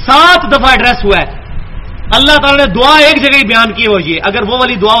ابلیس 7 دفعہ ایڈریس ہوا ہے، اللہ تعالیٰ نے دعا ایک جگہ ہی بیان کی ہوئی ہے، اگر وہ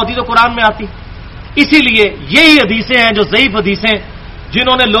والی دعا ہوتی تو قرآن میں آتی۔ اسی لیے یہی حدیثیں ہیں جو ضعیف حدیثیں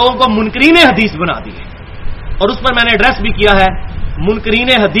جنہوں نے لوگوں کو منکرین حدیث بنا دی ہے، اور اس پر میں نے ایڈریس بھی کیا ہے منکرین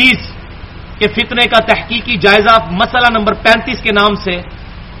حدیث کے فتنے کا تحقیقی جائزہ مسئلہ نمبر 35 کے نام سے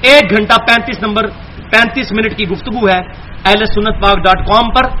 1 گھنٹہ 35 منٹ کی گفتگو ہے اہل سنت پاک.com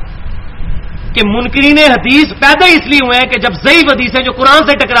پر کہ منکرین حدیث پیدا اس لیے ہوئے ہیں کہ جب ضعیف حدیثیں جو قرآن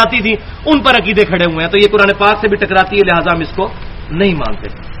سے ٹکراتی تھیں ان پر عقیدے کھڑے ہوئے ہیں، تو یہ قرآن پاک سے بھی ٹکراتی ہے، لہٰذا ہم اس کو نہیں مانتے۔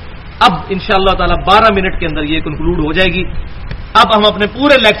 اب انشاءاللہ تعالی 12 منٹ کے اندر یہ کنکلوڈ ہو جائے گی۔ اب ہم اپنے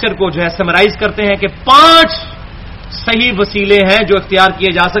پورے لیکچر کو جو ہے سمرائز کرتے ہیں کہ 5 صحیح وسیلے ہیں جو اختیار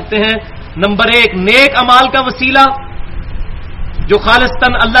کیے جا سکتے ہیں۔ نمبر 1 نیک امال کا وسیلہ جو خالصتاً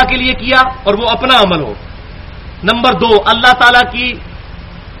اللہ کے لیے کیا اور وہ اپنا عمل ہو۔ نمبر 2 اللہ تعالی کی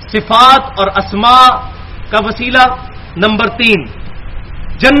صفات اور اسماء کا وسیلہ۔ نمبر 3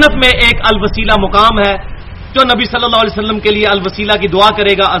 جنت میں ایک الوسیلہ مقام ہے جو نبی صلی اللہ علیہ وسلم کے لیے الوسیلہ کی دعا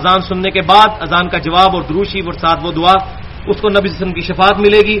کرے گا اذان سننے کے بعد، اذان کا جواب اور درود شریف اور ساتھ وہ دعا، اس کو نبی صلی اللہ علیہ وسلم کی شفاعت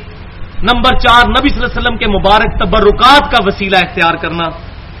ملے گی۔ نمبر 4 نبی صلی اللہ علیہ وسلم کے مبارک تبرکات کا وسیلہ اختیار کرنا،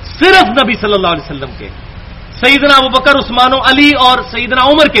 صرف نبی صلی اللہ علیہ وسلم کے، سیدنا ابوبکر عثمان و علی اور سیدنا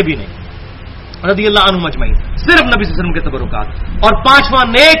عمر کے بھی نہیں رضی اللہ عنہم اجمعین، صرف نبی صلی اللہ علیہ وسلم کے تبرکات۔ اور 5واں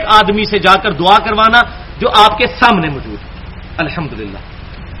نیک آدمی سے جا کر دعا کروانا جو آپ کے سامنے موجود ہے، الحمدللہ۔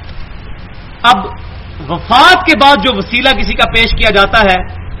 اب وفات کے بعد جو وسیلہ کسی کا پیش کیا جاتا ہے،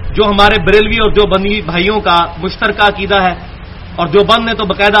 جو ہمارے بریلوی اور دیوبندی بھائیوں کا مشترکہ عقیدہ ہے، اور دیوبند نے تو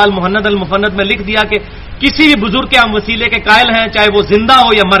باقاعدہ المحند المفند میں لکھ دیا کہ کسی بھی بزرگ کے ہم وسیلے کے قائل ہیں، چاہے وہ زندہ ہو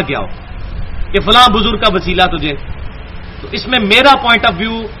یا مر گیا ہو، کہ فلاں بزرگ کا وسیلہ تجھے۔ تو اس میں میرا پوائنٹ آف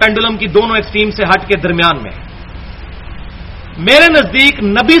ویو پینڈولم کی دونوں ایکسٹریم سے ہٹ کے درمیان میں ہے۔ میرے نزدیک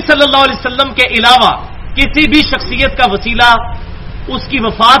نبی صلی اللہ علیہ وسلم کے علاوہ کسی بھی شخصیت کا وسیلہ اس کی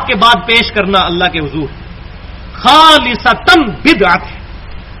وفات کے بعد پیش کرنا اللہ کے حضور خالصتاً بدعت ہے،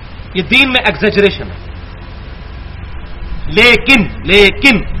 یہ دین میں ایگزیجریشن ہے۔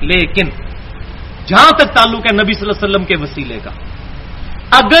 لیکن جہاں تک تعلق ہے نبی صلی اللہ علیہ وسلم کے وسیلے کا،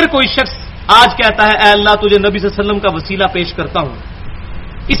 اگر کوئی شخص آج کہتا ہے اے اللہ تجھے نبی صلی اللہ علیہ وسلم کا وسیلہ پیش کرتا ہوں،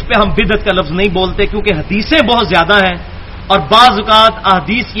 اس پہ ہم بدعت کا لفظ نہیں بولتے، کیونکہ حدیثیں بہت زیادہ ہیں اور بعض اوقات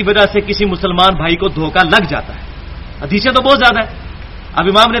احادیث کی وجہ سے کسی مسلمان بھائی کو دھوکہ لگ جاتا ہے، حدیثیں تو بہت زیادہ ہیں۔ اب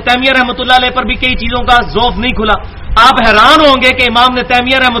امام نے تیمیہ رحمۃ اللہ علیہ پر بھی کئی چیزوں کا ذوف نہیں کھلا۔ آپ حیران ہوں گے کہ امام نے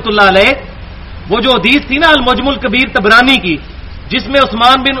تیمیہ رحمۃ اللہ علیہ وہ جو حدیث تھی نا المجم الکبیر تبرانی کی، جس میں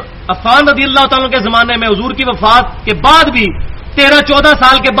عثمان بن عفان رضی اللہ تعالیٰ کے زمانے میں حضور کی وفات کے بعد بھی 13-14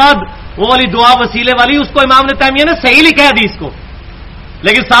 سال کے بعد وہ والی دعا وسیلے والی، اس کو امام نے تیمیہ نے صحیح لکھا ہے حدیث کو،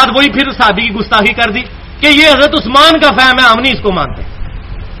 لیکن ساتھ وہی پھر صحابی کی گستاخی کر دی کہ یہ حضرت عثمان کا فہم ہے، ہم نہیں اس کو مانتے۔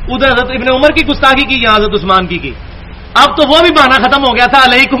 ادھر حضرت ابن عمر کی گستاخی کی، یہاں حضرت عثمان کی۔ اب تو وہ بھی بہانہ ختم ہو گیا تھا،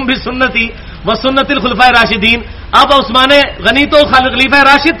 علیکم بسنتی وسنت الخلفاء راشدین۔ اب عثمان غنی تو خلیفہ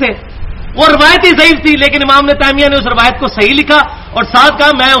راشد تھے، وہ روایت ہی ضعیف تھی، لیکن امام نے تیمیہ نے اس روایت کو صحیح لکھا اور ساتھ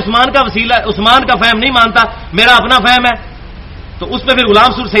کہا میں عثمان کا وسیلہ عثمان کا فہم نہیں مانتا، میرا اپنا فہم ہے۔ تو اس پہ پھر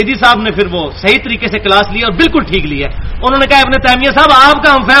غلام سور سعیدی صاحب نے پھر وہ صحیح طریقے سے کلاس لی اور بالکل ٹھیک لی ہے۔ انہوں نے کہا ابن تیمیہ صاحب آپ کا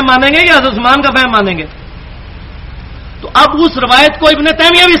ہم فہم مانیں گے یا حضرت عثمان کا فہم مانیں گے؟ تو اب اس روایت کو ابن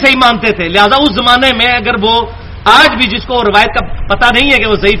تیمیہ بھی صحیح مانتے تھے، لہذا اس زمانے میں اگر وہ آج بھی جس کو روایت کا پتہ نہیں ہے کہ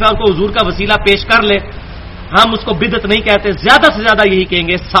وہ ضعیف ہے، اس کو حضور کا وسیلہ پیش کر لے، ہم اس کو بدعت نہیں کہتے، زیادہ سے زیادہ یہی کہیں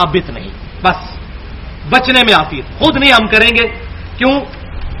گے ثابت نہیں، بس بچنے میں عافیت، خود نہیں ہم کریں گے۔ کیوں؟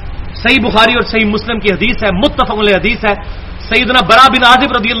 صحیح بخاری اور صحیح مسلم کی حدیث ہے، متفق علیہ حدیث ہے، سیدنا برا بن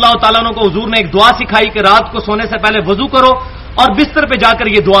عازب رضی اللہ تعالیٰ عنہ کو حضور نے ایک دعا سکھائی کہ رات کو سونے سے پہلے وضو کرو اور بستر پہ جا کر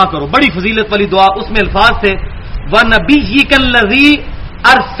یہ دعا کرو، بڑی فضیلت والی دعا۔ اس میں الفاظ تھے وَنَبِيِّكَ الَّذِي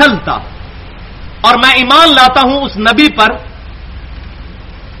أَرْسَلْتَ، اور میں ایمان لاتا ہوں اس نبی پر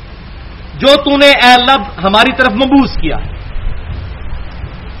جو تو نے اے اللہ ہماری طرف مبعوث کیا.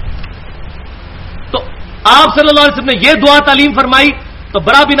 تو آپ صلی اللہ علیہ وسلم نے یہ دعا تعلیم فرمائی. تو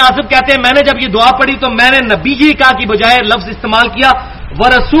برا بن عازب کہتے ہیں میں نے جب یہ دعا پڑھی تو میں نے نبی جی کا کی بجائے لفظ استعمال کیا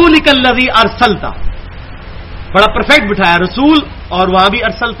وَرَسُولِكَ الَّذِي أَرْسَلْتَ. بڑا پرفیکٹ بٹھایا رسول اور وہاں بھی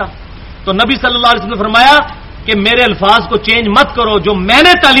ارسلتا. تو نبی صلی اللہ علیہ وسلم نے فرمایا کہ میرے الفاظ کو چینج مت کرو, جو میں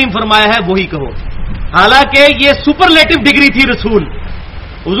نے تعلیم فرمایا ہے وہی کہو. حالانکہ یہ سپرلیٹو ڈگری تھی رسول.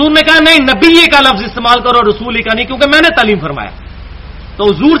 حضور نے کہا نہیں نبی کا لفظ استعمال کرو رسول کا نہیں, کیونکہ میں نے تعلیم فرمایا. تو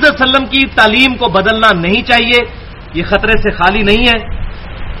حضور صلی اللہ علیہ وسلم کی تعلیم کو بدلنا نہیں چاہیے, یہ خطرے سے خالی نہیں ہے.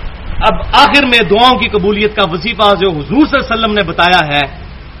 اب آخر میں دعاؤں کی قبولیت کا وظیفہ جو حضور صلی اللہ علیہ وسلم نے بتایا ہے,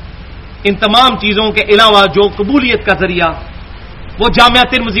 ان تمام چیزوں کے علاوہ جو قبولیت کا ذریعہ, وہ جامعہ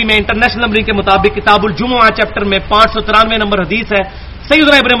ترمذی میں انٹرنیشنل نمبرنگ کے مطابق کتاب الجمعہ چیپٹر میں 593 نمبر حدیث ہے.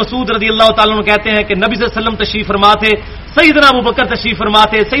 سیدنا ابن مسعود رضی اللہ تعالیٰ عنہ کہتے ہیں کہ نبی صلی اللہ علیہ وسلم تشریف فرما تھے, سیدنا ابو بکر تشریف فرما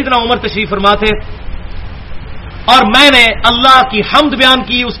تھے, سیدنا عمر تشریف فرما تھے, اور میں نے اللہ کی حمد بیان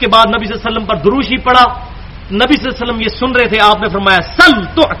کی. اس کے بعد نبی صلی اللہ علیہ وسلم پر درود شریف پڑھا. نبی صلی اللہ علیہ وسلم یہ سن رہے تھے, آپ نے فرمایا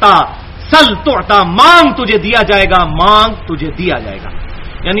سل تعطا, مانگ تجھے دیا جائے گا, مانگ تجھے دیا جائے گا.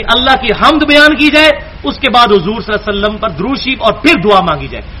 یعنی اللہ کی حمد بیان کی جائے, اس کے بعد حضور صلی اللہ علیہ وسلم پر درود شریف اور پھر دعا مانگی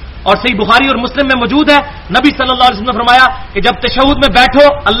جائے. اور صحیح بخاری اور مسلم میں موجود ہے, نبی صلی اللہ علیہ وسلم نے فرمایا کہ جب تشہد میں بیٹھو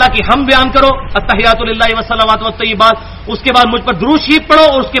اللہ کی حمد بیان کرو, التحیات للہ والصلوات والطیبات, اس کے بعد مجھ پر درود شریف پڑھو,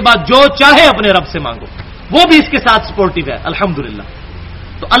 اور اس کے بعد جو چاہے اپنے رب سے مانگو. وہ بھی اس کے ساتھ سپورٹیو ہے الحمدللہ.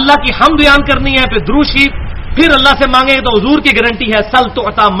 تو اللہ کی حمد بیان کرنی ہے, پھر درود شریف, پھر اللہ سے مانگیں گے تو حضور کی گارنٹی ہے سل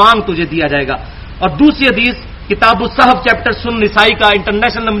تعطا, مانگ تجھے دیا جائے گا. اور دوسری حدیث کتاب الصحف چیپٹر سن نسائی کا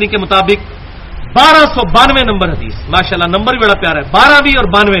انٹرنیشنل نمبرنگ کے مطابق 1292 نمبر حدیث, ماشاءاللہ نمبر بھی بڑا پیارا ہے, 12 بھی اور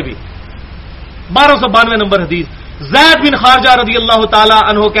 92 بھی, 1292 نمبر حدیث. زید بن خارجہ رضی اللہ تعالی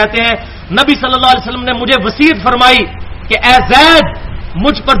عنہ کہتے ہیں نبی صلی اللہ علیہ وسلم نے مجھے وصیت فرمائی کہ اے زید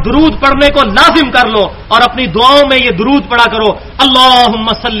مجھ پر درود پڑھنے کو لازم کر لو, اور اپنی دعاؤں میں یہ درود پڑھا کرو, اللہم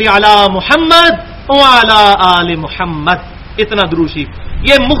صلی علی محمد وعلی آل محمد. اتنا درود شریف,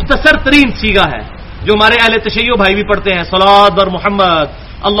 یہ مختصر ترین صیغہ ہے جو ہمارے اہل تشیع بھائی بھی پڑھتے ہیں, صلوات بر محمد,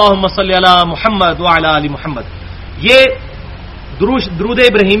 اللہم صلی علی محمد وعلی آل محمد. یہ درود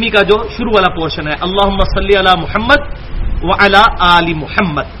ابراہیمی کا جو شروع والا پورشن ہے, اللہم صلی علی محمد وعلی آل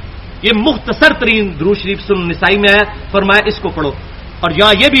محمد, یہ مختصر ترین درود شریف سنن نسائی میں ہے. فرمایا اس کو پڑھو. اور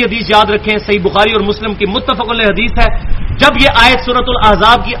یہاں یہ بھی حدیث یاد رکھیں, صحیح بخاری اور مسلم کی متفق علیہ حدیث ہے, جب یہ آیت سورۃ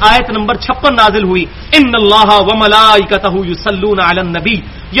الاحزاب کی آیت نمبر 56 نازل ہوئی, ان اللہ وملائکتہ یصلون علی النبی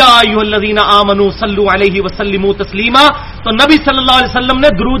یا ایھا الذین آمنوا صلوا علیہ وسلموا تسلیما, تو نبی صلی اللہ علیہ وسلم نے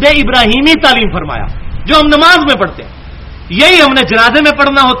درود ابراہیمی تعلیم فرمایا جو ہم نماز میں پڑھتے ہیں. یہی ہم نے جنازے میں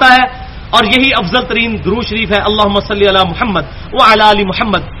پڑھنا ہوتا ہے, اور یہی افضل ترین درود شریف ہے, اللہم صلی علی محمد وعلی آل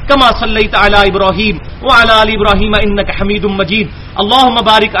محمد کما صلیت علی ابراہیم وعلی آل ابراہیم انک حمید مجید, اللہم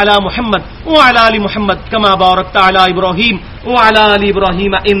بارک علی محمد وعلی آل محمد کما بارکت علی ابراہیم وعلی آل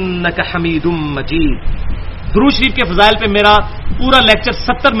ابراہیم انک حمید مجید. درود شریف کے فضائل پہ میرا پورا لیکچر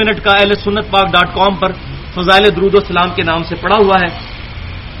 70 منٹ کا اہل سنت پاک.com پر فضائل درود و سلام کے نام سے پڑا ہوا ہے.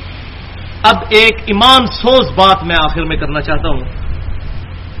 اب ایک ایمان سوز بات میں آخر میں کرنا چاہتا ہوں,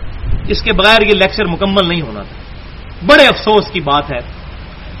 اس کے بغیر یہ لیکچر مکمل نہیں ہونا تھا. بڑے افسوس کی بات ہے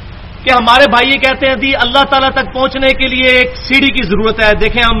کہ ہمارے بھائی یہ کہتے ہیں جی اللہ تعالیٰ تک پہنچنے کے لیے ایک سیڑھی کی ضرورت ہے.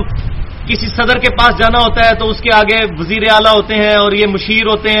 دیکھیں ہم کسی صدر کے پاس جانا ہوتا ہے تو اس کے آگے وزیر اعلیٰ ہوتے ہیں اور یہ مشیر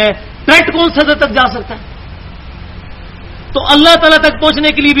ہوتے ہیں, ڈائریکٹ کون صدر تک جا سکتا ہے؟ تو اللہ تعالیٰ تک پہنچنے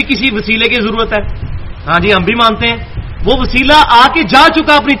کے لیے بھی کسی وسیلے کی ضرورت ہے. ہاں جی ہم بھی مانتے ہیں, وہ وسیلہ آ کے جا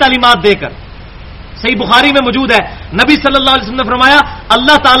چکا اپنی تعلیمات دے کر. صحیح بخاری میں موجود ہے, نبی صلی اللہ علیہ وسلم نے فرمایا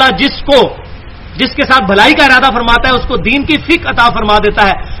اللہ تعالیٰ جس کے ساتھ بھلائی کا ارادہ فرماتا ہے اس کو دین کی فقہ عطا فرما دیتا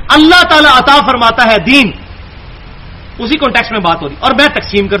ہے. اللہ تعالیٰ عطا فرماتا ہے دین, اسی کانٹیکسٹ میں بات ہو رہی. اور میں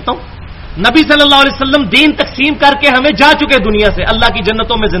تقسیم کرتا ہوں, نبی صلی اللہ علیہ وسلم دین تقسیم کر کے ہمیں جا چکے دنیا سے, اللہ کی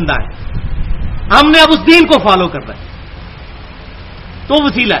جنتوں میں زندہ ہیں. ہم نے اب اس دین کو فالو کرنا ہے, تو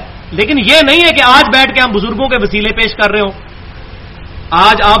وسیلہ ہے. لیکن یہ نہیں ہے کہ آج بیٹھ کے ہم بزرگوں کے وسیلے پیش کر رہے ہوں.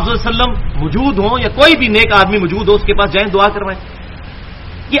 آج آپ صلی اللہ علیہ وسلم موجود ہوں یا کوئی بھی نیک آدمی موجود ہو, اس کے پاس جائیں دعا کروائیں.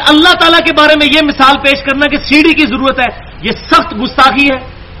 یہ اللہ تعالیٰ کے بارے میں یہ مثال پیش کرنا کہ سیڑھی کی ضرورت ہے, یہ سخت گستاخی ہے.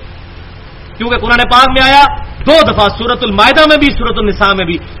 کیونکہ قرآن پاک میں آیا 2 دفعہ, سورۃ المائدہ میں بھی سورۃ النساء میں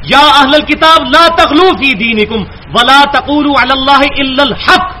بھی, یا اہل الکتاب لا تغلوا فی دینکم ولا تقولوا علی اللہ الا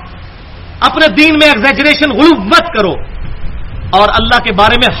الحق. اپنے دین میں ایگزیجریشن غلو مت کرو اور اللہ کے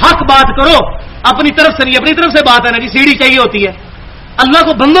بارے میں حق بات کرو. اپنی طرف سے نہیں, اپنی طرف سے بات ہے نا جی, سیڑھی چاہیے ہوتی ہے. اللہ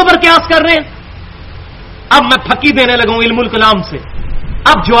کو بندوں پر قیاس کر رہے ہیں. اب میں پھکی دینے لگا ہوں علم الکلام سے,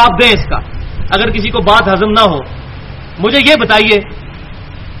 اب جواب دیں اس کا. اگر کسی کو بات ہضم نہ ہو, مجھے یہ بتائیے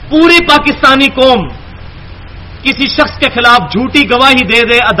پوری پاکستانی قوم کسی شخص کے خلاف جھوٹی گواہی دے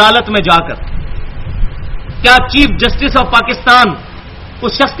دے عدالت میں جا کر، کیا چیف جسٹس آف پاکستان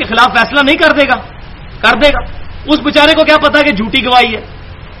اس شخص کے خلاف فیصلہ نہیں کر دے گا؟ کر دے گا۔ اس بیچارے کو کیا پتا کہ جھوٹی گواہی ہے؟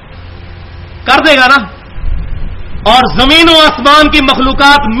 کر دے گا نا۔ اور زمین و آسمان کی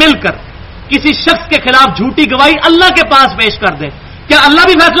مخلوقات مل کر کسی شخص کے خلاف جھوٹی گواہی اللہ کے پاس پیش کر دیں، کیا اللہ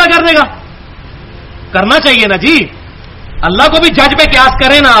بھی فیصلہ کر دے گا؟ کرنا چاہیے نا جی، اللہ کو بھی جج پہ قیاس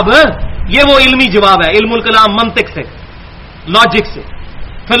کریں نا۔ اب یہ وہ علمی جواب ہے، علم الکلام، منطق سے، لاجک سے،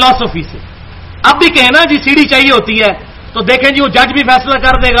 فلسفی سے۔ اب بھی کہنا جی سیڑھی چاہیے ہوتی ہے تو دیکھیں جی وہ جج بھی فیصلہ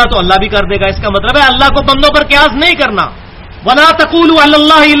کر دے گا تو اللہ بھی کر دے گا، اس کا مطلب ہے اللہ کو بندوں پر قیاس نہیں کرنا۔ وَلَا تَقُولُوا عَلَى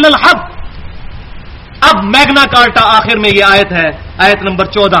اللَّهِ إِلَّا الْحَقَّ۔ اب میگنا کارٹا آخر میں یہ آیت ہے، آیت نمبر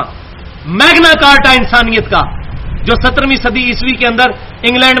 14، میگنا کارٹا انسانیت کا، جو 17ویں صدی عیسوی کے اندر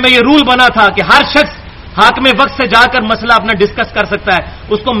انگلینڈ میں یہ رول بنا تھا کہ ہر شخص حاکم وقت سے جا کر مسئلہ اپنا ڈسکس کر سکتا ہے،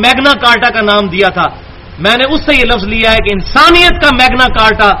 اس کو میگنا کارٹا کا نام دیا تھا۔ میں نے اس سے یہ لفظ لیا ہے کہ انسانیت کا میگنا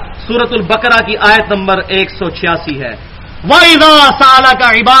کارٹا سورۃ البقرہ کی آیت نمبر 186 ہے، وَإِذَا سَأَلَكَ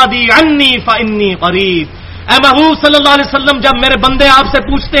عِبَادِي عَنِّي فَإِنِّي قَرِيبٌ۔ اے محبوب صلی اللہ علیہ وسلم، جب میرے بندے آپ سے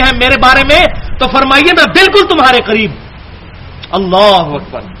پوچھتے ہیں میرے بارے میں تو فرمائیے میں بالکل تمہارے قریب۔ اللہ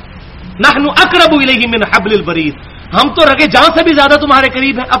اکبر، نحن اقرب الیہ من حبل الورید، ہم تو رگے جان سے بھی زیادہ تمہارے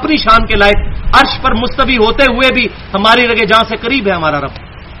قریب ہیں، اپنی شان کے لائق، عرش پر مستوی ہوتے ہوئے بھی ہماری رگے جان سے قریب ہے ہمارا رب۔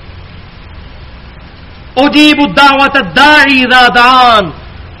 اجیب الدعوۃ الداعی اذا دعان،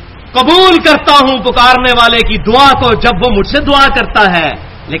 قبول کرتا ہوں پکارنے والے کی دعا کو جب وہ مجھ سے دعا کرتا ہے،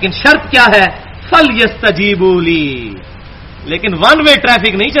 لیکن شرط کیا ہے؟ فَلْيَسْتَجِيبُوا لِي، لیکن ون وے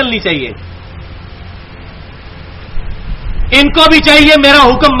ٹریفک نہیں چلنی چاہیے، ان کو بھی چاہیے میرا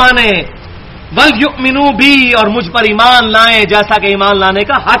حکم مانے، وَلْيُؤْمِنُوا بِي، اور مجھ پر ایمان لائیں جیسا کہ ایمان لانے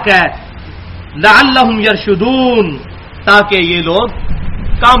کا حق ہے، لَعَلَّهُمْ يَرْشُدُونَ، تاکہ یہ لوگ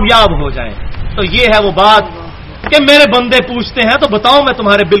کامیاب ہو جائیں۔ تو یہ ہے وہ بات کہ میرے بندے پوچھتے ہیں تو بتاؤ میں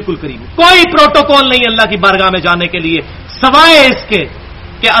تمہارے بالکل قریب ہوں۔ کوئی پروٹوکول نہیں اللہ کی بارگاہ میں جانے کے لیے سوائے اس کے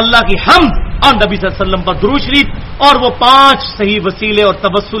کہ اللہ کی حمد اور نبی صلی اللہ علیہ وسلم پر درود شریف اور وہ 5 صحیح وسیلے اور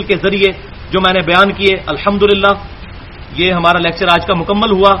توسل کے ذریعے جو میں نے بیان کیے۔ الحمدللہ یہ ہمارا لیکچر آج کا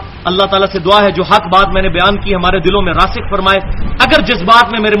مکمل ہوا۔ اللہ تعالیٰ سے دعا ہے جو حق بات میں نے بیان کی ہمارے دلوں میں راسخ فرمائے، اگر جس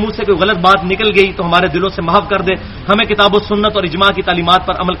بات میں میرے منہ سے کوئی غلط بات نکل گئی تو ہمارے دلوں سے محو کر دے، ہمیں کتاب و سنت اور اجماع کی تعلیمات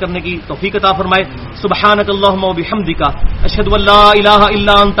پر عمل کرنے کی توفیق عطا فرمائے۔ سبحانک اللہم و بحمدک، اشہد ان لا الہ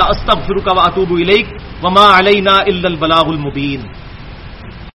الا انت، استغفرک و اتوب الیک، وما علینا الا البلاغ المبین۔